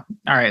 here we go.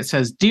 All right. It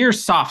says, "Dear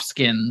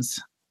Softskins."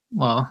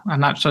 Well, I'm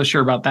not so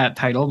sure about that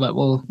title, but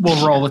we'll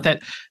roll with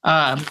it.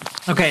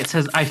 Okay. It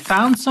says, "I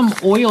found some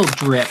oil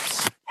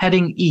drips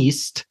heading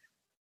east,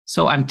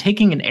 so I'm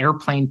taking an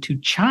airplane to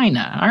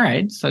China." All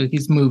right. So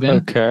he's moving.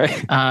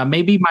 Okay.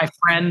 Maybe my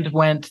friend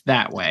went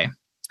that way.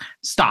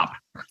 Stop.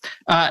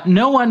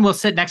 No one will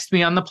sit next to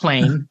me on the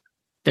plane.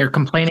 They're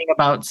complaining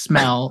about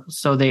smell,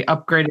 so they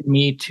upgraded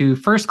me to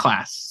first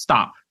class.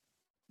 Stop.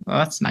 Well,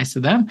 that's nice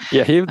of them.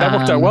 Yeah, that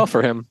worked out well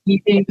for him.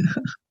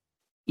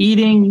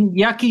 Eating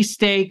yucky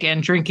steak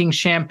and drinking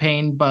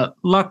champagne, but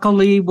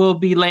luckily we'll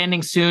be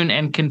landing soon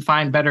and can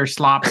find better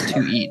slops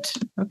to eat.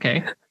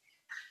 Okay.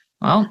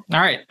 Well, all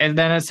right. And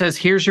then it says,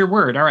 "Here's your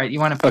word." All right. You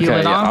want to peel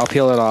it off? I'll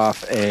peel it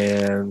off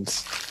and...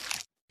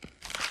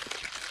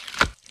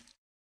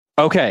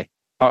 Okay.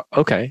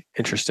 Okay.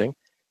 Interesting.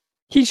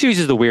 He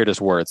chooses the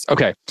weirdest words.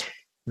 Okay.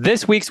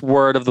 This week's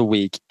word of the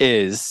week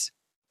is...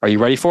 Are you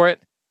ready for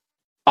it?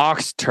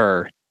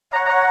 Oxter.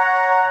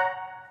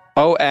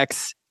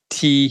 Oxter.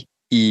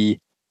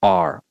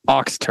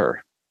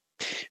 Oxter.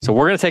 So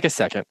we're going to take a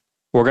second.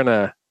 We're going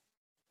to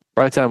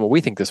write down what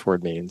we think this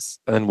word means,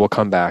 and then we'll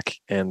come back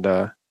and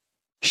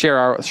share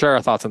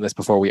our thoughts on this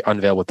before we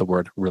unveil what the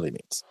word really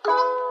means.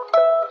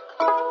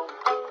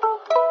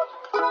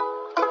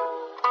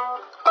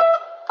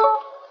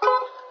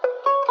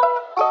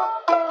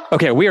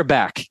 Okay, we are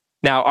back.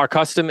 Now, our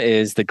custom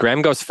is that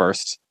Graham goes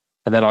first,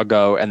 and then I'll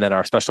go, and then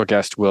our special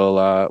guest will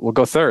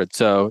go third.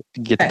 So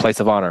you get the place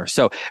of honor.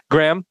 So,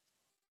 Graham,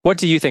 what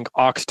do you think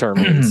oxter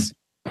means?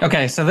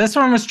 Okay, so this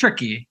one was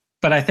tricky,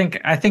 but I think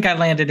I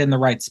landed in the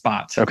right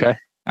spot. Okay.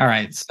 All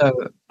right. So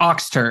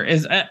Oxter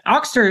is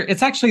Oxter.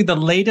 It's actually the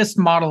latest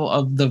model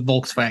of the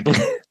Volkswagen.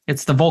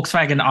 It's the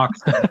Volkswagen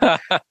Oxter.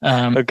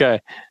 Okay.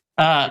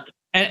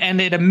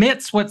 And it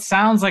emits what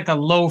sounds like a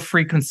low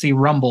frequency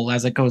rumble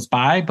as it goes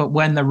by. But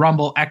when the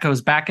rumble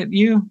echoes back at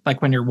you,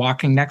 like when you're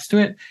walking next to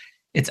it,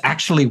 it's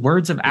actually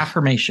words of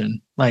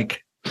affirmation.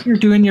 Like, you're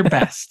doing your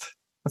best.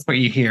 That's what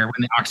you hear when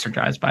the Oxter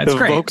drives by. It's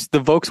great.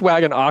 The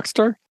Volkswagen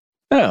Oxter?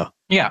 Oh.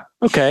 Yeah.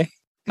 Okay.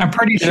 I'm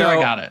pretty sure I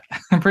got it.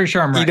 I'm pretty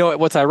sure I'm right. You know,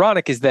 what's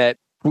ironic is that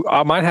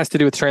mine has to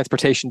do with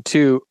transportation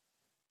too,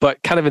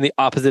 but kind of in the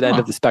opposite end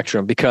of the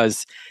spectrum,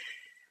 because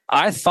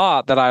I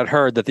thought that I had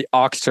heard that the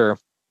Oxter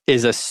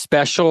is a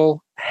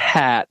special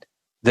hat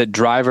that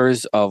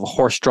drivers of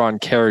horse-drawn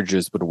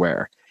carriages would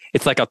wear.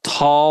 It's like a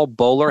tall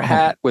bowler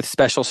hat with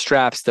special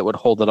straps that would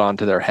hold it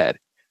onto their head.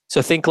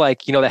 So think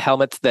like, the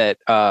helmets that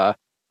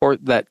or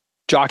that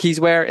jockeys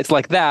wear. It's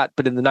like that,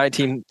 but in the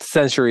 19th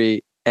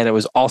century, and it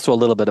was also a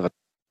little bit of a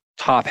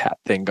top hat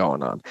thing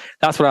going on.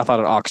 That's what I thought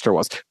an Oxter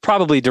was.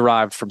 Probably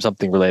derived from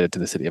something related to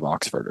the city of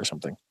Oxford or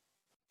something.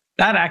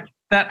 That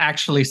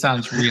actually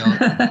sounds real.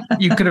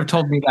 You could have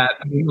told me that.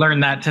 I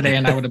learned that today,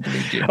 and I would have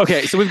believed you.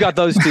 Okay, so we've got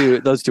those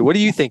two. What do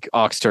you think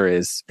Oxter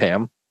is,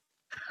 Pam?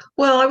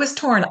 Well, I was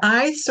torn.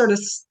 I sort of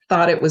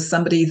thought it was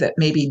somebody that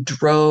maybe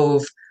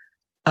drove,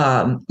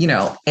 a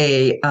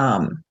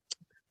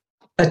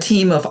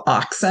team of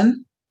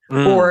oxen,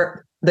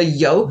 or the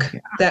yoke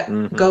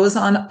that goes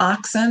on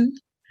oxen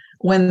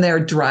when they're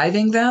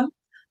driving them.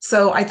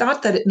 So I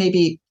thought that it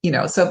maybe,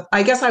 so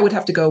I guess I would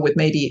have to go with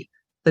maybe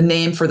the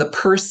name for the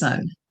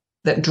person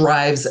that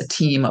drives a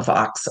team of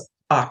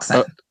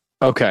oxen.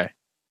 Okay.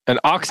 An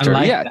oxter.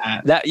 Like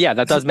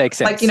that does make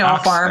sense. Like,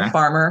 a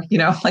farmer,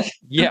 like.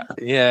 Yeah.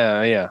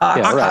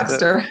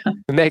 Oxter.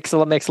 It makes a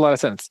lot of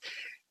sense.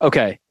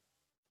 Okay.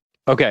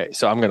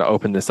 So I'm going to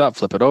open this up,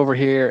 flip it over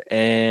here,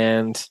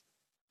 and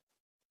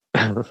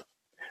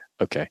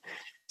okay.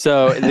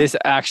 So this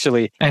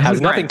actually has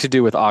nothing to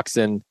do with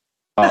oxen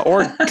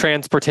or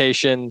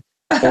transportation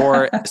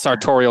or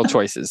sartorial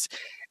choices.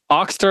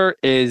 Oxter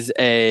is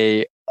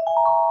a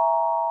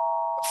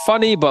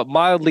funny but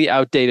mildly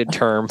outdated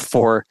term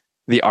for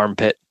the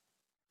armpit.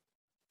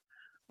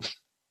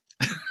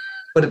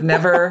 Would have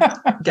never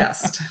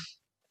guessed.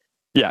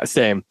 Yeah,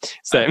 same.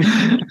 So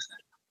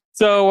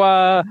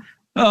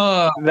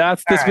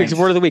that's this week's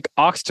word of the week,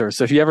 Oxter.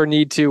 So if you ever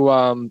need to,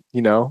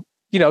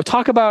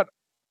 talk about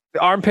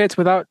armpits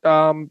without,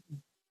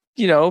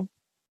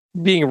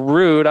 being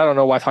rude. I don't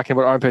know why talking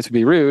about armpits would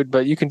be rude,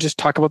 but you can just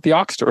talk about the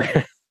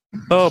Oxter.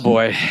 Oh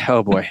boy.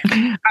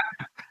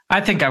 I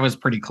think I was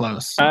pretty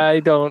close. I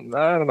don't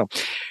know.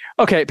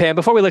 Okay, Pam,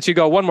 before we let you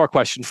go, one more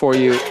question for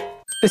you.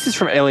 This is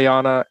from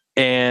Eliana,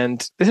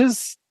 and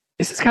this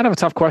is kind of a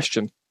tough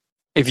question.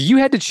 If you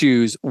had to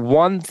choose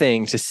one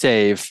thing to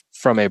save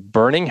from a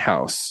burning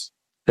house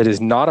that is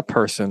not a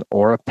person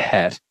or a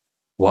pet,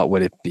 what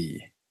would it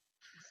be?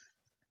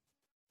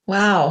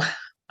 Wow.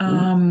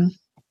 I'm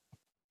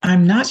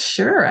not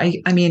sure.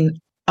 I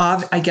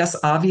guess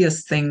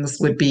obvious things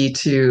would be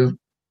to.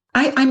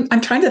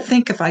 I'm trying to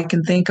think if I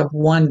can think of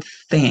one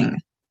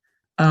thing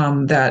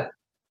that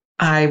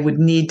I would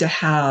need to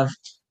have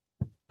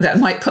that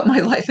might put my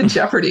life in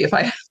jeopardy if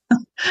I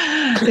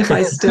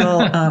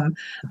still.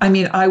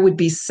 I would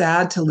be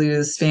sad to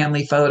lose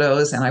family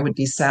photos, and I would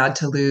be sad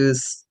to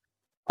lose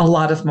a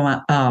lot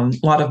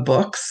of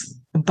books.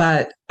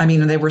 But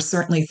there were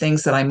certainly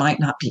things that I might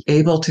not be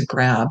able to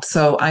grab.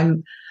 So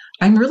I'm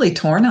really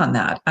torn on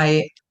that.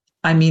 I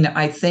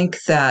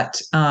think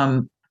that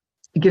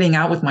getting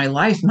out with my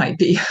life might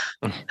be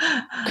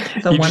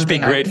the one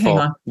thing I hang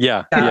on.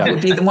 Yeah. It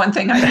would be the one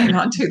thing I hang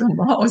on to the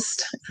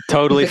most.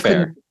 Totally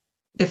fair.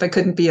 If it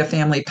couldn't be a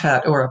family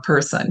pet or a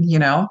person,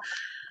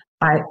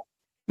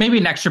 maybe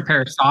an extra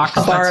pair of socks.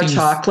 A bar of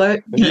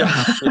chocolate.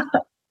 Yeah.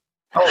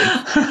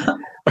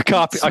 A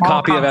copy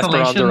of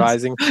Esperanza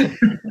Rising.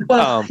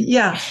 Well,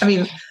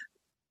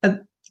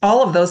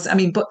 all of those.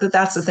 But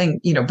that's the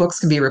thing. Books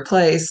can be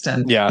replaced,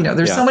 and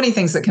there's so many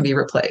things that can be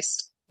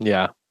replaced.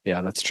 Yeah,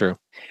 that's true.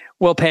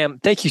 Well, Pam,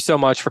 thank you so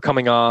much for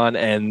coming on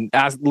and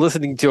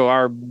listening to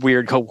our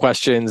weird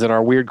questions and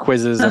our weird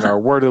quizzes and our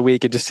word of the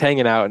week and just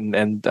hanging out and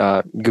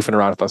goofing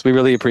around with us. We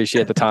really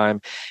appreciate the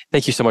time.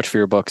 Thank you so much for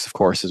your books, of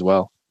course, as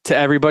well. To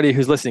everybody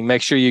who's listening,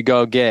 make sure you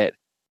go get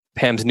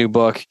Pam's new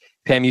book.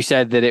 Pam, you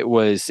said that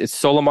it's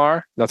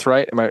Solomar. That's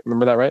right.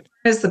 Remember that right?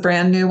 It's the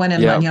brand new one,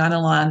 and Manana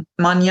Land.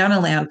 Manana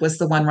Land was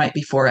the one right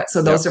before it.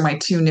 So those are my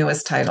two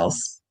newest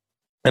titles.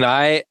 And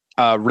I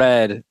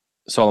read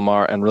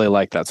Solomar and really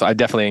like that. So I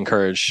definitely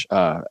encourage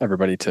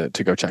everybody to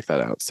go check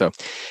that out. So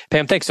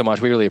Pam, thanks so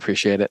much. We really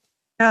appreciate it.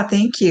 Yeah,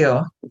 thank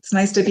you. It's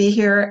nice to be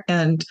here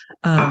and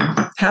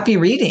happy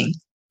reading.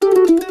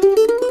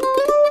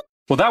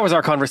 Well, that was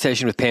our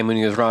conversation with Pam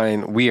Munoz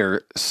Ryan. We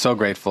are so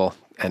grateful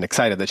and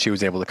excited that she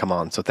was able to come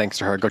on. So thanks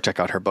to her. Go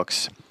check out her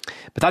books.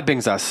 But that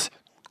brings us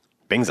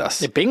to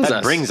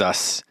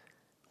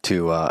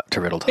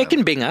Riddle Time. It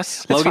can bing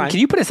us. It's Logan, fine. can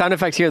you put a sound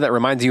effect here that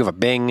reminds you of a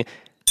bing?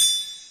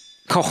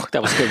 Oh,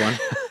 that was a good one.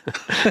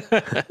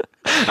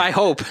 I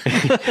hope.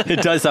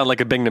 It does sound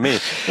like a bing to me.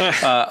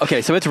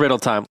 Okay, so it's riddle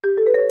time.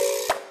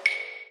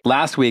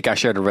 Last week, I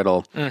shared a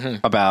riddle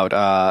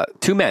about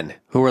two men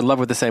who were in love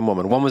with the same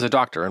woman. One was a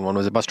doctor and one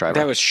was a bus driver.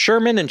 That was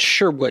Sherman and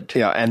Sherwood.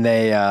 Yeah, and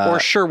they... or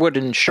Sherwood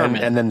and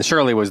Sherman. And then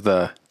Shirley was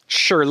the...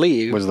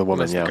 Shirley was the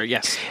woman, was yeah.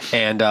 Yes.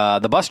 And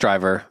the bus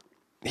driver,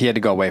 he had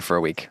to go away for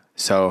a week.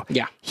 So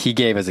Yeah. he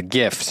gave as a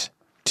gift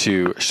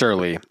to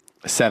Shirley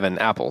 7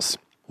 apples.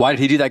 Why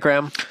did he do that,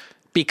 Graham?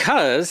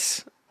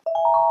 Because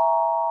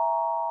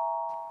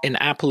an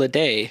apple a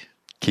day.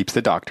 Keeps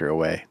the doctor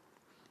away.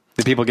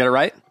 Did people get it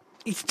right?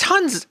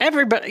 Tons,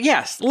 everybody,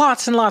 yes,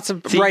 lots and lots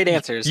of right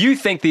answers. You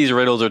think these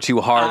riddles are too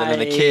hard, and then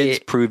the kids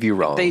prove you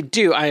wrong. They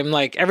do. I'm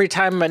like, every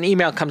time an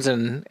email comes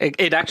in,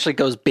 it actually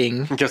goes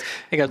bing. It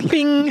goes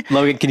bing.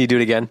 Logan, can you do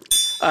it again?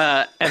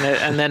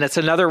 And then it's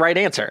another right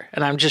answer.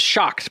 And I'm just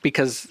shocked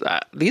because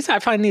I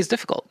find these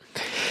difficult.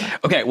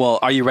 Okay, well,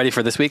 are you ready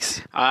for this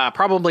week's?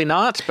 Probably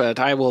not, but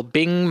I will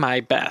bing my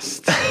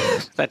best.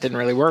 That didn't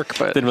really work,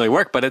 but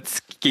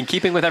it's in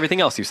keeping with everything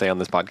else you say on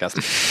this podcast.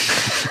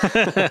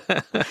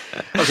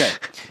 Okay,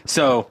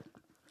 so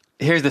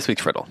here's this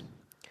week's riddle.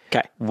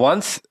 Okay.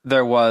 Once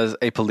there was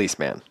a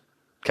policeman,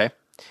 okay,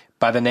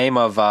 by the name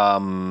of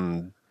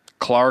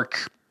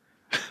Clark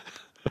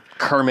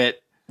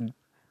Kermit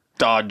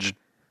Dodge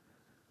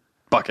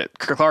Bucket.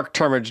 Kermit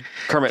Dodge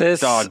Bucket.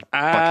 His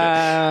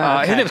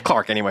name is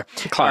Clark, anyway.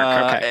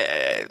 Clark,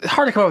 okay.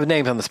 Hard to come up with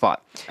names on the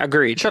spot.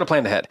 Agreed. Should have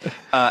planned ahead.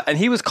 And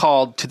he was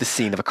called to the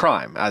scene of a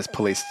crime as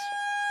police...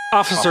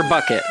 Officer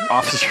Bucket.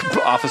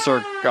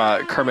 Officer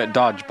Kermit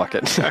Dodge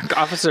Bucket.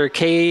 Officer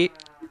KDB.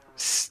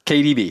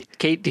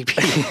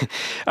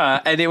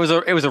 And it was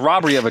a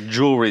robbery of a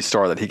jewelry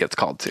store that he gets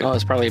called to. Oh,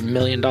 it's probably $1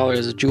 million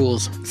of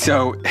jewels.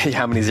 So,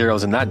 how many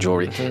zeros in that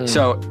jewelry?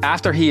 So,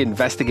 after he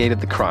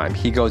investigated the crime,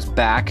 he goes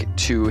back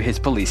to his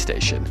police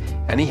station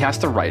and he has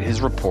to write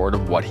his report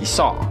of what he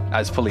saw,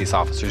 as police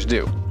officers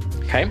do.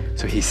 Okay.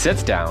 So, he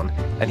sits down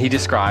and he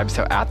describes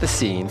how at the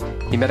scene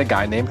he met a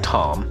guy named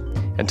Tom,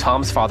 and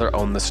Tom's father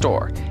owned the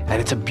store.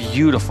 And it's a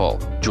beautiful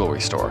jewelry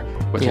store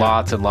with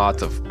lots and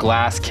lots of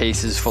glass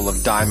cases full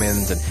of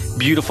diamonds and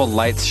beautiful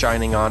lights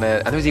shining on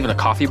it. And there's even a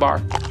coffee bar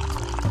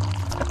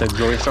at the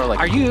jewelry store. Like,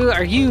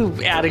 Are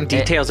you adding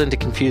details in to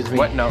confuse me?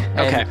 What? No.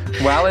 Okay.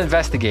 And while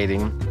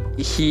investigating,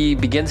 he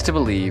begins to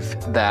believe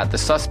that the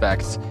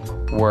suspects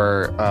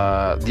were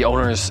the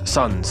owner's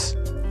sons.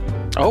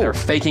 Oh. They're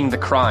faking the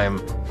crime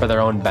for their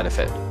own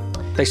benefit.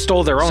 They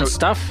stole their own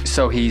stuff?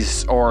 So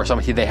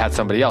they had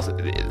somebody else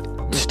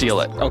steal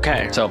it.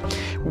 Okay. So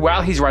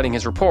while he's writing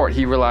his report,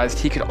 he realized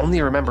he could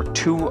only remember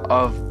 2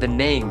 of the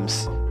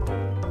names.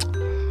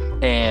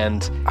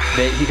 And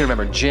he could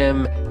remember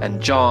Jim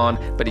and John,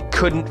 but he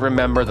couldn't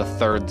remember the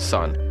 3rd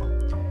son.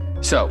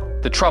 So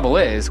the trouble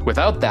is,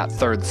 without that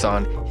 3rd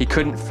son, he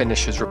couldn't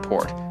finish his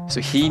report.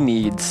 So he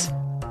needs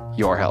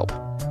your help.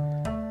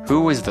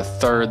 Who is the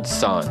 3rd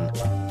son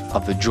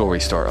of the jewelry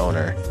store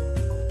owner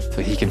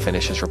so he can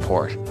finish his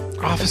report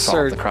and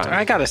solve the crime?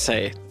 I gotta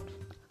say,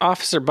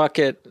 Officer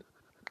Bucket,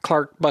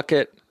 Clark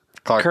Bucket,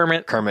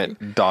 Kermit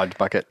Dodge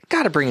Bucket.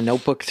 Gotta bring a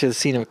notebook to the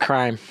scene of a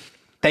crime.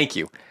 Thank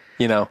you.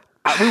 We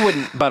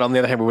wouldn't, but on the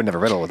other hand, we wouldn't have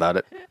a riddle without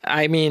it.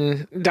 I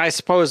mean, I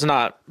suppose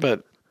not,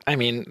 but I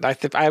mean,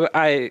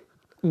 I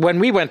when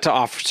we went to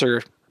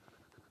Officer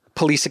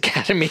Police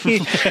Academy,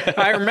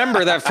 I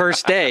remember that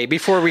first day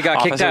before we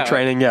got kicked out. Officer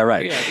training, yeah,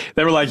 right. Yeah.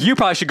 They were like, you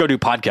probably should go do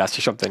podcasts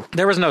or something.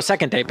 There was no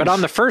second day, but on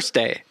the first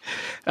day,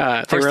 they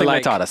were thing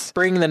like, they taught us.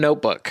 bring the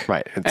notebook.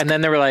 Right. And then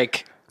they were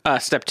like,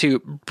 step 2,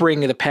 bring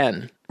the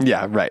pen.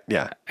 Yeah, right,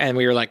 yeah. And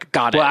we were like,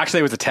 got it. Well,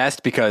 actually, it was a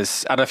test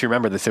because, I don't know if you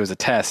remember this, it was a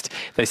test.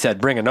 They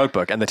said, bring a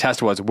notebook. And the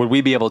test was, would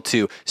we be able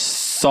to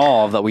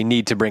solve that we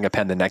need to bring a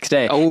pen the next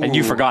day? Oh. And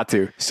you forgot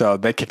to, so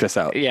they kicked us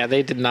out. Yeah,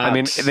 they did not. I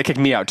mean, they kicked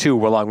me out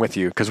too, along with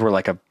you, because we're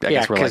like a...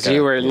 because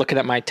you were looking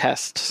at my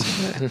tests.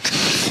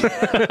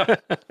 I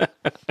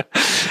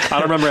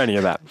don't remember any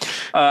of that.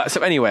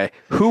 So anyway,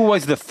 who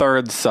was the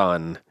 3rd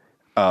son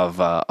of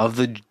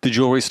the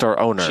jewelry store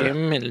owner?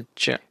 Jim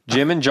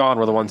and John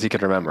were the ones he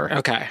could remember.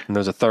 Okay. And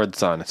there's a 3rd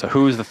son. So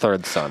who's the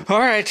 3rd son? All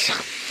right.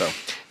 So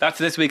that's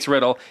this week's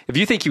riddle. If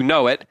you think you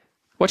know it,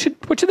 what should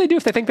they do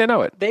if they think they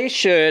know it? They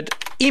should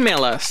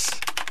email us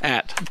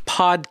at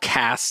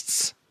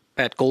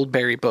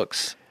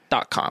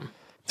podcasts@goldberrybooks.com.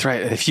 That's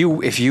right. And if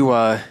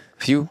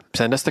you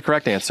send us the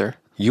correct answer,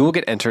 you will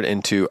get entered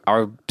into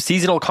our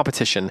seasonal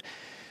competition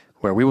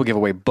where we will give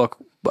away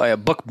a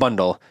book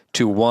bundle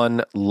to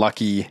one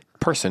lucky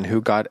person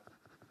who got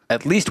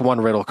at least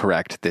one riddle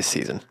correct this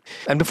season.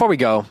 And before we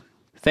go,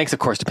 thanks, of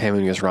course, to Pam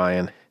Munoz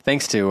Ryan.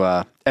 Thanks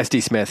to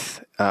SD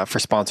Smith for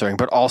sponsoring,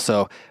 but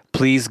also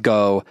please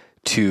go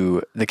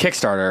to the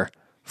Kickstarter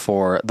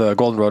for the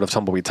Golden Road of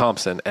Tumbleweed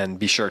Thompson, and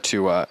be sure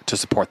to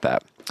support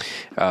that.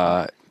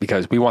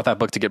 Because we want that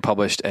book to get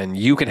published, and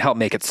you can help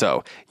make it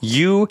so.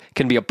 You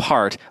can be a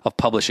part of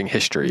publishing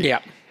history. Yeah.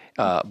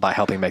 By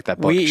helping make that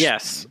book.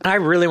 Yes. I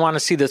really want to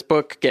see this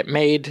book get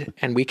made,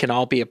 and we can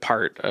all be a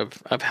part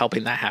of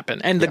helping that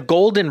happen. And the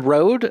Golden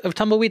Road of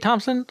Tumbleweed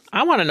Thompson,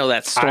 I want to know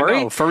that story.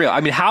 I know, for real. I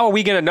mean, how are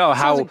we going to know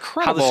how the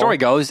incredible. story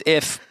goes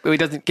if it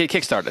doesn't get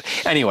kickstarted?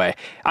 Anyway,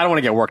 I don't want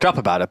to get worked up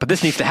about it, but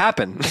this needs to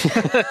happen.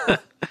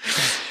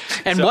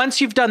 And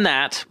once you've done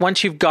that,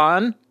 once you've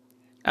gone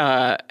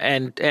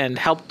and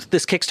helped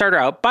this Kickstarter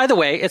out, by the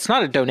way, it's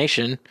not a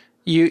donation.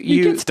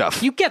 You get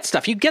stuff. You get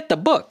stuff. You get the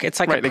book. It's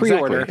like a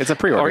pre-order. Exactly. It's a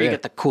pre-order. Or you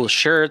get the cool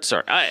shirts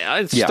or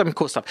it's some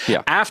cool stuff.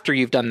 Yeah. After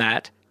you've done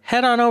that,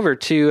 head on over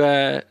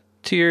to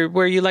your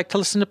where you like to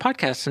listen to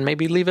podcasts and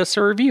maybe leave us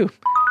a review.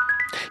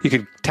 You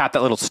could tap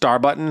that little star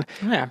button.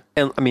 Yeah.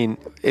 And I mean,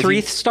 3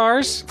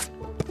 stars?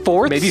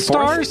 4 maybe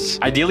stars?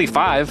 Ideally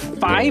 5.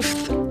 5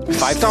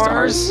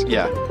 stars?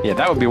 Yeah,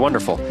 that would be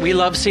wonderful. We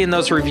love seeing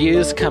those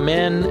reviews come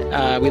in.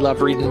 We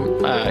love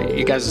reading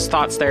you guys'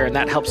 thoughts there, and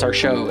that helps our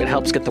show. It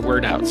helps get the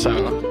word out.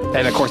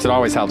 And of course, it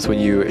always helps when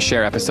you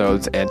share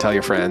episodes and tell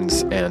your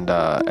friends and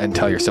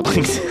tell your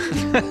siblings.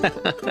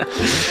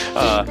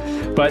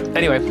 But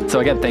anyway, so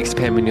again, thanks to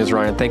Pam Munoz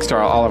Ryan, thanks to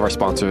all of our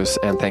sponsors,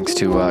 and thanks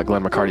to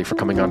Glenn McCarty for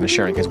coming on and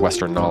sharing his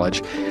Western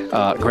knowledge.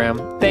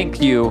 Graham,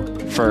 thank you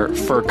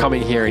for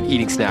coming here and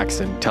eating snacks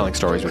and telling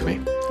stories with me.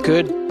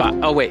 Goodbye.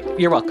 Oh, wait.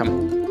 You're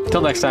welcome.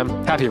 Till next time,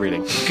 happy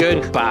reading.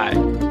 Goodbye.